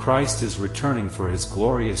 Christ is returning for His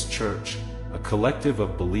glorious church, a collective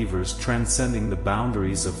of believers transcending the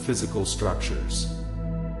boundaries of physical structures.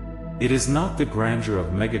 It is not the grandeur of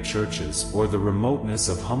megachurches or the remoteness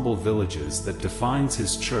of humble villages that defines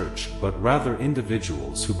His church, but rather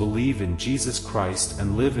individuals who believe in Jesus Christ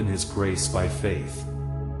and live in His grace by faith.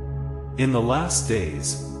 In the last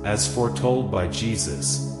days, as foretold by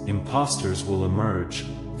Jesus, impostors will emerge,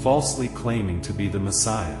 falsely claiming to be the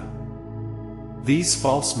Messiah. These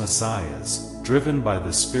false messiahs, driven by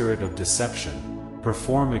the spirit of deception,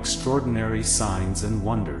 perform extraordinary signs and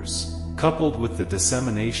wonders, coupled with the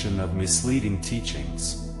dissemination of misleading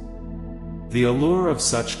teachings. The allure of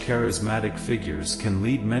such charismatic figures can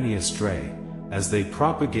lead many astray, as they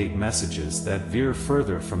propagate messages that veer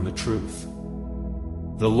further from the truth.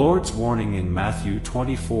 The Lord's warning in Matthew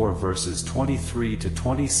 24 verses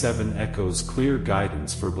 23-27 echoes clear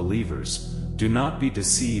guidance for believers: do not be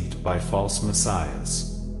deceived by false messiahs.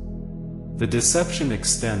 The deception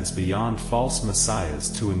extends beyond false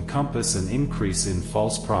messiahs to encompass an increase in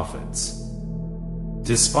false prophets.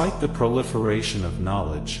 Despite the proliferation of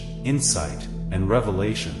knowledge, insight, and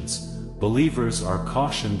revelations, believers are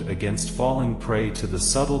cautioned against falling prey to the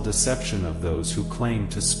subtle deception of those who claim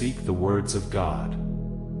to speak the words of God.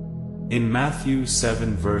 In Matthew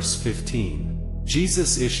 7 verse 15,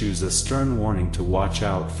 Jesus issues a stern warning to watch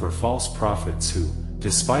out for false prophets who,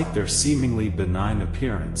 despite their seemingly benign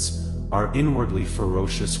appearance, are inwardly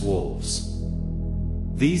ferocious wolves.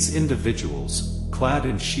 These individuals, clad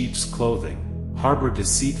in sheep's clothing, harbor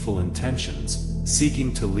deceitful intentions,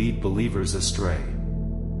 seeking to lead believers astray.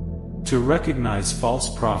 To recognize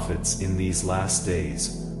false prophets in these last days,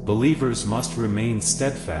 believers must remain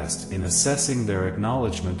steadfast in assessing their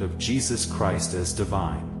acknowledgement of Jesus Christ as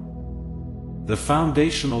divine. The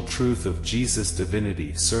foundational truth of Jesus'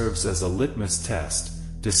 divinity serves as a litmus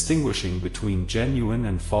test, distinguishing between genuine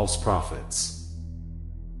and false prophets.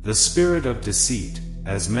 The spirit of deceit,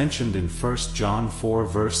 as mentioned in 1 John 4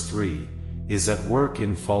 verse 3, is at work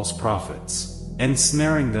in false prophets,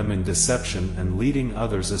 ensnaring them in deception and leading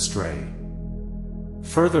others astray.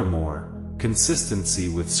 Furthermore, consistency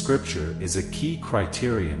with Scripture is a key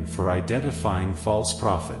criterion for identifying false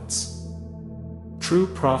prophets. True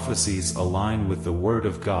prophecies align with the Word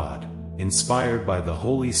of God, inspired by the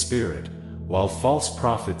Holy Spirit, while false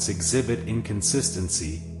prophets exhibit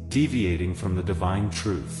inconsistency, deviating from the divine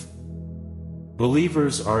truth.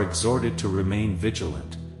 Believers are exhorted to remain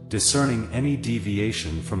vigilant, discerning any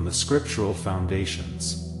deviation from the scriptural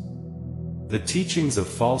foundations. The teachings of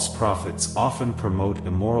false prophets often promote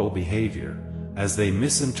immoral behavior, as they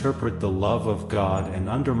misinterpret the love of God and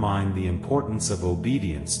undermine the importance of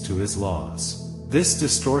obedience to His laws. This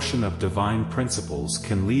distortion of divine principles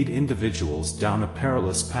can lead individuals down a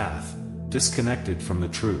perilous path, disconnected from the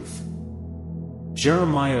truth.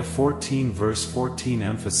 Jeremiah 14 verse 14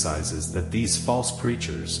 emphasizes that these false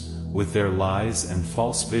preachers, with their lies and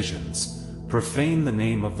false visions, profane the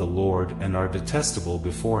name of the Lord and are detestable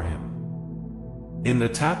before Him. In the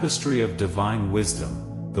tapestry of divine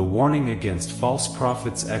wisdom, the warning against false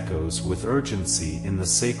prophets echoes with urgency in the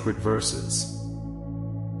sacred verses.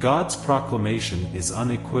 God's proclamation is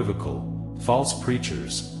unequivocal: false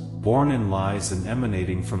preachers, born in lies and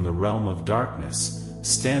emanating from the realm of darkness,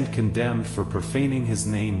 stand condemned for profaning His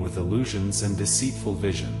name with illusions and deceitful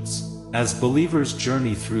visions. As believers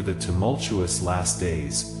journey through the tumultuous last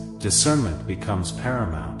days, discernment becomes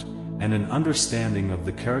paramount, and an understanding of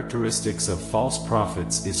the characteristics of false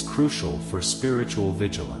prophets is crucial for spiritual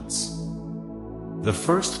vigilance. The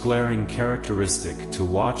first glaring characteristic to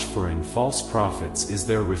watch for in false prophets is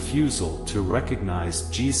their refusal to recognize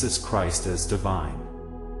Jesus Christ as divine.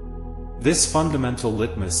 This fundamental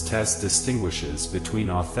litmus test distinguishes between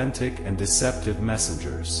authentic and deceptive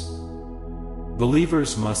messengers.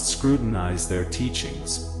 Believers must scrutinize their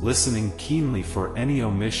teachings, listening keenly for any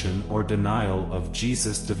omission or denial of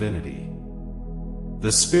Jesus' divinity.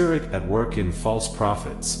 The spirit at work in false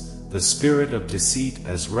prophets, the spirit of deceit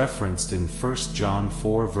as referenced in 1 John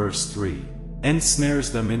 4 verse 3,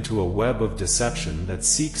 ensnares them into a web of deception that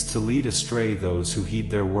seeks to lead astray those who heed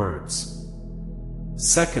their words.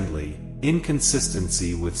 Secondly,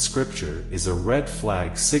 inconsistency with Scripture is a red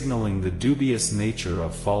flag signaling the dubious nature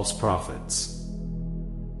of false prophets.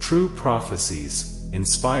 True prophecies,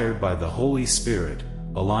 inspired by the Holy Spirit,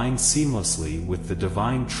 align seamlessly with the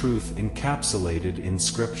divine truth encapsulated in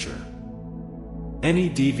Scripture. Any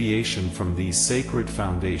deviation from these sacred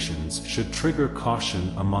foundations should trigger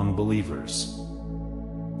caution among believers.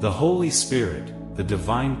 The Holy Spirit, the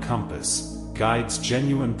divine compass, guides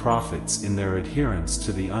genuine prophets in their adherence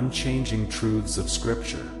to the unchanging truths of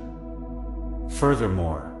Scripture.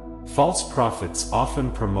 Furthermore, false prophets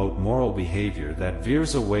often promote moral behavior that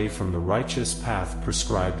veers away from the righteous path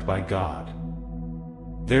prescribed by God.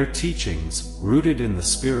 Their teachings, rooted in the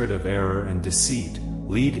spirit of error and deceit,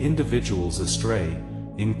 lead individuals astray,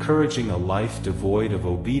 encouraging a life devoid of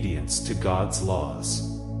obedience to God's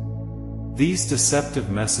laws. These deceptive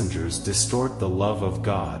messengers distort the love of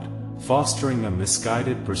God, fostering a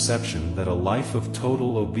misguided perception that a life of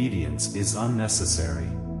total obedience is unnecessary.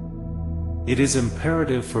 It is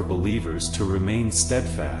imperative for believers to remain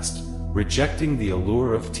steadfast, rejecting the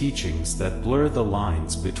allure of teachings that blur the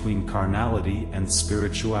lines between carnality and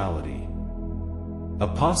spirituality.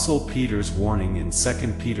 Apostle Peter's warning in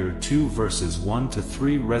 2 Peter 2 verses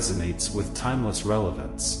 1-3 resonates with timeless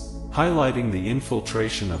relevance, highlighting the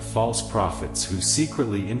infiltration of false prophets who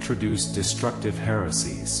secretly introduce destructive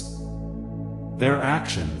heresies. Their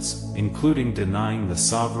actions, including denying the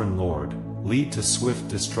sovereign Lord, lead to swift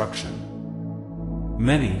destruction.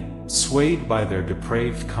 Many, swayed by their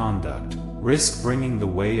depraved conduct, risk bringing the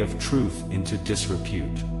way of truth into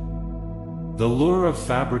disrepute. The lure of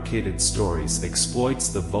fabricated stories exploits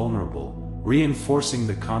the vulnerable, reinforcing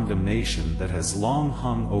the condemnation that has long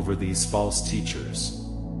hung over these false teachers.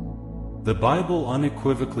 The Bible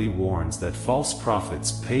unequivocally warns that false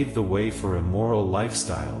prophets pave the way for immoral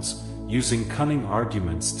lifestyles, using cunning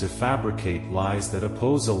arguments to fabricate lies that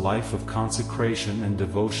oppose a life of consecration and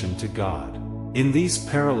devotion to God. In these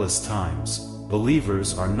perilous times,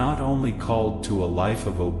 believers are not only called to a life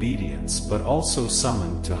of obedience but also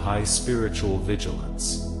summoned to high spiritual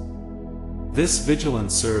vigilance. This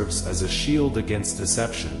vigilance serves as a shield against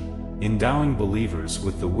deception, endowing believers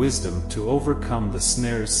with the wisdom to overcome the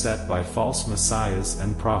snares set by false messiahs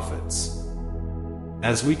and prophets.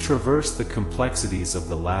 As we traverse the complexities of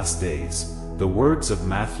the last days, the words of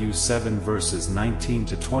Matthew 7 verses 19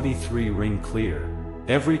 to 23 ring clear.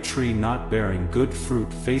 Every tree not bearing good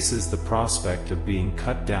fruit faces the prospect of being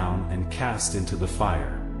cut down and cast into the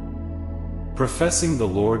fire. Professing the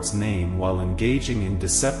Lord's name while engaging in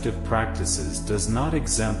deceptive practices does not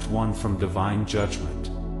exempt one from divine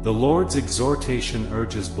judgment. The Lord's exhortation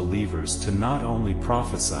urges believers to not only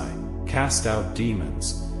prophesy, cast out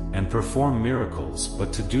demons, and perform miracles,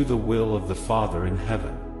 but to do the will of the Father in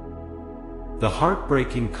heaven. The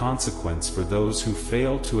heartbreaking consequence for those who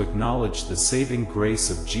fail to acknowledge the saving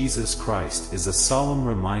grace of Jesus Christ is a solemn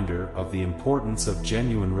reminder of the importance of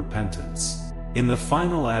genuine repentance. In the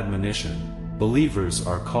final admonition, believers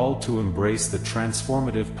are called to embrace the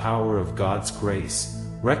transformative power of God's grace,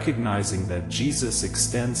 recognizing that Jesus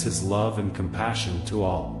extends His love and compassion to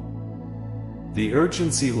all. The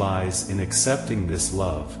urgency lies in accepting this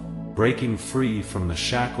love, breaking free from the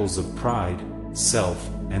shackles of pride, self,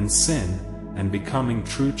 and sin, and becoming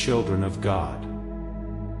true children of God.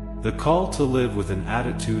 The call to live with an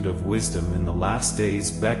attitude of wisdom in the last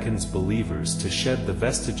days beckons believers to shed the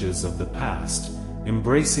vestiges of the past,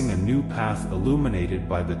 embracing a new path illuminated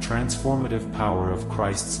by the transformative power of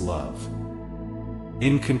Christ's love.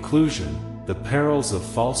 In conclusion, the perils of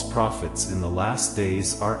false prophets in the last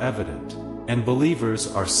days are evident, and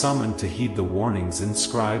believers are summoned to heed the warnings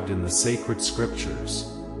inscribed in the sacred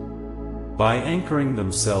scriptures. By anchoring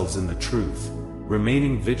themselves in the truth,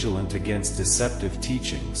 remaining vigilant against deceptive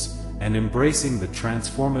teachings, and embracing the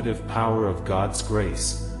transformative power of God's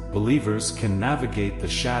grace, believers can navigate the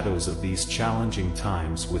shadows of these challenging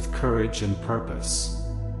times with courage and purpose.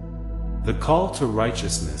 The call to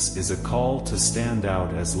righteousness is a call to stand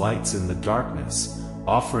out as lights in the darkness,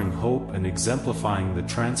 offering hope and exemplifying the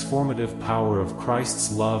transformative power of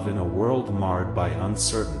Christ's love in a world marred by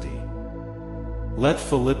uncertainty. Let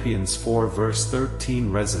Philippians 4 verse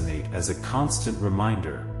 13 resonate as a constant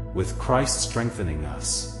reminder. With Christ strengthening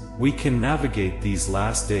us, we can navigate these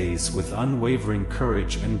last days with unwavering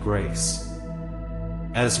courage and grace.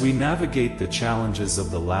 As we navigate the challenges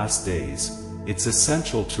of the last days, it's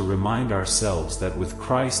essential to remind ourselves that with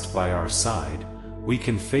Christ by our side, we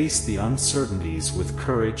can face the uncertainties with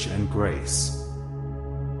courage and grace.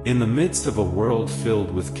 In the midst of a world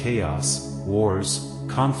filled with chaos, wars,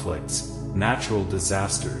 conflicts, natural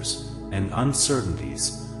disasters, and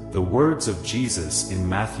uncertainties, the words of Jesus in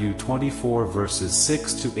Matthew 24 verses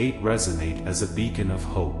 6 to 8 resonate as a beacon of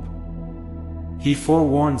hope. He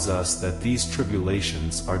forewarns us that these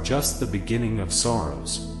tribulations are just the beginning of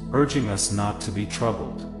sorrows, urging us not to be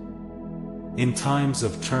troubled. In times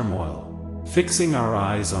of turmoil, fixing our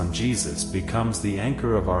eyes on Jesus becomes the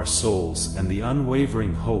anchor of our souls and the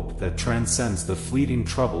unwavering hope that transcends the fleeting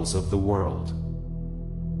troubles of the world.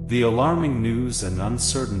 The alarming news and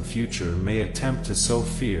uncertain future may attempt to sow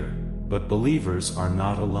fear, but believers are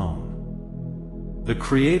not alone. The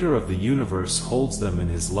Creator of the universe holds them in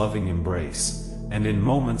His loving embrace, and in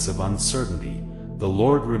moments of uncertainty, the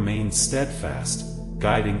Lord remains steadfast,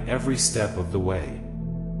 guiding every step of the way.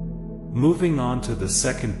 Moving on to the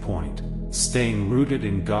second point, staying rooted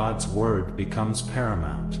in God's Word becomes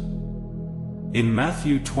paramount. In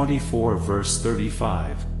Matthew 24 verse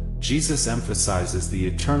 35, Jesus emphasizes the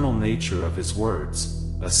eternal nature of His words,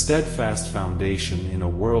 a steadfast foundation in a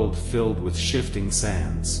world filled with shifting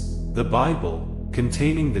sands. The Bible,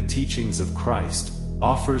 containing the teachings of Christ,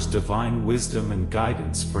 offers divine wisdom and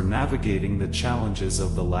guidance for navigating the challenges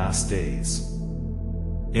of the last days.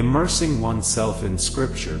 Immersing oneself in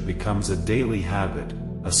Scripture becomes a daily habit,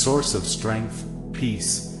 a source of strength,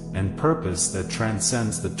 peace, and purpose that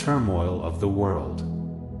transcends the turmoil of the world.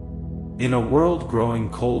 In a world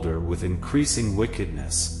growing colder with increasing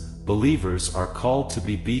wickedness, believers are called to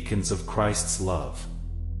be beacons of Christ's love.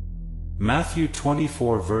 Matthew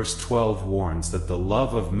 24 verse 12 warns that the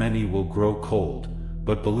love of many will grow cold,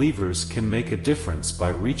 but believers can make a difference by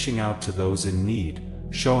reaching out to those in need,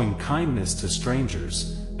 showing kindness to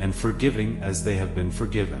strangers, and forgiving as they have been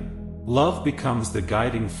forgiven. Love becomes the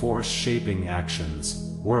guiding force shaping actions,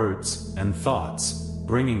 words, and thoughts,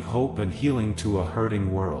 bringing hope and healing to a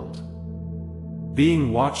hurting world.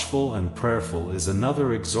 Being watchful and prayerful is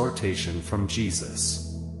another exhortation from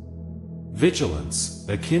Jesus. Vigilance,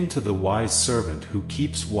 akin to the wise servant who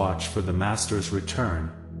keeps watch for the master's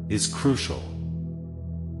return, is crucial.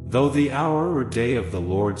 Though the hour or day of the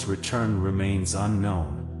Lord's return remains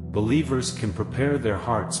unknown, believers can prepare their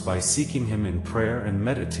hearts by seeking Him in prayer and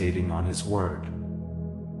meditating on His Word.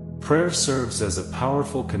 Prayer serves as a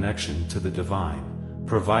powerful connection to the divine,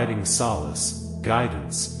 providing solace,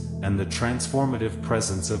 guidance, and the transformative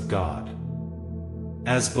presence of God.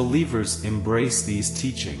 As believers embrace these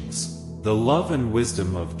teachings, the love and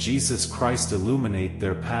wisdom of Jesus Christ illuminate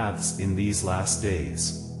their paths in these last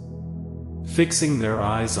days. Fixing their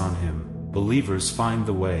eyes on Him, believers find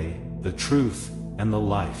the way, the truth, and the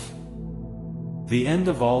life. The end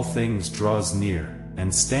of all things draws near,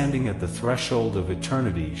 and standing at the threshold of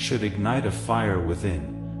eternity should ignite a fire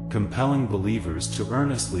within, compelling believers to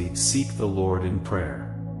earnestly seek the Lord in prayer.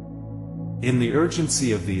 In the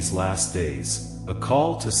urgency of these last days, a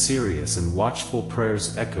call to serious and watchful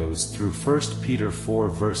prayers echoes through 1 Peter 4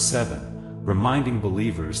 verse 7, reminding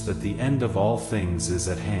believers that the end of all things is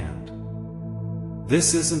at hand.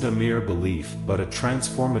 This isn't a mere belief but a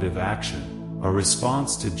transformative action, a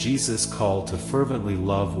response to Jesus' call to fervently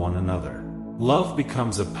love one another. Love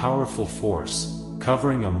becomes a powerful force,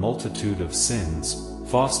 covering a multitude of sins,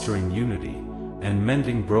 fostering unity, and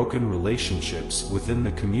mending broken relationships within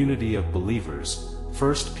the community of believers.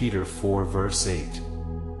 1 Peter 4 verse 8.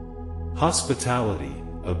 Hospitality,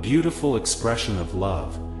 a beautiful expression of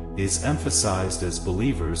love, is emphasized as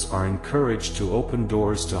believers are encouraged to open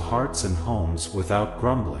doors to hearts and homes without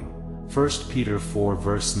grumbling. 1 Peter 4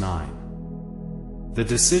 verse 9. The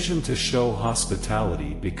decision to show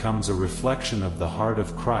hospitality becomes a reflection of the heart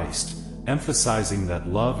of Christ, emphasizing that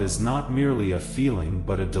love is not merely a feeling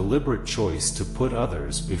but a deliberate choice to put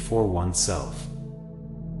others before oneself.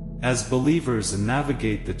 As believers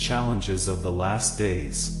navigate the challenges of the last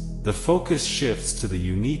days, the focus shifts to the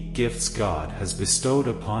unique gifts God has bestowed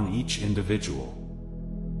upon each individual.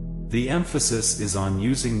 The emphasis is on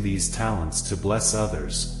using these talents to bless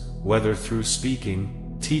others, whether through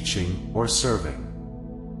speaking, teaching, or serving.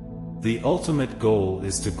 The ultimate goal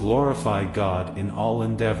is to glorify God in all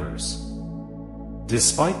endeavors.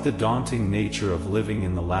 Despite the daunting nature of living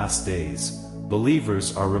in the last days,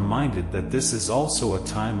 believers are reminded that this is also a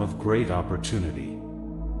time of great opportunity.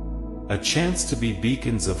 A chance to be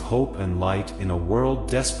beacons of hope and light in a world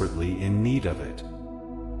desperately in need of it.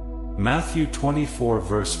 Matthew 24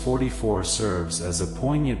 verse 44 serves as a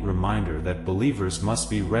poignant reminder that believers must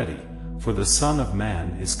be ready, for the Son of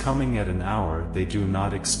Man is coming at an hour they do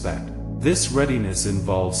not expect. This readiness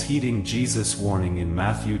involves heeding Jesus' warning in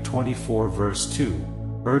Matthew 24 verse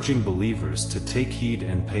 2, urging believers to take heed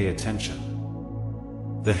and pay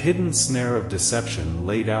attention. The hidden snare of deception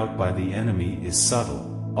laid out by the enemy is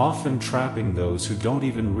subtle, often trapping those who don't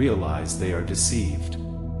even realize they are deceived.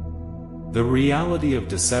 The reality of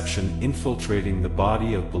deception infiltrating the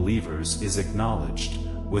body of believers is acknowledged,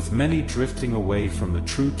 with many drifting away from the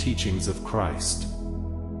true teachings of Christ.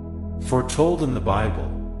 Foretold in the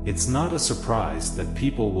Bible, it's not a surprise that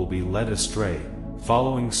people will be led astray,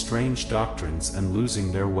 following strange doctrines and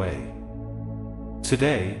losing their way.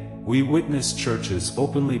 Today, we witness churches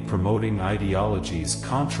openly promoting ideologies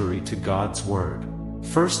contrary to God's Word.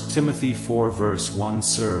 1 Timothy 4 verse 1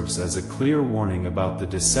 serves as a clear warning about the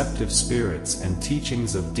deceptive spirits and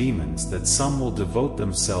teachings of demons that some will devote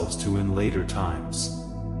themselves to in later times.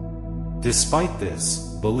 Despite this,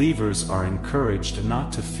 believers are encouraged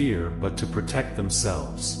not to fear but to protect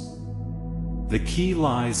themselves. The key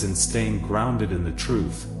lies in staying grounded in the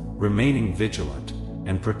truth, remaining vigilant,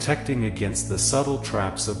 and protecting against the subtle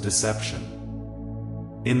traps of deception.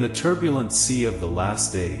 In the turbulent sea of the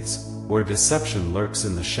last days, where deception lurks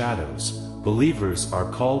in the shadows, believers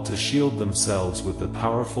are called to shield themselves with the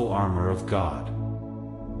powerful armor of God.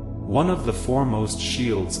 One of the foremost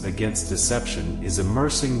shields against deception is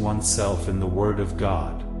immersing oneself in the Word of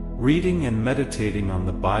God. Reading and meditating on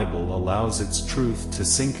the Bible allows its truth to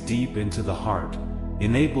sink deep into the heart,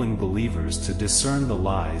 enabling believers to discern the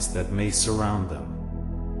lies that may surround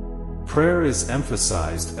them. Prayer is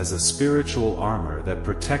emphasized as a spiritual armor that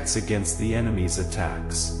protects against the enemy's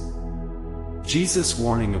attacks. Jesus'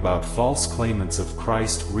 warning about false claimants of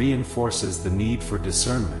Christ reinforces the need for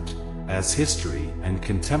discernment, as history and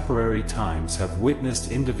contemporary times have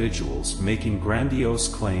witnessed individuals making grandiose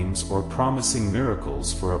claims or promising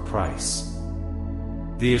miracles for a price.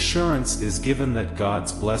 The assurance is given that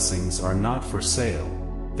God's blessings are not for sale,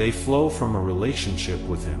 they flow from a relationship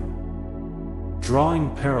with Him.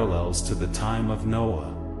 Drawing parallels to the time of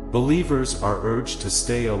Noah, believers are urged to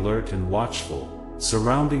stay alert and watchful,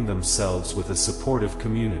 surrounding themselves with a supportive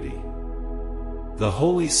community. The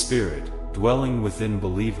Holy Spirit, dwelling within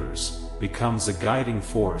believers, becomes a guiding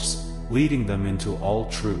force, leading them into all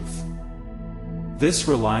truth. This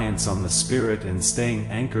reliance on the Spirit and staying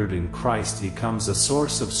anchored in Christ becomes a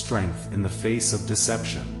source of strength in the face of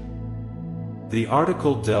deception. The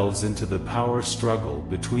article delves into the power struggle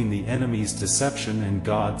between the enemy's deception and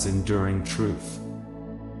God's enduring truth.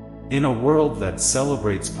 In a world that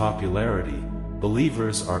celebrates popularity,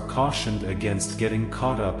 believers are cautioned against getting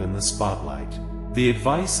caught up in the spotlight. The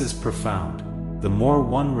advice is profound. The more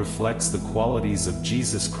one reflects the qualities of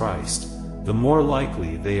Jesus Christ, the more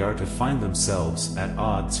likely they are to find themselves at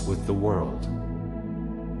odds with the world.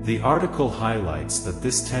 The article highlights that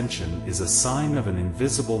this tension is a sign of an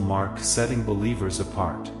invisible mark setting believers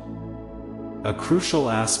apart. A crucial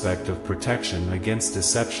aspect of protection against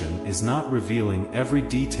deception is not revealing every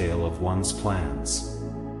detail of one's plans.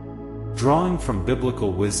 Drawing from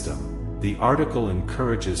biblical wisdom, the article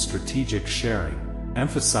encourages strategic sharing,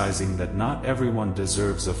 emphasizing that not everyone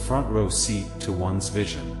deserves a front-row seat to one's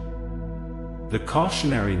vision. The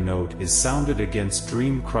cautionary note is sounded against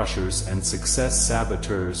dream crushers and success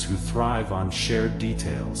saboteurs who thrive on shared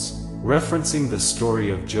details. Referencing the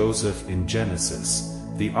story of Joseph in Genesis,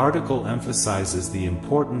 the article emphasizes the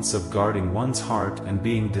importance of guarding one's heart and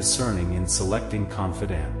being discerning in selecting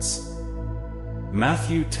confidants.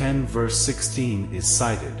 Matthew 10 verse 16 is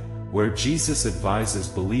cited, where Jesus advises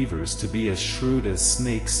believers to be as shrewd as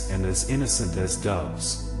snakes and as innocent as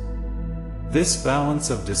doves. This balance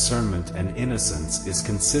of discernment and innocence is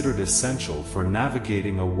considered essential for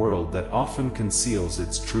navigating a world that often conceals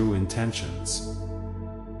its true intentions.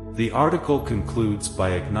 The article concludes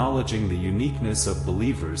by acknowledging the uniqueness of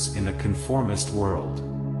believers in a conformist world.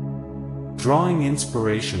 Drawing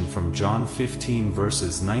inspiration from John 15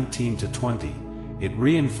 verses 19 to 20, it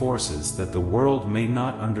reinforces that the world may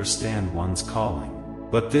not understand one's calling,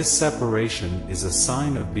 but this separation is a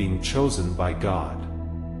sign of being chosen by God.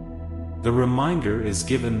 The reminder is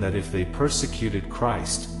given that if they persecuted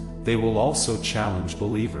Christ, they will also challenge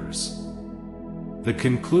believers. The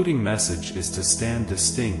concluding message is to stand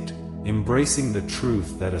distinct, embracing the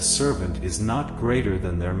truth that a servant is not greater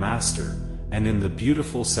than their master, and in the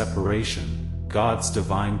beautiful separation, God's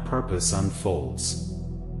divine purpose unfolds.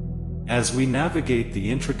 As we navigate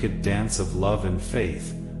the intricate dance of love and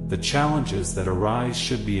faith, the challenges that arise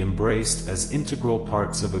should be embraced as integral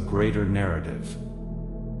parts of a greater narrative.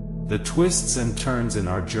 The twists and turns in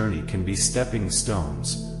our journey can be stepping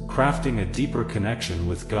stones, crafting a deeper connection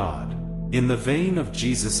with God. In the vein of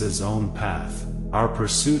Jesus' own path, our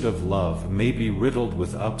pursuit of love may be riddled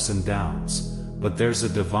with ups and downs, but there's a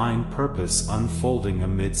divine purpose unfolding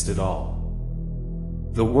amidst it all.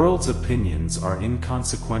 The world's opinions are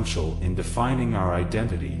inconsequential in defining our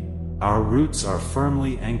identity. Our roots are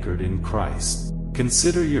firmly anchored in Christ.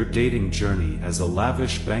 Consider your dating journey as a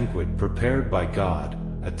lavish banquet prepared by God,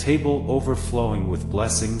 a table overflowing with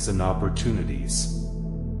blessings and opportunities.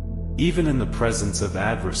 Even in the presence of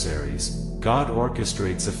adversaries, God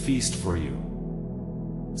orchestrates a feast for you.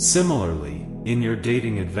 Similarly, in your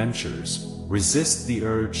dating adventures, resist the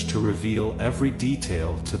urge to reveal every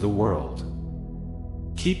detail to the world.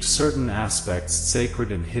 Keep certain aspects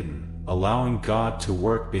sacred and hidden, allowing God to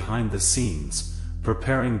work behind the scenes,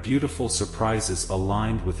 preparing beautiful surprises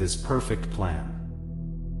aligned with His perfect plan.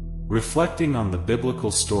 Reflecting on the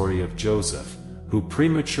biblical story of Joseph, who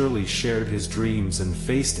prematurely shared his dreams and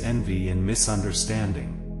faced envy and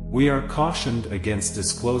misunderstanding, we are cautioned against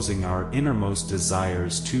disclosing our innermost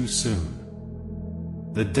desires too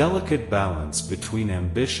soon. The delicate balance between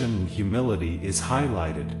ambition and humility is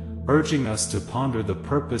highlighted, urging us to ponder the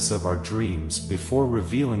purpose of our dreams before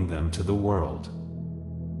revealing them to the world.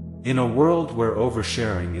 In a world where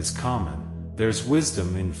oversharing is common, there's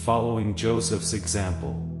wisdom in following Joseph's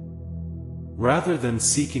example. Rather than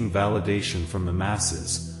seeking validation from the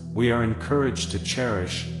masses, we are encouraged to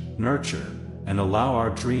cherish, nurture, and allow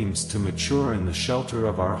our dreams to mature in the shelter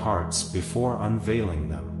of our hearts before unveiling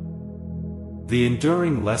them. The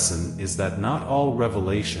enduring lesson is that not all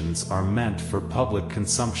revelations are meant for public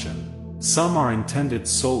consumption. Some are intended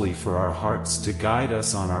solely for our hearts to guide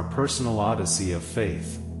us on our personal odyssey of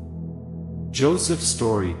faith. Joseph's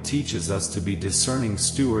story teaches us to be discerning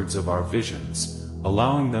stewards of our visions,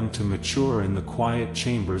 allowing them to mature in the quiet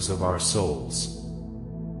chambers of our souls.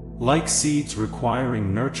 Like seeds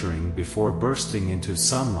requiring nurturing before bursting into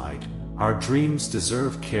sunlight, our dreams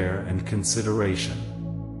deserve care and consideration.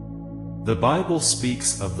 The Bible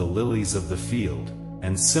speaks of the lilies of the field,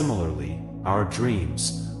 and similarly, our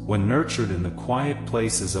dreams, when nurtured in the quiet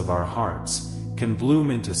places of our hearts, can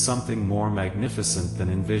bloom into something more magnificent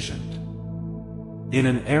than envisioned. In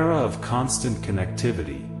an era of constant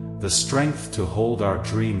connectivity, the strength to hold our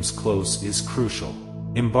dreams close is crucial.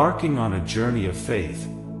 Embarking on a journey of faith,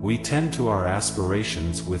 we tend to our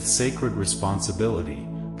aspirations with sacred responsibility,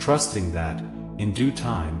 trusting that, in due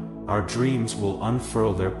time, our dreams will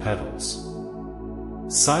unfurl their petals.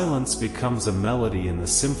 Silence becomes a melody in the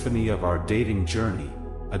symphony of our dating journey,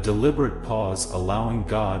 a deliberate pause allowing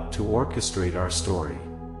God to orchestrate our story.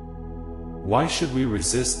 Why should we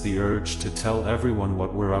resist the urge to tell everyone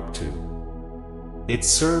what we're up to? It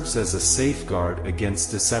serves as a safeguard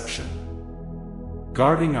against deception.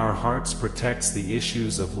 Guarding our hearts protects the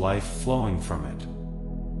issues of life flowing from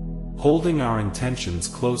it. Holding our intentions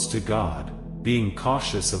close to God, being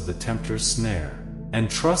cautious of the tempter's snare, and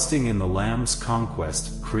trusting in the Lamb's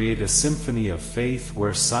conquest create a symphony of faith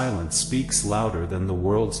where silence speaks louder than the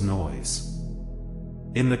world's noise.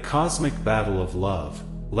 In the cosmic battle of love,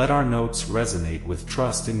 let our notes resonate with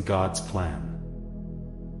trust in God's plan.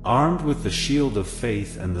 Armed with the shield of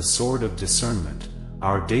faith and the sword of discernment,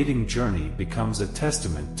 our dating journey becomes a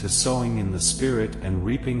testament to sowing in the Spirit and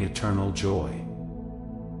reaping eternal joy.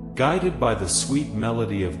 Guided by the sweet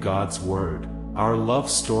melody of God's Word, our love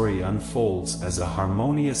story unfolds as a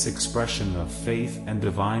harmonious expression of faith and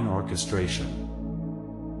divine orchestration.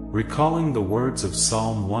 Recalling the words of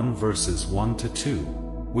Psalm 1 verses 1 to 2,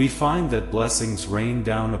 we find that blessings rain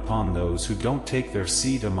down upon those who don't take their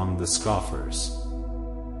seat among the scoffers.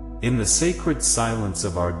 In the sacred silence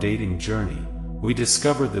of our dating journey, we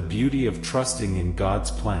discover the beauty of trusting in God's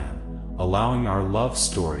plan, allowing our love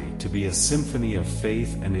story to be a symphony of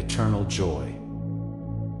faith and eternal joy.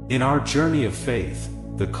 In our journey of faith,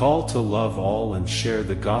 the call to love all and share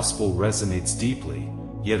the gospel resonates deeply,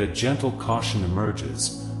 yet a gentle caution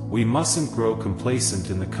emerges. We mustn't grow complacent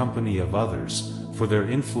in the company of others, for their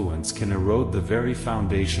influence can erode the very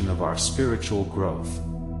foundation of our spiritual growth.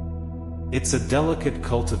 It's a delicate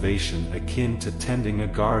cultivation akin to tending a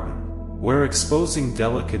garden, where exposing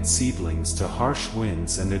delicate seedlings to harsh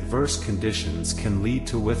winds and adverse conditions can lead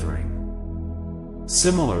to withering.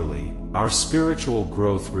 Similarly, our spiritual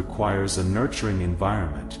growth requires a nurturing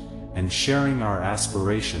environment, and sharing our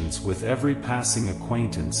aspirations with every passing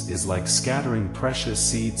acquaintance is like scattering precious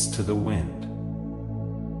seeds to the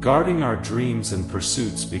wind. Guarding our dreams and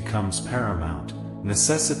pursuits becomes paramount,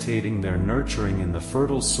 necessitating their nurturing in the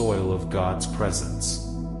fertile soil of God's presence.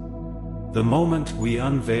 The moment we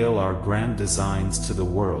unveil our grand designs to the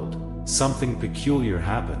world, something peculiar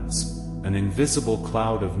happens. An invisible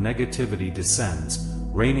cloud of negativity descends,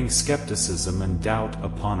 raining skepticism and doubt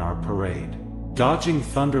upon our parade. Dodging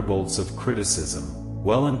thunderbolts of criticism,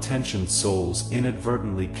 well-intentioned souls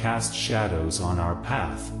inadvertently cast shadows on our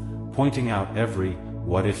path, pointing out every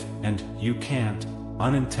 "what if" and "you can't,"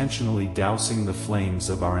 unintentionally dousing the flames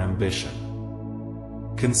of our ambition.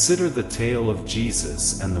 Consider the tale of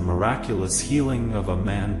Jesus and the miraculous healing of a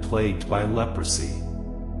man plagued by leprosy.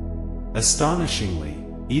 Astonishingly,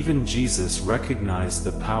 even Jesus recognized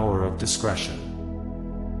the power of discretion.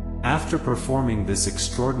 After performing this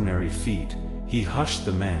extraordinary feat, he hushed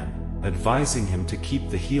the man, advising him to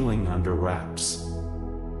keep the healing under wraps.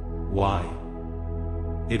 Why?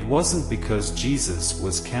 It wasn't because Jesus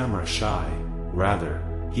was camera shy, rather,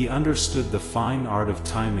 he understood the fine art of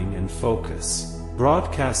timing and focus.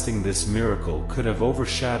 Broadcasting this miracle could have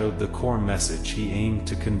overshadowed the core message he aimed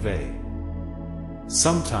to convey.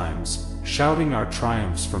 Sometimes, shouting our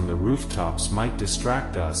triumphs from the rooftops might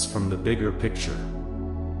distract us from the bigger picture.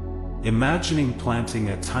 Imagining planting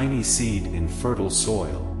a tiny seed in fertile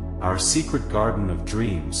soil, our secret garden of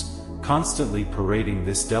dreams, constantly parading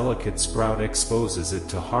this delicate sprout exposes it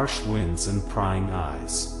to harsh winds and prying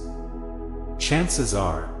eyes. Chances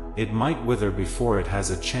are, it might wither before it has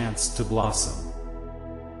a chance to blossom.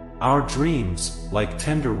 Our dreams, like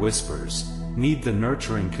tender whispers, need the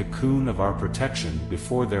nurturing cocoon of our protection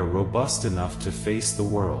before they're robust enough to face the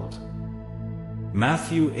world.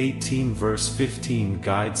 Matthew 18 verse 15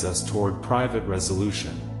 guides us toward private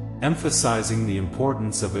resolution, emphasizing the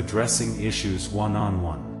importance of addressing issues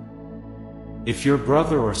one-on-one. If your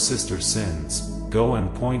brother or sister sins, go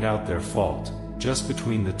and point out their fault, just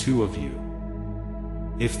between the two of you.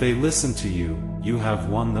 If they listen to you, you have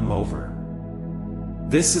won them over.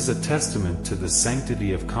 This is a testament to the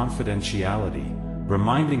sanctity of confidentiality,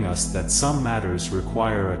 reminding us that some matters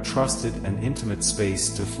require a trusted and intimate space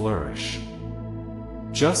to flourish.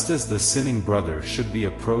 Just as the sinning brother should be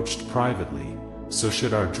approached privately, so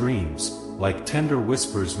should our dreams, like tender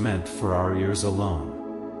whispers meant for our ears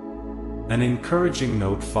alone. An encouraging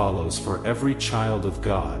note follows for every child of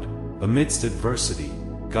God. Amidst adversity,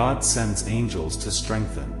 God sends angels to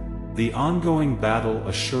strengthen. The ongoing battle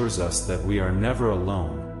assures us that we are never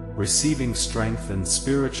alone, receiving strength and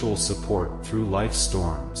spiritual support through life's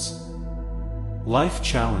storms. Life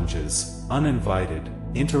challenges, uninvited,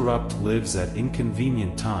 interrupt lives at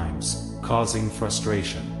inconvenient times, causing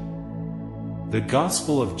frustration. The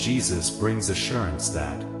gospel of Jesus brings assurance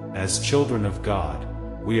that, as children of God,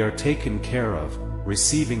 we are taken care of,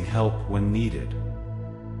 receiving help when needed.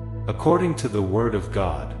 According to the Word of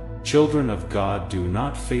God, children of God do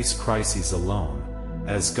not face crises alone,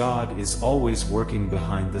 as God is always working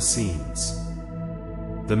behind the scenes.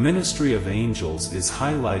 The ministry of angels is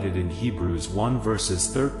highlighted in Hebrews 1 verses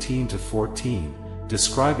 13 to 14,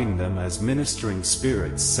 describing them as ministering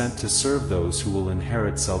spirits sent to serve those who will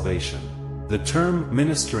inherit salvation. The term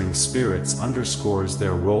ministering spirits underscores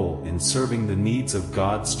their role in serving the needs of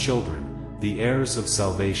God's children, the heirs of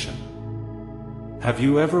salvation. Have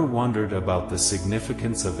you ever wondered about the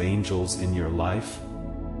significance of angels in your life?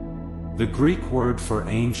 The Greek word for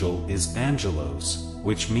angel is angelos,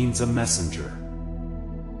 which means a messenger.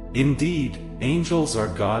 Indeed, angels are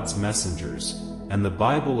God's messengers, and the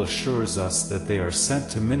Bible assures us that they are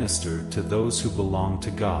sent to minister to those who belong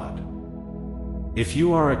to God. If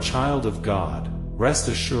you are a child of God, rest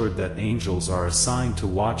assured that angels are assigned to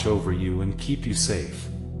watch over you and keep you safe.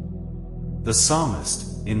 The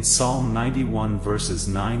psalmist, in Psalm 91 verses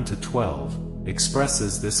 9 to 12,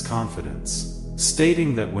 expresses this confidence,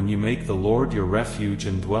 stating that when you make the Lord your refuge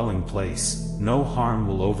and dwelling place, no harm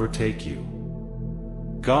will overtake you.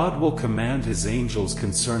 God will command His angels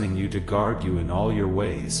concerning you to guard you in all your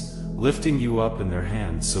ways, lifting you up in their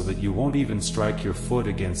hands so that you won't even strike your foot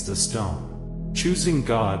against a stone. Choosing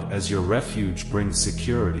God as your refuge brings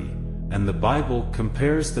security, and the Bible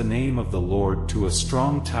compares the name of the Lord to a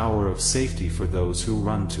strong tower of safety for those who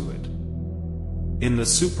run to it. In the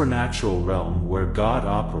supernatural realm where God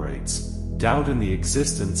operates, doubt in the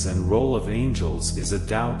existence and role of angels is a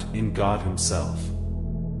doubt in God Himself.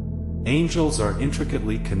 Angels are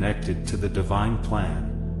intricately connected to the divine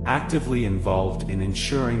plan, actively involved in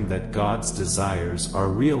ensuring that God's desires are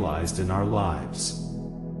realized in our lives.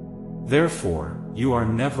 Therefore, you are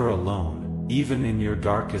never alone, even in your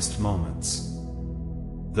darkest moments.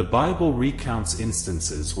 The Bible recounts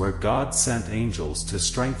instances where God sent angels to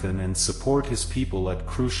strengthen and support His people at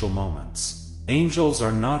crucial moments. Angels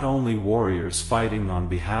are not only warriors fighting on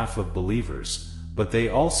behalf of believers, but they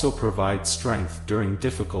also provide strength during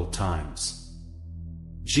difficult times.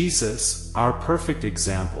 Jesus, our perfect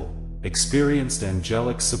example, experienced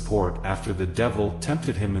angelic support after the devil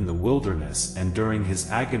tempted Him in the wilderness and during His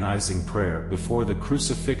agonizing prayer before the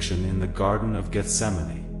crucifixion in the Garden of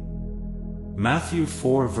Gethsemane. Matthew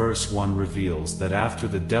 4 verse 1 reveals that after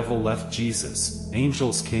the devil left Jesus,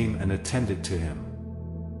 angels came and attended to Him.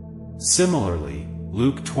 Similarly,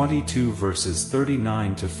 Luke 22 verses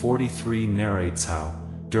 39 to 43 narrates how,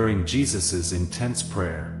 during Jesus' intense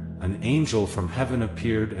prayer, an angel from heaven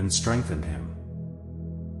appeared and strengthened him.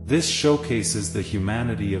 This showcases the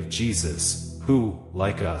humanity of Jesus, who,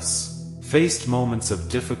 like us, faced moments of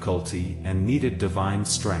difficulty and needed divine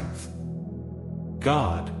strength.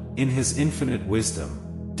 God, in His infinite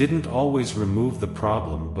wisdom, didn't always remove the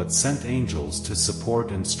problem but sent angels to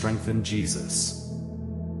support and strengthen Jesus.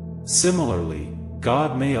 Similarly,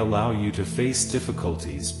 God may allow you to face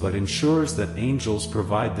difficulties but ensures that angels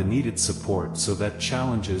provide the needed support so that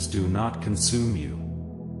challenges do not consume you.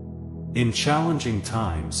 In challenging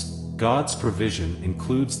times, God's provision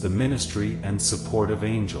includes the ministry and support of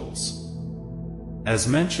angels. As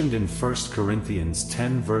mentioned in 1 Corinthians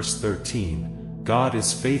 10 verse 13, God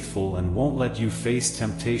is faithful and won't let you face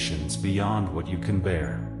temptations beyond what you can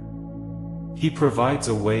bear. He provides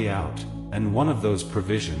a way out, and one of those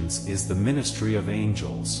provisions is the ministry of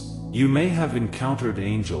angels. You may have encountered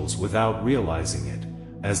angels without realizing it,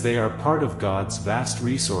 as they are part of God's vast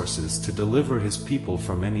resources to deliver His people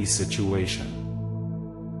from any situation.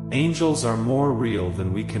 Angels are more real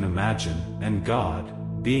than we can imagine, and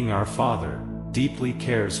God, being our Father, deeply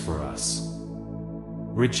cares for us.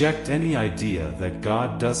 Reject any idea that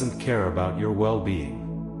God doesn't care about your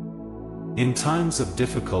well-being. In times of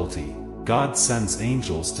difficulty, God sends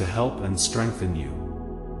angels to help and strengthen you.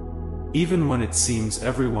 Even when it seems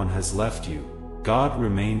everyone has left you, God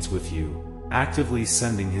remains with you, actively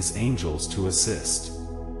sending His angels to assist.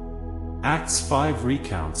 Acts 5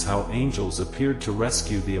 recounts how angels appeared to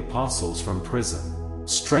rescue the apostles from prison,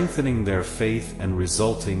 strengthening their faith and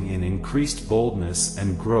resulting in increased boldness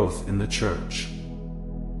and growth in the church.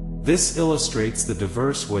 This illustrates the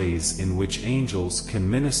diverse ways in which angels can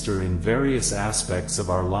minister in various aspects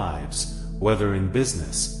of our lives, whether in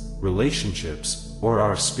business, relationships, or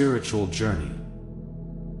our spiritual journey.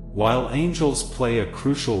 While angels play a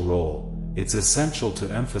crucial role, it's essential to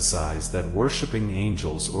emphasize that worshiping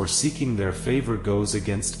angels or seeking their favor goes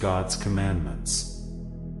against God's commandments.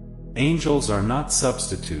 Angels are not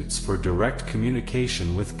substitutes for direct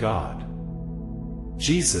communication with God.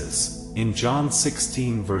 Jesus, in John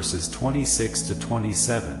 16 verses 26 to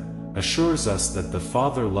 27, assures us that the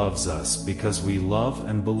Father loves us because we love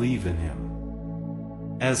and believe in Him.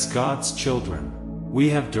 As God's children,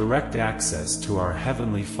 we have direct access to our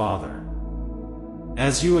Heavenly Father.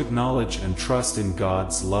 As you acknowledge and trust in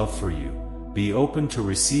God's love for you, be open to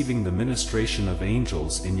receiving the ministration of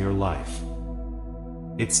angels in your life.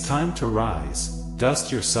 It's time to rise,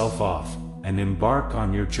 dust yourself off, and embark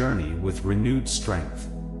on your journey with renewed strength.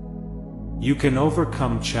 You can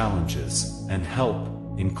overcome challenges, and help,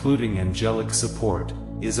 including angelic support,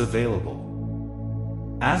 is available.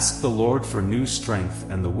 Ask the Lord for new strength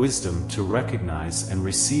and the wisdom to recognize and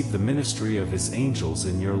receive the ministry of His angels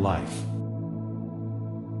in your life.